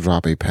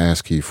airdrop a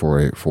passkey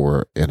for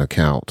an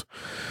account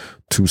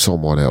to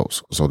someone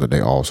else so that they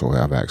also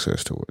have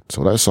access to it.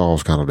 So that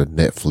solves kind of the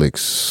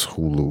Netflix,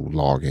 Hulu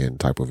login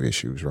type of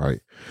issues, right?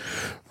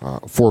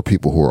 For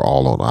people who are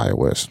all on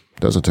iOS.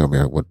 Doesn't tell me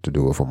what to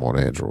do if I'm on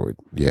Android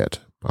yet.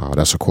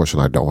 That's a question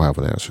I don't have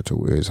an answer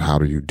to, is how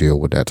do you deal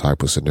with that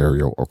type of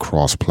scenario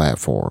across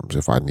platforms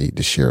if I need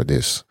to share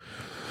this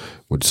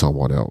with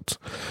someone else?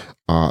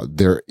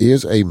 There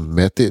is a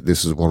method.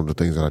 This is one of the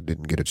things that I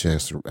didn't get a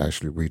chance to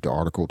actually read the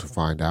article to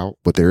find out,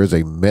 but there is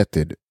a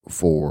method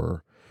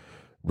for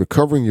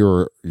recovering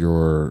your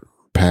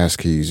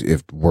passkeys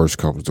if worse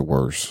comes to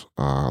worse.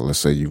 Let's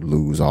say you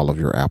lose all of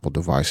your Apple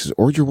devices,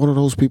 or you're one of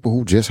those people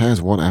who just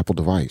has one Apple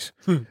device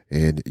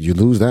and you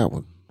lose that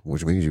one,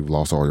 which means you've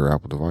lost all your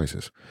Apple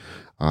devices.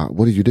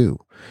 What do you do?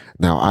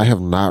 Now, I have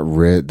not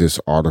read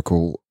this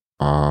article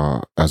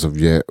as of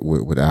yet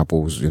with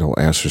Apple's,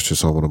 answers to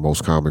some of the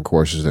most common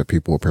questions that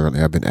people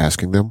apparently have been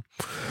asking them.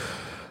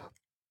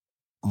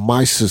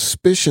 My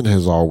suspicion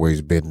has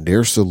always been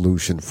their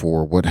solution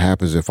for what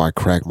happens if I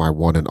crack my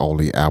one and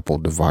only Apple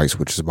device,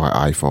 which is my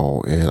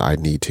iPhone, and I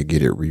need to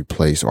get it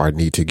replaced or I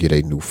need to get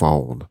a new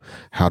phone.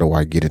 How do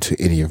I get into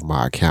any of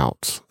my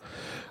accounts?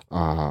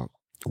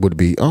 Would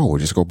be,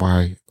 just go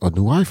buy a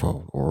new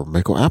iPhone or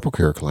make an Apple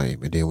Care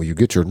claim. And then when you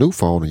get your new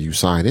phone and you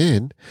sign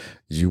in,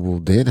 you will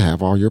then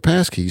have all your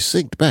passkeys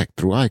synced back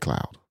through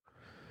iCloud.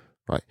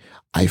 Right.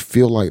 I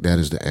feel like that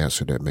is the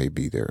answer that may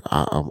be there.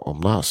 I'm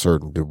not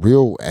certain. The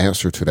real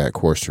answer to that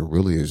question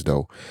really is,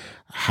 though,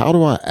 how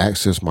do I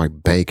access my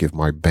bank if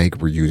my bank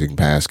were using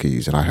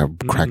passkeys and I have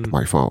cracked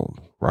my phone,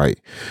 right?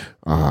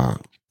 And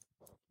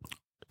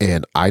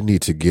I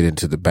need to get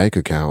into the bank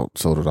account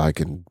so that I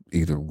can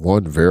either,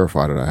 one,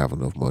 verify that I have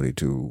enough money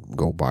to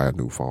go buy a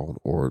new phone,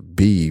 or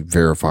B,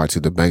 verify to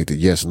the bank that,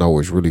 yes, no,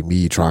 it's really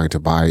me trying to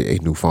buy a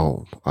new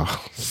phone.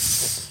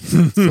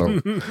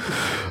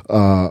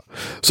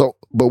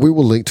 But we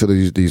will link to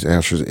these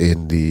answers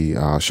in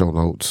the show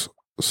notes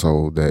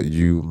so that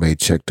you may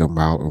check them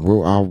out. And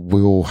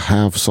we'll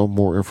have some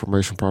more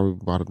information probably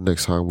by the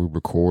next time we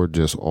record,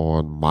 just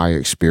on my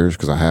experience,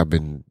 because I have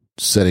been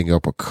setting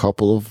up a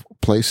couple of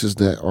places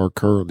that are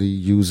currently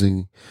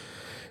using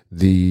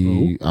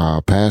the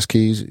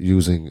passkeys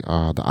using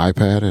the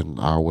iPad and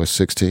iOS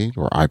 16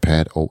 or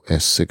iPad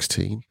OS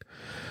 16.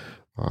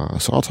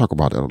 So I'll talk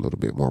about that a little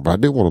bit more, but I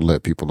did want to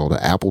let people know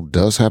that Apple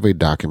does have a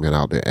document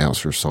out that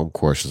answers some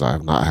questions. I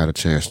have not had a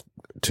chance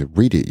to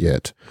read it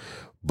yet,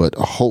 but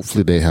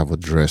hopefully they have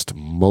addressed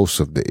most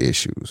of the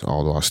issues.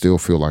 Although I still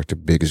feel like the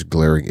biggest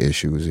glaring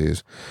issues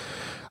is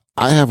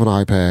I have an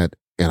iPad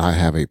and I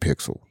have a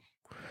Pixel.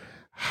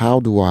 How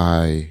do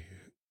I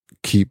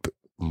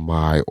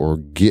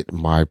get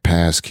my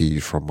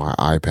passkeys from my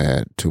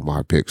iPad to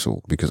my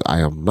Pixel? Because I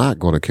am not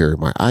going to carry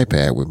my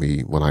iPad with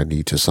me when I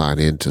need to sign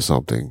into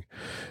something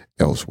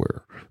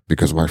elsewhere,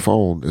 because my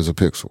phone is a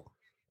Pixel.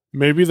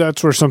 Maybe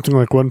that's where something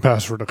like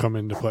 1Password will come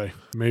into play.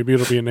 Maybe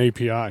it'll be an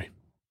API.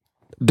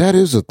 That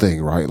is a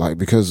thing, right? Like,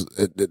 because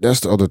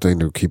that's the other thing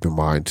to keep in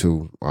mind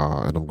too.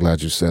 And I'm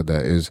glad you said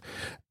that, is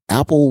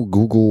Apple,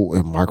 Google,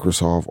 and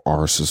Microsoft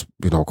are,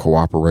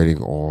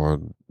 cooperating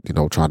on,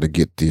 trying to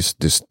get this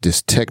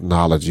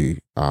technology,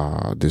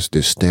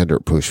 this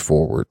standard push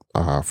forward,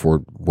 for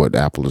what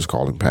Apple is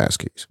calling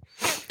passkeys.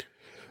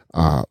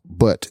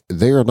 But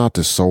they are not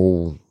the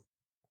sole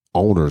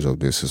owners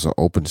of this. It's an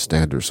open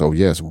standard. So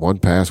yes,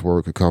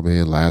 1Password could come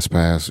in,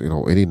 LastPass,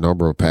 any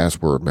number of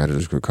password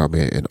managers could come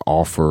in and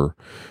offer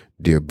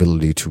the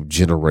ability to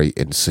generate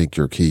and sync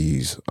your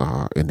keys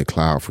in the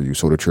cloud for you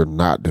so that you're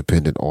not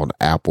dependent on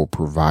Apple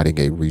providing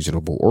a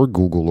reasonable, or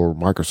Google or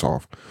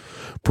Microsoft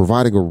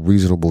providing a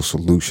reasonable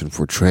solution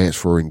for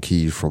transferring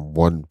keys from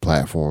one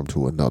platform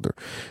to another.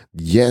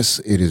 Yes,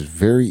 it is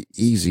very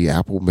easy.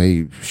 Apple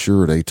made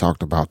sure they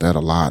talked about that a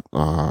lot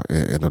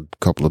in a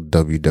couple of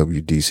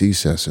WWDC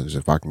sessions.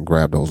 If I can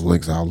grab those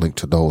links, I'll link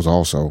to those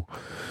also.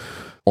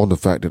 On the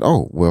fact that,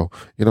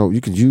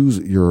 you can use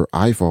your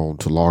iPhone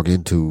to log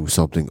into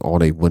something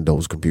on a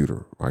Windows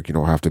computer. Like, you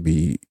don't have to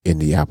be in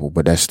the Apple,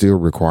 but that's still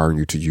requiring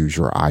you to use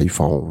your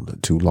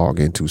iPhone to log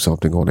into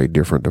something on a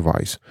different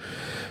device.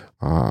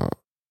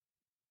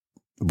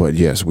 But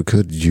yes, we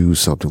could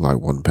use something like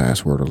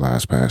 1Password or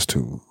LastPass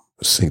to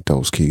sync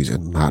those keys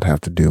and not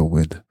have to deal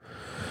with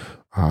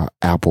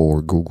Apple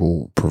or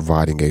Google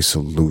providing a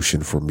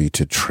solution for me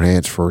to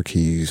transfer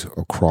keys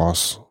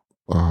across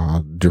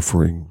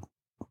differing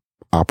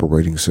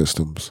operating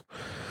systems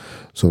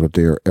so that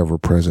they are ever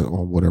present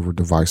on whatever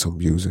device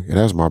I'm using. And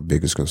that's my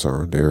biggest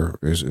concern there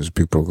is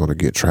people are going to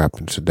get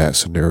trapped into that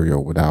scenario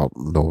without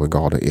knowing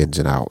all the ins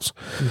and outs.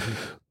 Mm-hmm.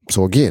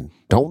 So again,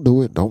 don't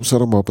do it. Don't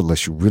set them up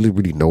unless you really,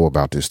 really know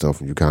about this stuff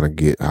and you kind of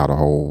get how the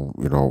whole,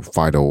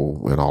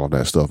 FIDO and all of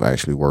that stuff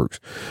actually works.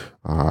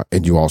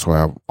 And you also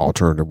have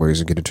alternative ways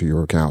to get into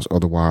your accounts.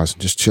 Otherwise,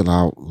 just chill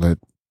out. Let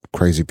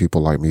crazy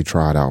people like me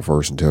try it out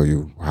first and tell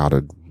you how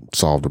to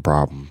solve the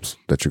problems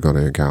that you're going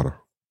to encounter.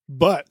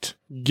 But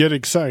get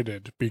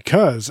excited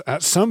because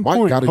at some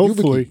point,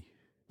 hopefully,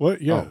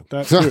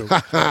 that too.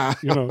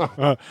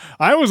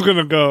 I was going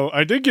to go,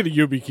 I did get a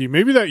YubiKey.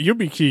 Maybe that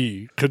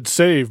YubiKey could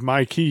save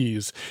my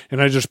keys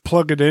and I just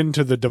plug it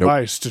into the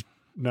device.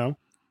 No?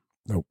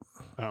 Nope.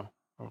 Oh,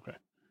 okay.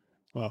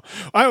 Well,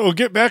 I will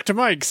get back to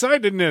my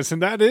excitedness,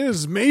 and that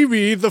is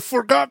maybe the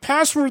forgot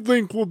password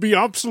link will be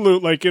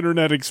obsolete like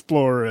Internet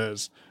Explorer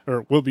is,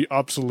 or will be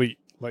obsolete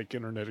like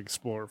Internet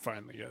Explorer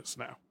finally is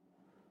now.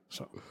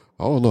 So.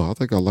 Oh no, I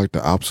think I like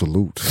the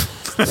absolute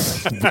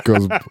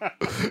because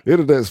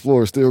Internet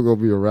Explorer is still going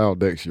to be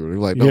around next year. They're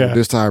like, no,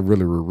 this time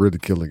we're really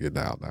killing it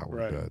now. Now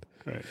we're done.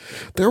 Right.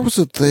 There was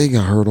a thing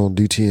I heard on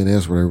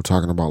DTNS where they were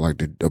talking about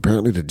like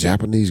apparently the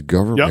Japanese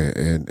government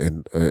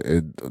and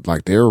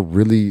like they're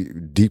really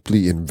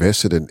deeply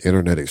invested in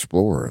Internet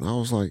Explorer, and I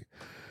was like,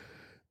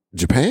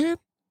 Japan?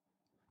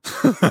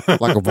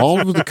 Like of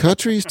all of the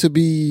countries to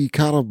be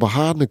kind of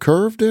behind the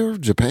curve there,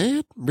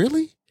 Japan?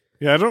 Really?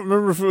 Yeah, I don't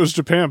remember if it was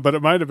Japan, but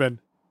it might have been.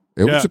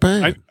 It was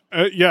Japan.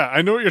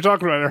 I know what you're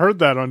talking about. I heard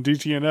that on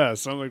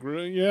DTNS. I'm like,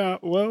 really? Yeah,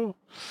 well,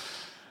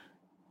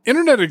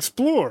 Internet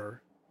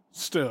Explorer,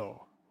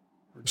 still,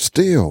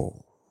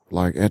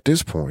 like at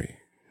this point.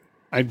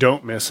 I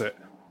don't miss it.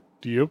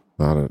 Do you?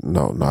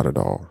 Not at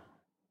all.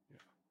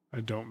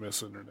 I don't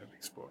miss Internet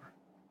Explorer.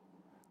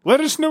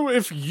 Let us know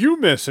if you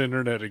miss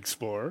Internet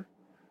Explorer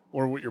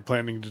or what you're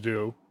planning to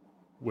do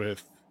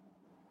with.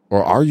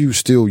 Or are you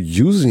still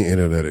using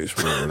Internet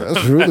Explorer?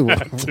 That's really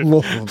what I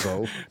want to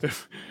know.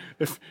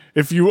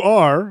 If you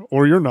are,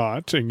 or you're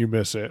not, and you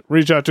miss it,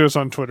 reach out to us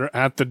on Twitter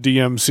at the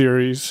DM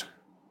series.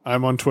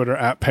 I'm on Twitter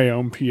at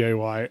Payon,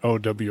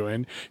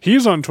 Payowyn.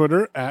 He's on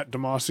Twitter at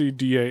Damashe,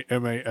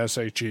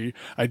 Damashe.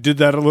 I did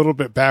that a little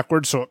bit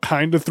backwards, so it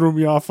kind of threw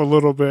me off a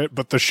little bit,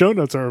 but the show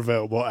notes are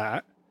available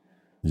at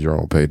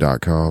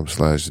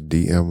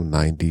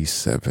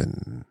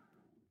yourownpay.com/DM97.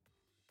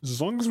 As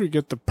long as we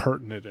get the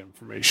pertinent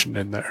information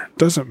in there.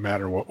 Doesn't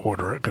matter what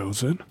order it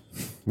goes in.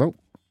 Nope.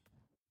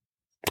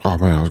 Oh,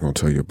 man, I was going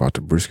to tell you about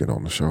the brisket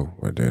on the show,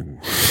 but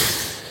then...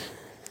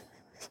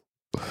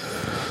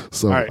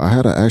 So right. I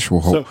had an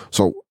actual hope.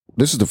 So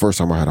this is the first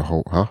time I had a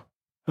hope, huh?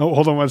 Oh,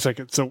 hold on 1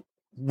 second. So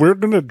we're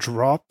going to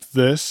drop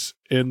this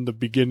in the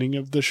beginning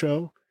of the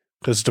show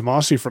because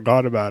Damashe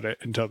forgot about it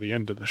until the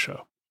end of the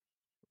show.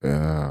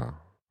 Yeah.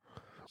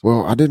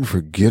 Well, I didn't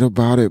forget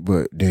about it,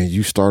 but then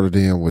you started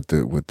in with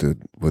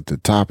the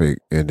topic,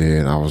 and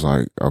then I was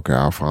like, okay,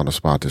 I'll find a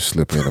spot to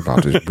slip in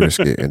about this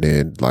brisket, and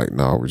then like,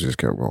 no, we just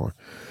kept going.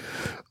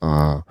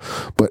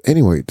 But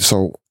anyway,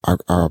 so I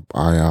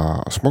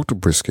smoked a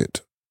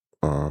brisket,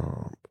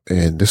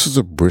 and this is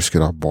a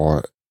brisket I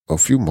bought a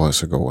few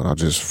months ago, and I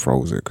just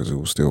froze it because it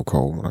was still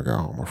cold when I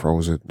got home. I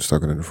froze it,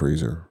 stuck it in the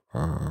freezer,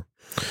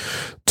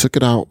 took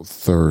it out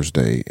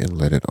Thursday and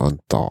let it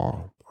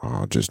unthaw.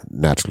 Just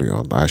naturally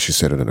I actually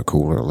set it in a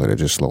cooler and let it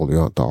just slowly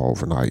unthaw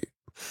overnight.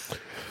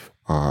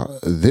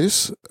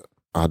 This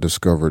I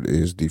discovered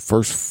is the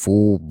first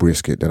full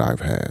brisket that I've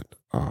had.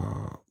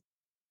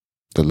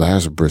 The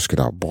last brisket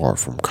I bought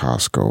from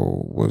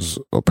Costco was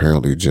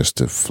apparently just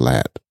a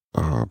flat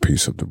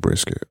piece of the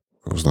brisket.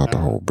 It was not the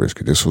whole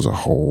brisket. This was a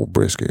whole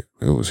brisket.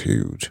 It was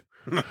huge,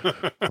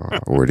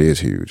 or it is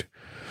huge.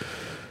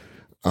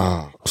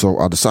 So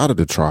I decided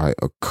to try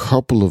a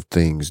couple of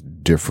things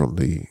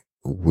differently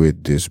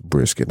with this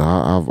brisket.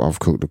 Now, I've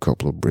cooked a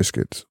couple of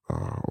briskets,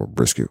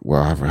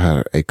 Well, I've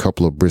had a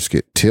couple of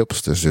brisket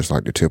tips. That's just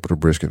like the tip of the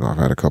brisket. I've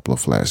had a couple of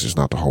flats. It's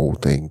not the whole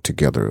thing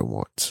together at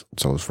once.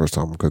 So it's the first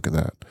time I'm cooking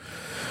that.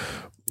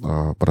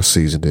 But I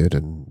seasoned it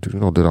and, did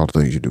all the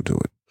things you do to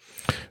it.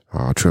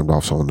 Trimmed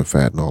off some of the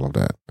fat and all of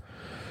that.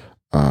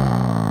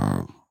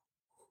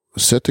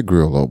 set the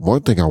grill up.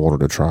 One thing I wanted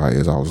to try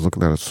is I was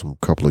looking at some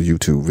couple of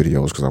YouTube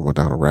videos because I went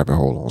down a rabbit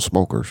hole on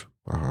smokers.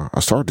 I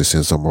started to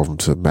send some of them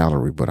to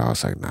Mallory, but I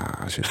was like, nah,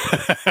 I should.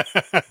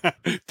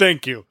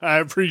 Thank you. I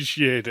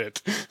appreciate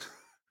it.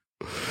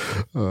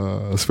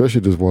 Especially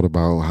this one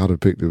about how to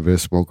pick the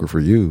best smoker for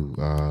you,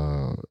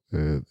 and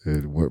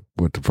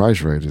what the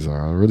price ranges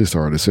are. I really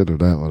started to send her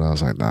that one. I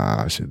was like,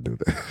 nah, I shouldn't do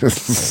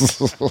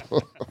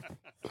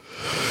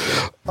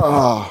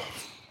that.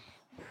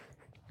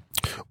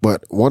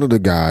 But one of the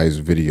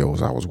guys'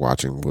 videos I was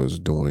watching was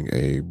doing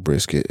a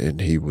brisket, and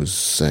he was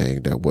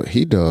saying that what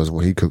he does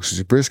when he cooks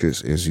his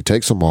briskets is he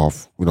takes them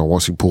off,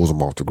 once he pulls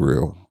them off the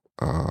grill,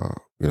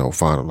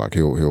 find them, like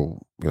he'll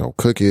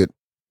cook it,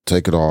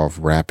 take it off,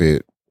 wrap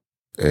it,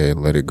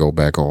 and let it go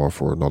back on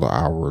for another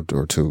hour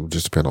or two,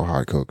 just depending on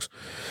how it cooks.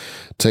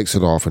 Takes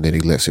it off, and then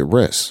he lets it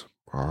rest.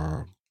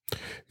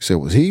 He said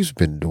what he's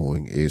been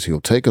doing is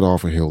he'll take it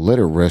off and he'll let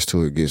it rest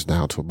till it gets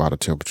down to about a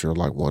temperature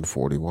like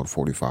 140,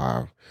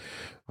 145.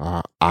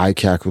 I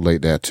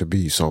calculate that to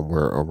be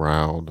somewhere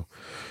around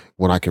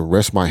when I can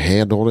rest my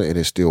hand on it and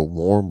it's still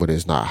warm, but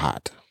it's not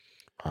hot.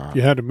 If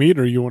you had a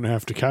meter, you wouldn't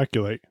have to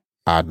calculate.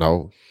 I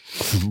know,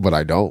 but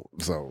I don't.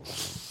 So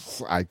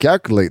I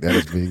calculate that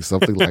as being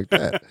something like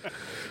that.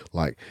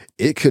 Like,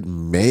 it could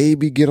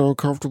maybe get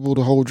uncomfortable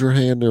to hold your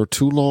hand there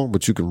too long,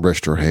 but you can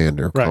rest your hand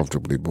there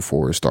comfortably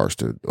before it starts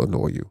to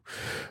annoy you.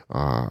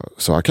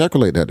 So I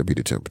calculate that to be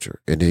the temperature.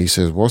 And then he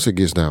says once it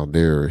gets down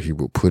there, he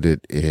will put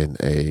it in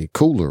a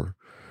cooler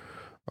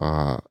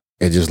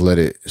and just let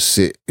it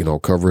sit,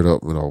 cover it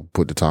up,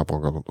 put the top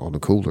on the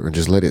cooler and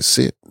just let it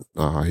sit.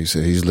 He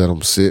said he's let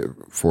them sit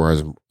for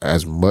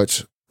as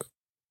much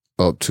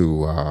up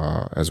to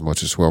as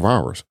much as 12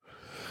 hours.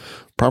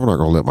 Probably not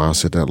going to let mine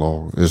sit that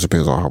long. It just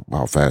depends on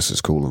how fast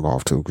it's cooling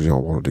off too, because you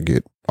don't want it to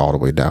get all the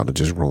way down to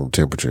just room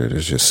temperature.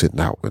 It's just sitting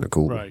out in the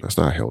cooler. Right. That's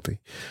not healthy.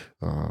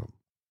 But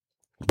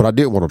I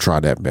did want to try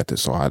that method.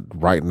 So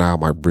right now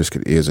my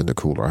brisket is in the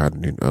cooler. I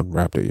hadn't even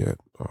unwrapped it yet.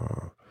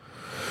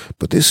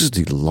 But this is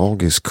the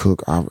longest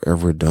cook I've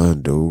ever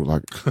done, dude.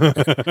 Like,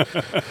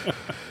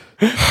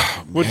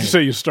 What'd you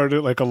say? You started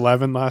at like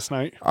 11 last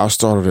night? I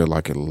started at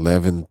like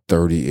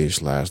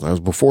 11:30-ish last night. It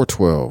was before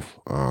 12.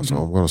 So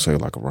I'm going to say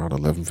like around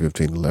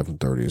 11:15,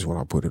 11:30 is when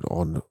I put it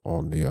on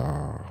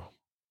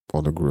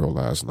the grill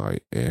last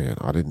night. And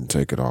I didn't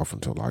take it off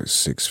until like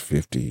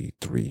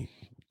 6:53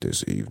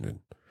 this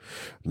evening.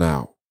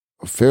 Now,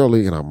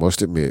 fairly, and I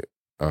must admit,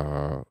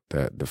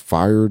 that the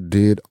fire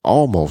did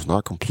almost,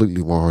 not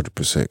completely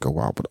 100% go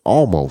out, but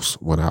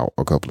almost went out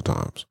a couple of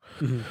times.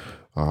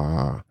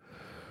 Mm-hmm.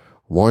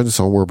 One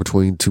somewhere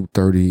between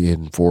 2:30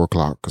 and 4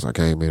 o'clock, because I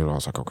came in and I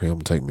was like, okay, I'm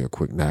gonna take me a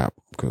quick nap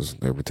because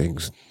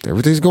everything's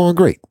going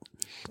great.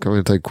 Come in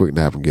and take a quick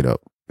nap and get up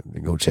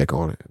and go check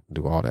on it,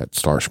 do all that,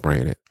 start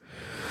spraying it.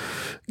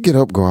 Get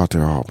up, go out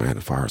there. Oh man,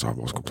 the fire's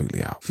almost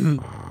completely out. All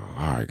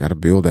right, got to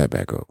build that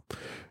back up.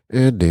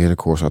 And then, of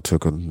course, I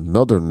took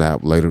another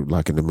nap later,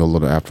 like in the middle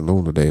of the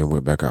afternoon today, and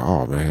went back out.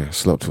 Oh, man,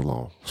 slept too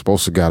long.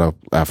 Supposed to got up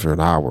after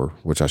an hour,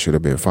 which I should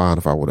have been fine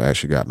if I would have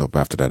actually gotten up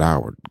after that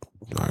hour.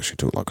 I actually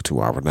took like a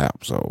 2-hour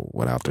nap, so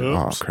went out there.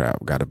 Oh,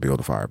 crap, got to build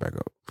the fire back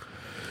up.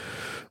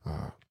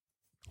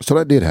 So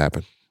that did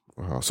happen.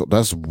 So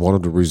that's one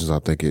of the reasons I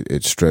think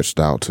it stretched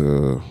out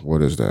to,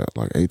 what is that,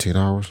 like 18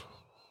 hours?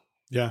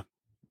 Yeah.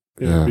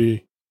 It'd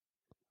be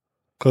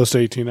close to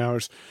 18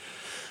 hours.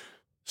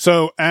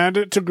 So add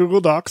it to Google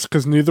Docs,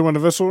 because neither one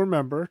of us will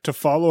remember, to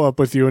follow up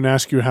with you and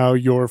ask you how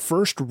your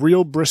first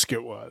real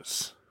brisket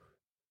was.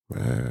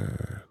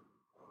 Man.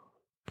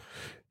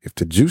 If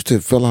the juice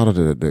that fell out of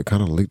that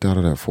kind of leaked out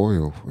of that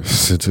foil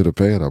into the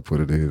pan I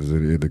put it in,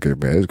 it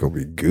indicated, man, it's going to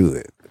be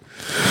good.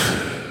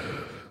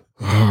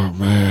 Oh,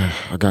 man.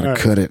 I got to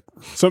cut it.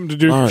 Something to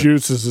do with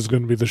juices is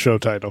going to be the show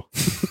title.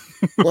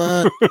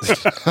 What?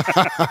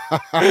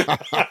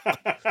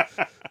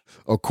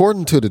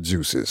 According to the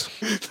juices.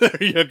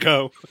 There you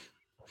go.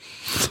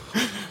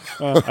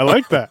 I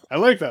like that.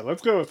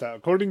 Let's go with that.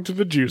 According to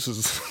the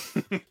juices.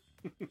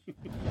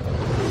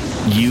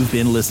 You've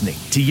been listening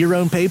to Your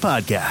Own Pay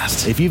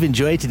Podcast. If you've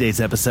enjoyed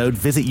today's episode,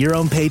 visit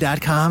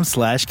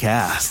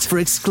yourownpay.com/cast for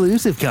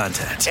exclusive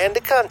content and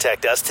to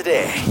contact us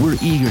today. We're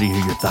eager to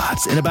hear your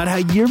thoughts and about how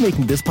you're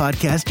making this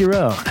podcast your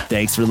own.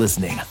 Thanks for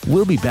listening.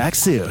 We'll be back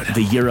soon.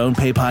 The Your Own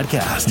Pay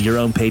Podcast,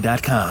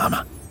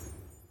 yourownpay.com.